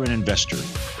trader and investor.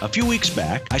 A few weeks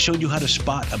back, I showed you how to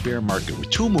spot a bear market with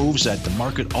 2 moves that the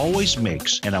market always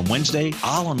makes, and on Wednesday,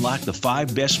 I'll unlock the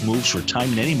 5 best moves for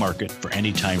timing any market for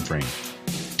any time frame.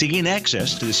 To gain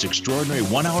access to this extraordinary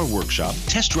 1-hour workshop,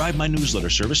 test drive my newsletter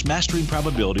service, Mastering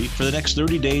Probability, for the next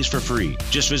 30 days for free.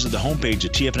 Just visit the homepage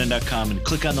at TFNN.com and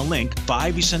click on the link,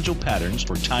 5 Essential Patterns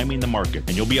for Timing the Market,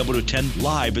 and you'll be able to attend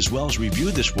live as well as review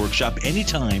this workshop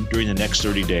anytime during the next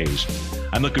 30 days.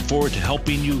 I'm looking forward to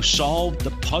helping you solve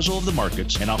the puzzle of the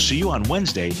markets, and I'll see you on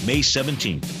Wednesday, May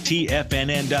 17th.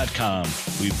 TFNN.com.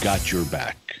 We've got your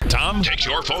back. Tom takes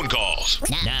your phone calls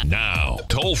now.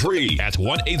 Toll free at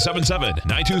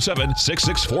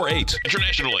 1-877-927-6648.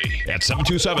 Internationally at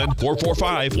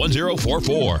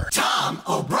 727-445-1044. Tom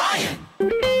O'Brien.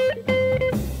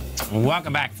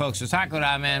 Welcome back, folks. We're talking with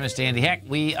our man, Mr. Andy Heck.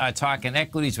 We are talking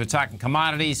equities. We're talking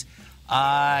commodities.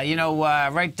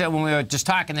 Right there when we were just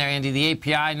talking there, Andy, the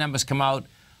API numbers come out.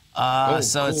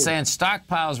 So it's saying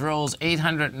stockpiles rose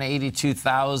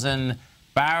 882,000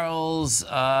 barrels.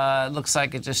 Looks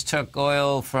like it just took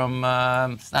oil from,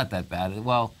 it's not that bad.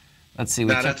 Well, let's see.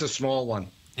 That's a small one.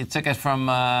 It took it from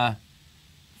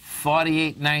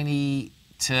 48.90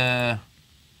 to,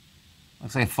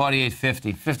 looks like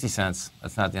 48.50, 50 cents.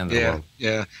 That's not the end of the world.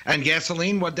 Yeah. And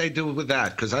gasoline, what'd they do with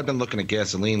that? Because I've been looking at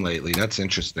gasoline lately. That's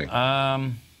interesting.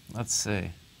 Let's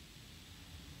see.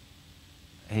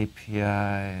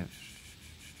 API.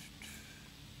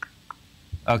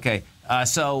 Okay.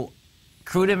 So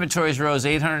crude inventories rose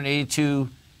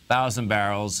 882,000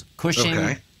 barrels.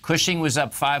 Cushing was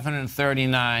up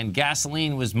 539.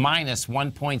 Gasoline was minus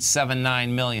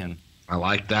 1.79 million. I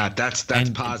like that. That's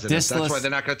positive. That's why they're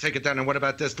not going to take it down. And what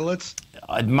about distillates?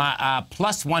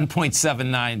 Plus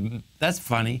 1.79. That's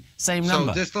funny. Same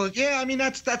number. So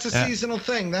distillate, that's a seasonal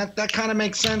thing. That kind of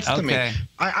makes sense to me.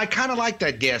 I kind of like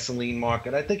that gasoline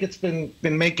market. I think it's been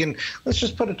making. Let's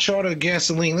just put a chart of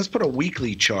gasoline. Let's put a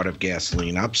weekly chart of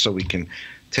gasoline up so we can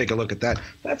take a look at that.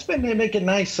 That's been making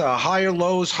nice higher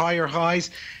lows, higher highs.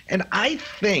 And I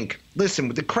think, listen,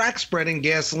 with the crack spread in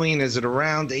gasoline, is it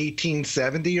around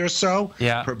 $18.70 or so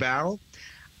per barrel?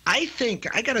 I think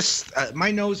my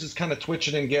nose is kind of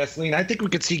twitching in gasoline. I think we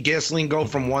could see gasoline go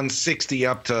from 160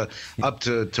 up to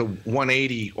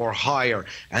 180 or higher,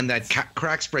 and that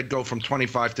crack spread go from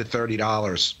 $25 to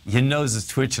 $30. Your nose is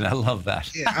twitching. I love that.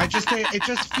 Yeah, it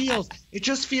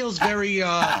just feels very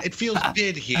it feels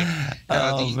bid here.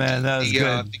 Man, that was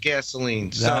good. The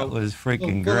gasoline. That was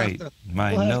freaking great.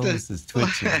 My nose is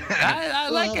twitching. I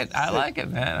like it. I like it,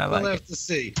 man. I like it. We'll have to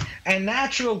see. And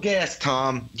natural gas,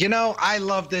 Tom. I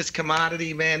love this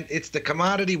commodity, man. It's the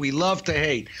commodity we love to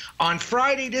hate. On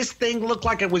Friday, this thing looked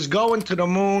like it was going to the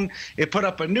moon. It put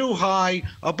up a new high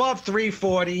above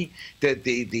 340.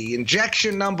 The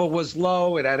injection number was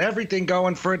low. It had everything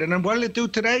going for it. And then what did it do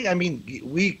today? I mean,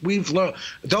 we've learned.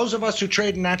 Those of us who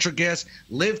trade in natural gas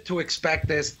live to expect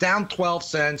this. Down 12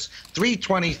 cents,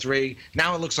 323.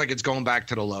 Now it looks like it's going back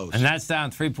to the lows. And that's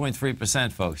down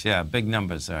 3.3%, folks. Yeah, big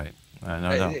numbers. All right.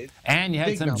 No. And you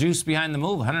had some juice behind the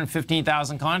move,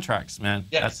 115,000 contracts, man.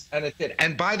 Yes, and it did.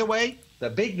 And by the way, the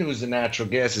big news in natural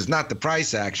gas is not the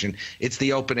price action, it's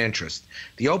the open interest.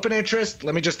 The open interest,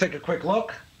 let me just take a quick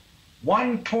look.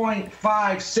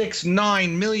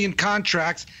 1.569 million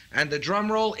contracts, and the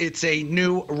drum roll, it's a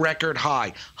new record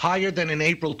high, higher than in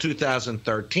April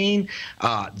 2013.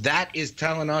 That is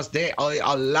telling us there are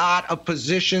a lot of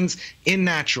positions in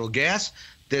natural gas.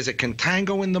 There's a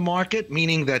contango in the market,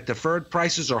 meaning that deferred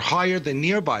prices are higher than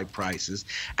nearby prices,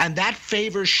 and that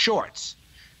favors shorts.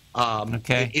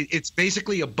 It's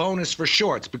basically a bonus for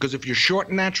shorts, because if you're short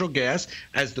in natural gas,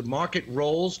 as the market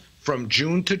rolls from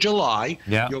June to July,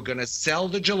 you're going to sell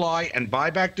the July and buy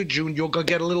back the June. You're going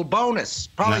to get a little bonus,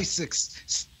 probably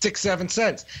 6-7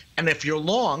 cents. And if you're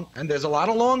long, and there's a lot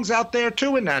of longs out there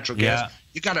too in natural gas,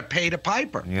 You got to pay the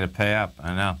piper. You got to pay up.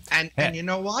 I know. And you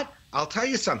know what? I'll tell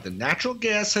you something. Natural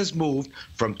gas has moved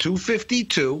from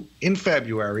 $2.52 in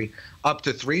February up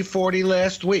to $3.40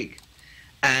 last week.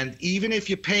 And even if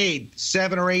you paid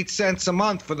 7 or 8 cents a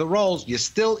month for the rolls, you're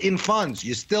still in funds.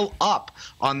 You're still up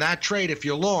on that trade. If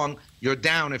you're long, you're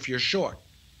down if you're short.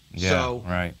 Yeah, so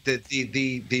right.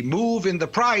 the move in the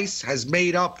price has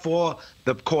made up for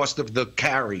the cost of the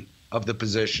carry of the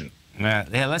position. Yeah,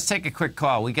 let's take a quick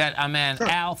call. We got our man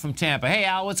Al from Tampa. Hey,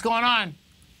 Al, what's going on?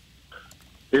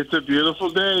 It's a beautiful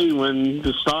day when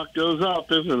the stock goes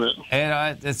up, isn't it?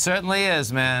 It certainly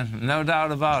is, man. No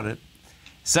doubt about it.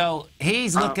 So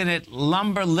he's looking at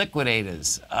lumber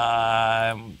liquidators.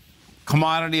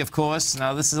 Commodity, of course.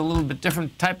 Now, this is a little bit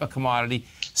different type of commodity.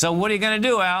 So what are you going to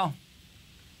do, Al?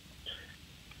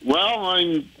 Well,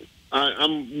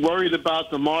 I'm worried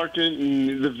about the market,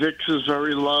 and the VIX is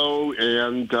very low,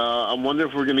 and I'm wondering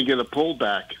if we're going to get a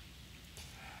pullback.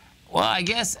 Well, I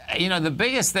guess, the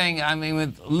biggest thing, I mean,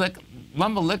 with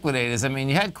lumber liquidators, I mean,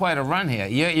 you had quite a run here.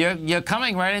 You're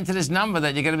coming right into this number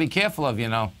that you're going to be careful of,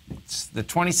 It's the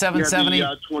 2770.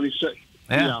 Yeah, 26.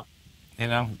 Yeah.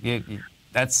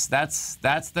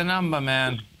 That's the number,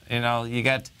 man. You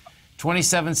got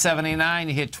 2779,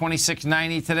 you hit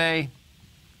 2690 today.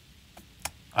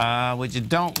 What you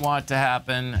don't want to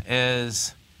happen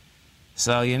is,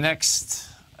 so your next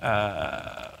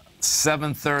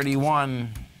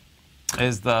 731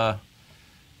 is the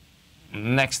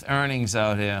next earnings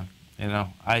out here. You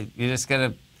just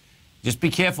gotta be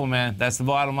careful, man. That's the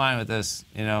bottom line with this.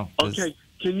 Okay,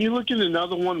 can you look at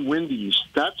another one, Wendy's?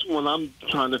 That's what I'm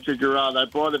trying to figure out. I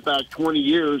bought it back 20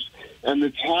 years, and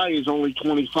its high is only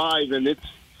 25, and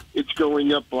it's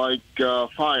going up like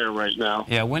fire right now.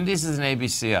 Yeah, Wendy's is an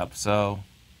ABC up, so.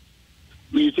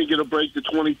 Do you think it'll break the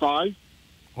 25?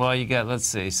 Well, you got, let's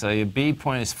see, so your B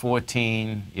point is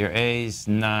 14, your A is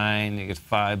 9, you get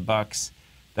 $5.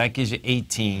 That gives you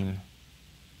 18.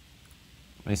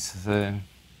 Let me see.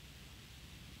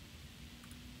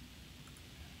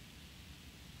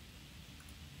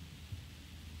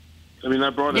 I mean, I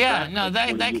brought it back. Yeah, no,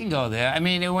 that can go there. I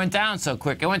mean, it went down so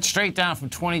quick. It went straight down from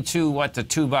 22, to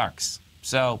 $2.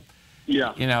 So,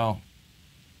 yeah.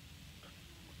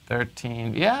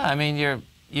 13. Yeah, I mean,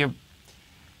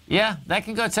 yeah, that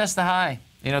can go test the high.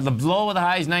 The low of the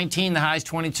high is 19, the high is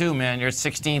 22, man. You're at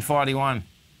 1641.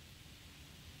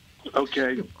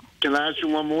 Okay. Can I ask you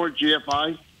one more?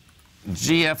 GFI?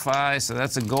 GFI, so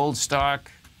that's a gold stock.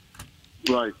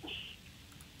 Right.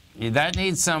 That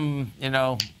needs some,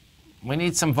 we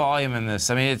need some volume in this.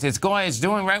 I mean, it's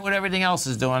doing right what everything else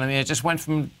is doing. I mean, it just went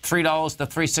from $3 to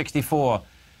 $3.64.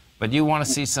 But you want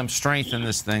to see some strength in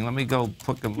this thing. Let me go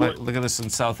look at this in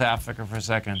South Africa for a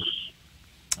second.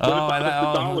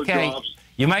 Okay.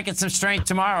 You might get some strength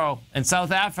tomorrow in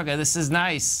South Africa. This is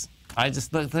nice. I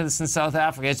just looked at this in South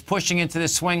Africa. It's pushing into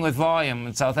this swing with volume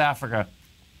in South Africa.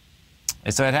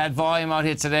 And so it had volume out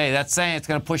here today. That's saying it's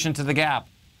going to push into the gap.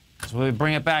 So we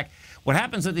bring it back. What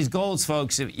happens with these golds,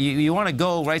 folks, you want to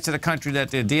go right to the country that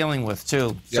they're dealing with,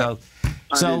 too. Yeah.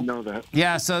 I didn't know that.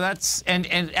 Yeah, so that's,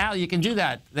 and Al, you can do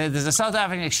that. There's a South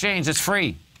African exchange. It's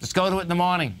free. Just go to it in the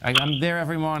morning. I'm there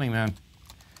every morning, man.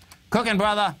 Cooking,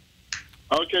 brother.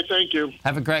 Okay, thank you.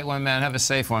 Have a great one, man. Have a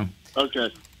safe one.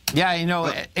 Okay. Yeah,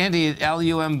 Andy,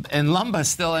 LUM and lumber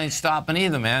still ain't stopping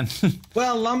either, man.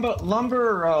 Well,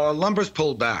 lumber's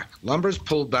pulled back. Lumber's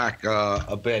pulled back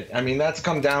a bit. I mean, that's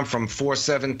come down from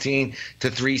 417 to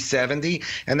 370,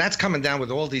 and that's coming down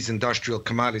with all these industrial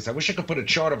commodities. I wish I could put a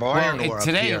chart of iron ore up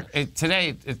here.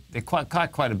 Today, it caught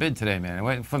quite a bid today, man. It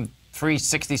went from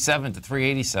 367 to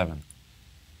 387.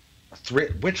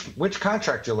 Which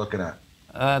contract you're looking at?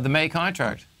 The May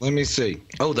contract. Let me see.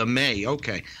 Oh, the May.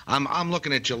 Okay, I'm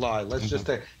looking at July. Let's just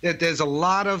say there's a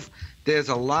lot of.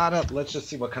 Let's just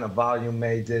see what kind of volume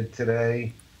May did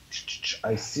today.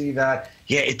 I see that.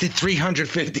 Yeah, it did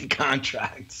 350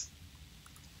 contracts.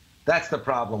 That's the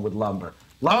problem with lumber.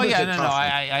 Lumber's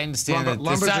I understand that.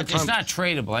 It's not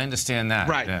tradable. I understand that.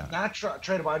 Right, not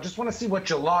tradable. I just want to see what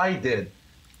July did.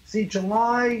 See,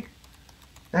 July.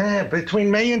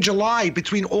 Between May and July,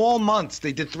 between all months,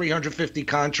 they did 350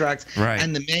 contracts. Right.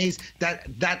 And the May's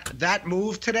that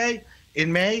move today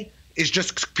in May is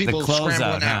just people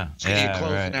scrambling out. Yeah,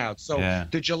 closing out. So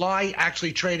the July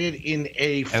actually traded in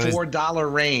a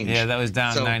 $4 range. Yeah, that was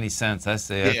down 90 cents. I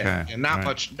see. Yeah, and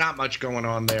not much going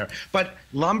on there. But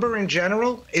lumber in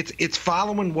general, it's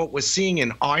following what we're seeing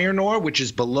in iron ore, which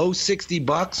is below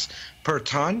 $60 per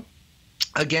ton.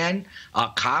 Again,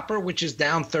 copper, which is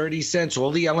down 30 cents,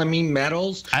 all the LME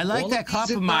metals. I like that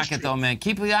copper market, though, man.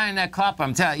 Keep your eye on that copper.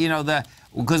 I'm telling you,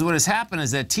 because what has happened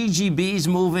is that TGB's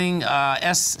moving,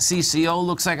 SCCO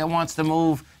looks like it wants to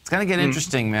move. It's going to get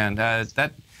interesting, man.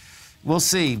 We'll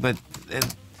see, but...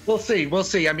 We'll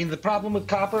see. I mean, the problem with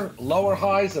copper, lower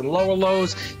highs and lower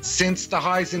lows since the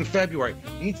highs in February.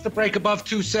 It needs to break above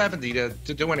 270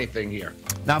 to do anything here.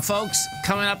 Now, folks,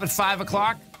 coming up at 5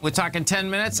 o'clock, we're talking 10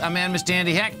 minutes. I'm Mr.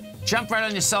 Andy Heck. Jump right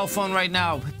on your cell phone right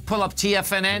now. Pull up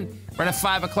TFNN. Right at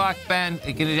 5 o'clock, Ben.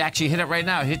 You can actually hit it right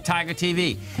now. Hit Tiger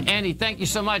TV. Andy, thank you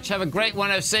so much. Have a great one.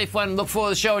 Have a safe one. Look forward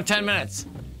to the show in 10 minutes.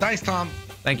 Thanks, Tom.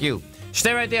 Thank you.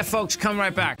 Stay right there, folks. Come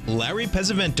right back. Larry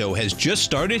Pesavento has just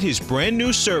started his brand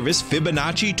new service,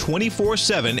 Fibonacci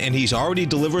 24/7, and he's already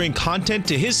delivering content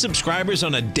to his subscribers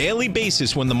on a daily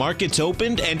basis when the market's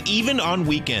opened and even on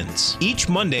weekends. Each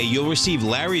Monday, you'll receive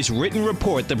Larry's written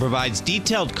report that provides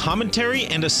detailed commentary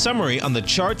and a summary on the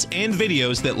charts and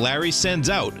videos that Larry sends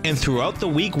out. And throughout the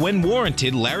week, when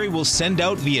warranted, Larry will send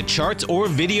out via charts or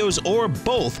videos or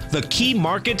both the key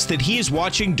markets that he is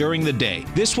watching during the day.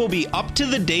 This will be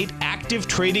up-to-the-date, active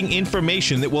trading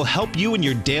information that will help you in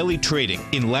your daily trading.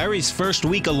 In Larry's first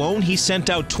week alone, he sent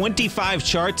out 25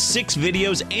 charts, 6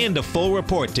 videos, and a full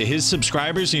report to his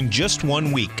subscribers in just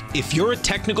 1 week. If you're a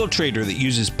technical trader that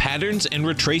uses patterns and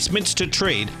retracements to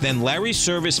trade, then Larry's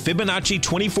service Fibonacci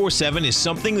 24/7 is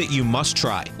something that you must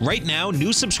try. Right now,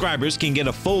 new subscribers can get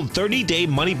a full 30-day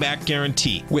money-back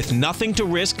guarantee. With nothing to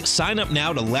risk, sign up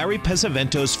now to Larry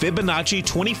Pesavento's Fibonacci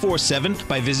 24/7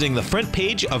 by visiting the front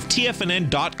page of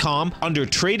TFNN.com under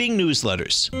Trading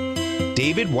Newsletters.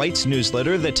 David White's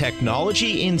newsletter, The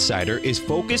Technology Insider, is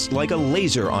focused like a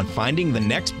laser on finding the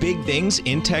next big things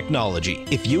in technology.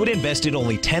 If you had invested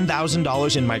only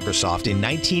 $10,000 in Microsoft in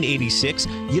 1986,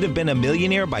 you'd have been a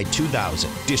millionaire by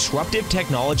 2000. Disruptive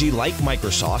technology like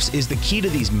Microsoft's is the key to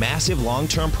these massive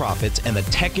long-term profits, and the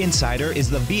Tech Insider is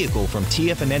the vehicle from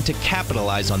TFNN to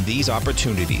capitalize on these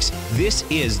opportunities. This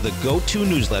is the go-to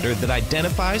newsletter that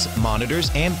identifies, monitors,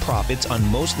 and profits on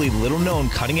mostly little-known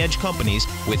cutting-edge companies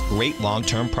with great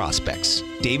long-term prospects.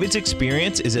 David's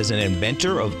experience is as an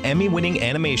inventor of Emmy-winning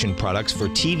animation products for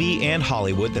TV and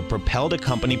Hollywood that propelled a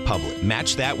company public.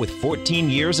 Match that with 14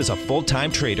 years as a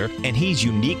full-time trader, and he's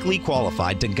uniquely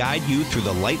qualified to guide you through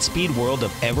the light-speed world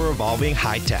of ever-evolving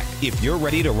high-tech. If you're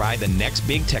ready to ride the next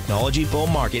big technology bull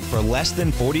market for less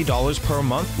than $40 per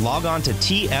month, log on to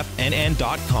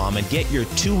TFNN.com and get your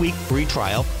 2-week free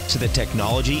trial to the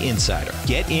Technology Insider.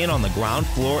 Get in on the ground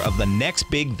floor of the next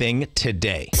big thing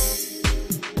today.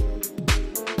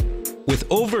 With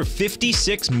over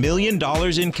 $56 million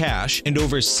in cash and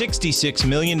over $66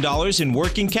 million in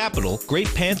working capital,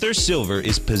 Great Panther Silver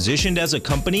is positioned as a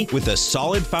company with a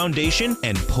solid foundation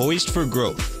and poised for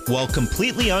growth. While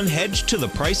completely unhedged to the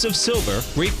price of silver,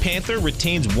 Great Panther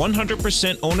retains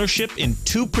 100% ownership in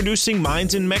 2 producing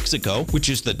mines in Mexico, which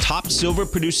is the top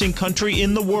silver-producing country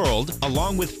in the world,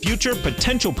 along with future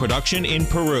potential production in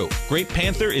Peru. Great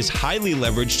Panther is highly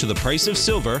leveraged to the price of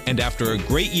silver, and after a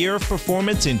great year of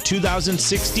performance in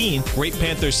 2016, Great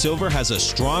Panther Silver has a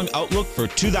strong outlook for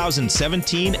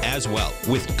 2017 as well.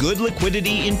 With good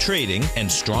liquidity in trading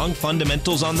and strong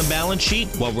fundamentals on the balance sheet,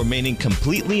 while remaining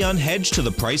completely unhedged to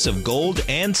the price of gold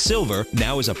and silver,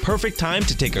 now is a perfect time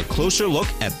to take a closer look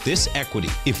at this equity.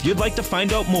 If you'd like to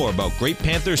find out more about Great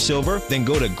Panther Silver, then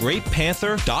go to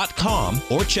greatpanther.com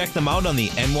or check them out on the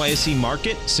NYSE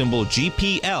market, symbol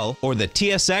GPL, or the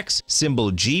TSX,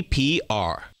 symbol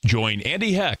GPR. Join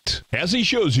Andy Hecht as he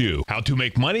shows you how to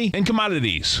make money in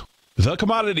commodities. The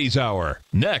Commodities Hour,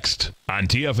 next on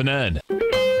TFNN.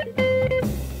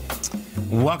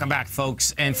 Welcome back,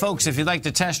 folks. And, folks, if you'd like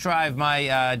to test drive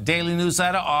my daily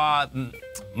newsletter,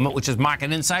 which is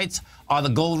Market Insights, or the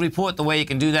Gold Report, the way you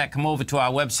can do that, come over to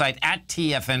our website at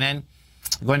TFNN.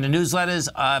 Go into newsletters.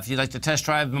 If you'd like to test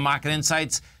drive the Market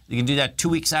Insights, you can do that 2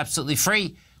 weeks absolutely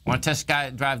free. Want to test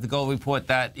drive the Gold Report,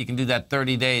 that you can do that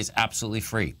 30 days absolutely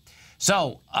free.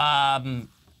 So,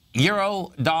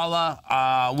 euro, dollar,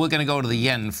 we're going to go to the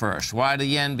yen first. Why the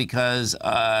yen? Because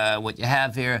what you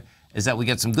have here is that we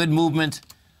get some good movement,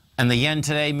 and the yen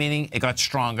today, meaning it got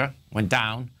stronger, went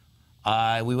down.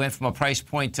 We went from a price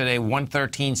point today,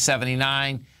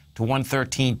 113.79 to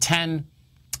 113.10,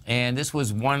 and this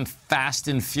was one fast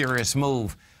and furious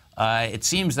move. It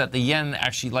seems that the yen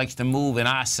actually likes to move in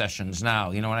our sessions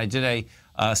now. You know, when I did a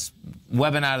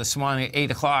webinar this morning at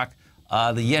 8 o'clock,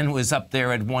 the yen was up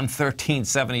there at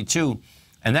 113.72,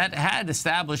 and that had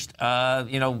established,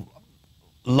 you know,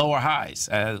 lower highs.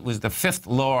 It was the 5th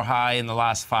lower high in the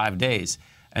last 5 days.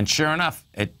 And sure enough,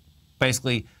 it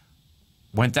basically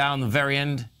went down the very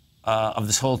end of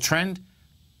this whole trend,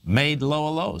 made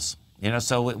lower lows. You know,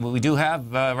 so what we do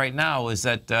have right now is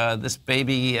that this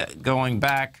baby going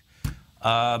back.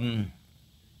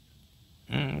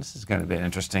 This is going to be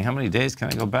interesting. How many days can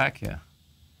I go back here?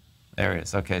 There it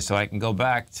is. Okay, so I can go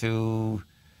back to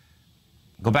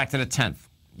the 10th.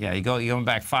 Yeah, you're going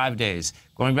back 5 days.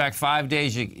 Going back 5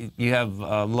 days, you have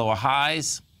lower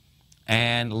highs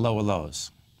and lower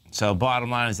lows. So bottom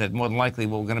line is that more than likely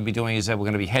what we're going to be doing is that we're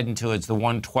going to be heading towards the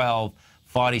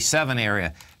 112.47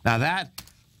 area. Now that,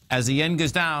 as the yen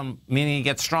goes down, meaning it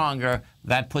gets stronger,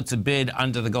 that puts a bid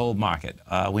under the gold market.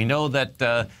 We know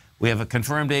that we have a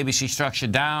confirmed ABC structure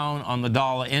down on the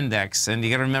dollar index, and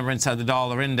you got to remember inside the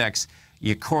dollar index,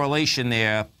 your correlation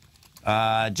there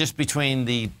just between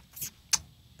the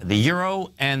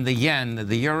euro and the yen.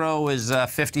 The euro is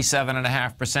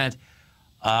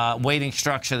 57.5%. Weighting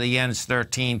structure, the yen is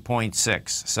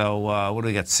 13.6. So what do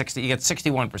we get? 60. You get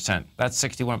 61%. That's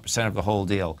 61% of the whole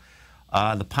deal.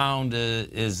 The pound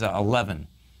is 11.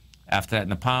 After that,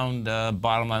 and the pound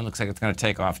bottom line looks like it's going to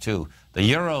take off too. The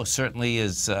euro certainly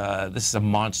is. This is a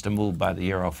monster move by the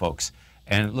euro, folks,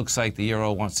 and it looks like the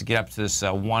euro wants to get up to this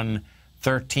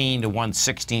 113 to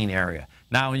 116 area.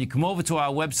 Now, when you come over to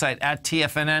our website at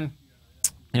TFNN,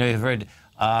 you know, you've heard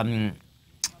the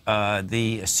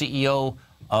CEO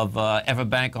of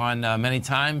Everbank on many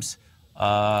times.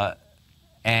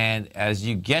 And as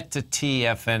you get to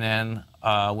TFNN,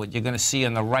 what you're going to see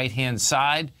on the right-hand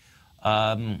side,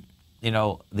 you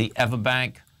know, the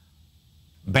Everbank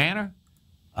banner.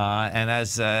 And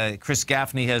as Chris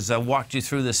Gaffney has walked you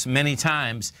through this many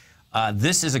times,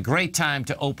 this is a great time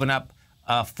to open up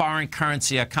a foreign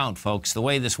currency account, folks. The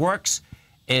way this works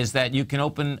is that you can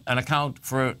open an account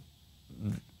for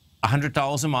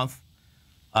 $100 a month.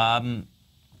 And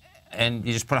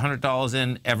you just put $100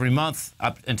 in every month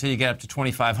up until you get up to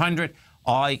 $2,500,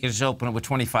 or you can just open it with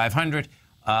 $2,500.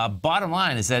 Bottom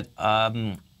line is that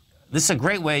this is a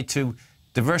great way to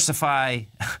diversify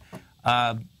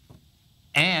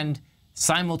and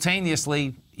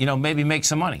simultaneously, you know, maybe make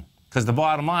some money. Because the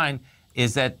bottom line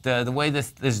is that the way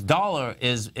this dollar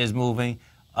is moving,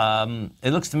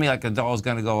 it looks to me like the dollar is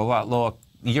going to go a lot lower.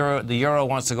 The euro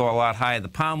wants to go a lot higher. The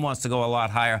pound wants to go a lot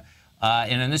higher.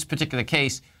 And in this particular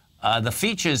case, the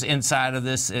features inside of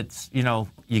this, it's, you know,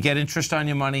 you get interest on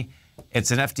your money.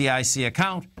 It's an FDIC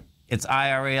account. It's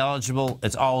IRA eligible.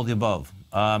 It's all of the above.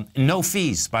 No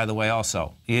fees, by the way,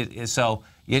 also. So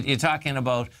you're talking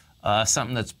about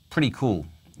something that's pretty cool.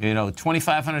 You know,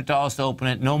 $2,500 to open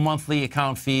it, no monthly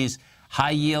account fees,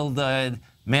 high yield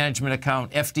management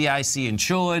account, FDIC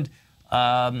insured.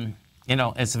 You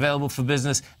know, it's available for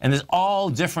business. And there's all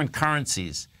different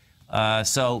currencies.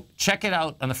 So check it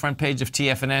out on the front page of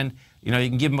TFNN. You know, you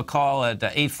can give them a call at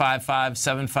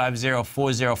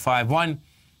 855-750-4051.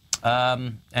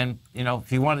 And you know,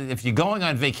 if you're going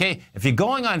on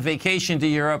vacation to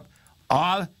Europe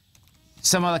or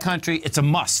some other country, it's a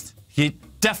must. You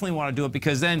definitely want to do it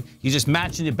because then you're just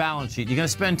matching your balance sheet. You're going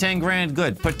to spend 10 grand,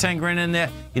 good. Put 10 grand in there.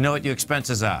 You know what your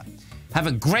expenses are. Have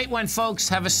a great one, folks.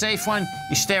 Have a safe one.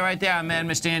 You stay right there. Our man,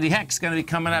 Mr. Andy Heck's going to be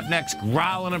coming up next,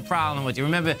 growling and prowling with you.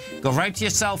 Remember, go right to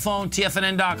your cell phone,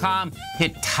 TFNN.com,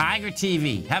 hit Tiger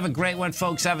TV. Have a great one,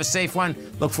 folks. Have a safe one.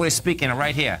 Look forward to speaking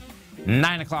right here,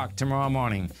 9 o'clock tomorrow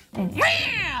morning.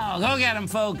 Wow! Go get them,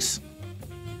 folks.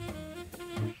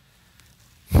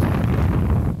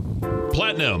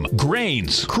 Platinum,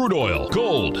 grains, crude oil,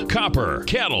 gold, copper,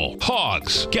 cattle,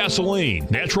 hogs, gasoline,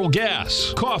 natural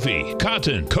gas, coffee,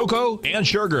 cotton, cocoa, and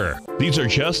sugar. These are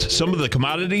just some of the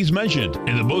commodities mentioned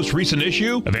in the most recent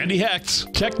issue of Andy Hecht's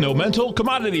Techno-Mental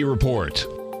Commodity Report.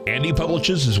 Andy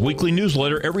publishes his weekly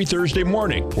newsletter every Thursday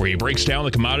morning, where he breaks down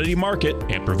the commodity market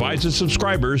and provides his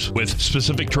subscribers with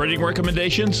specific trading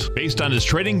recommendations based on his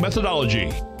trading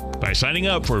methodology. By signing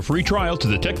up for a free trial to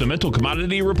the Techno-Mental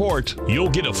Commodity Report,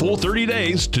 you'll get a full 30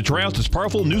 days to try out this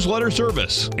powerful newsletter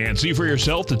service and see for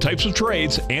yourself the types of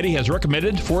trades Andy has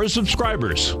recommended for his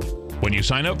subscribers. When you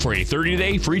sign up for a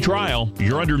 30-day free trial,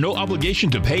 you're under no obligation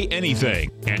to pay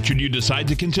anything. And should you decide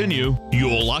to continue, you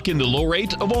will lock in the low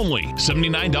rate of only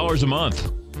 $79 a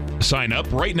month. Sign up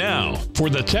right now for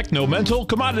the Techno-Mental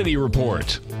Commodity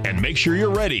Report and make sure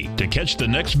you're ready to catch the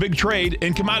next big trade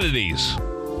in commodities.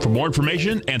 For more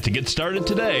information and to get started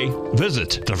today,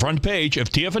 visit the front page of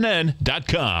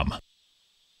TFNN.com.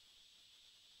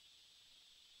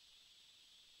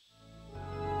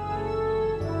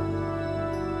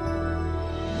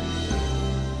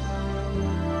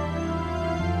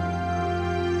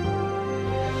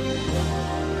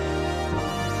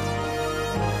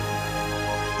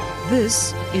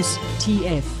 This is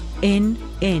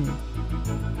TFNN.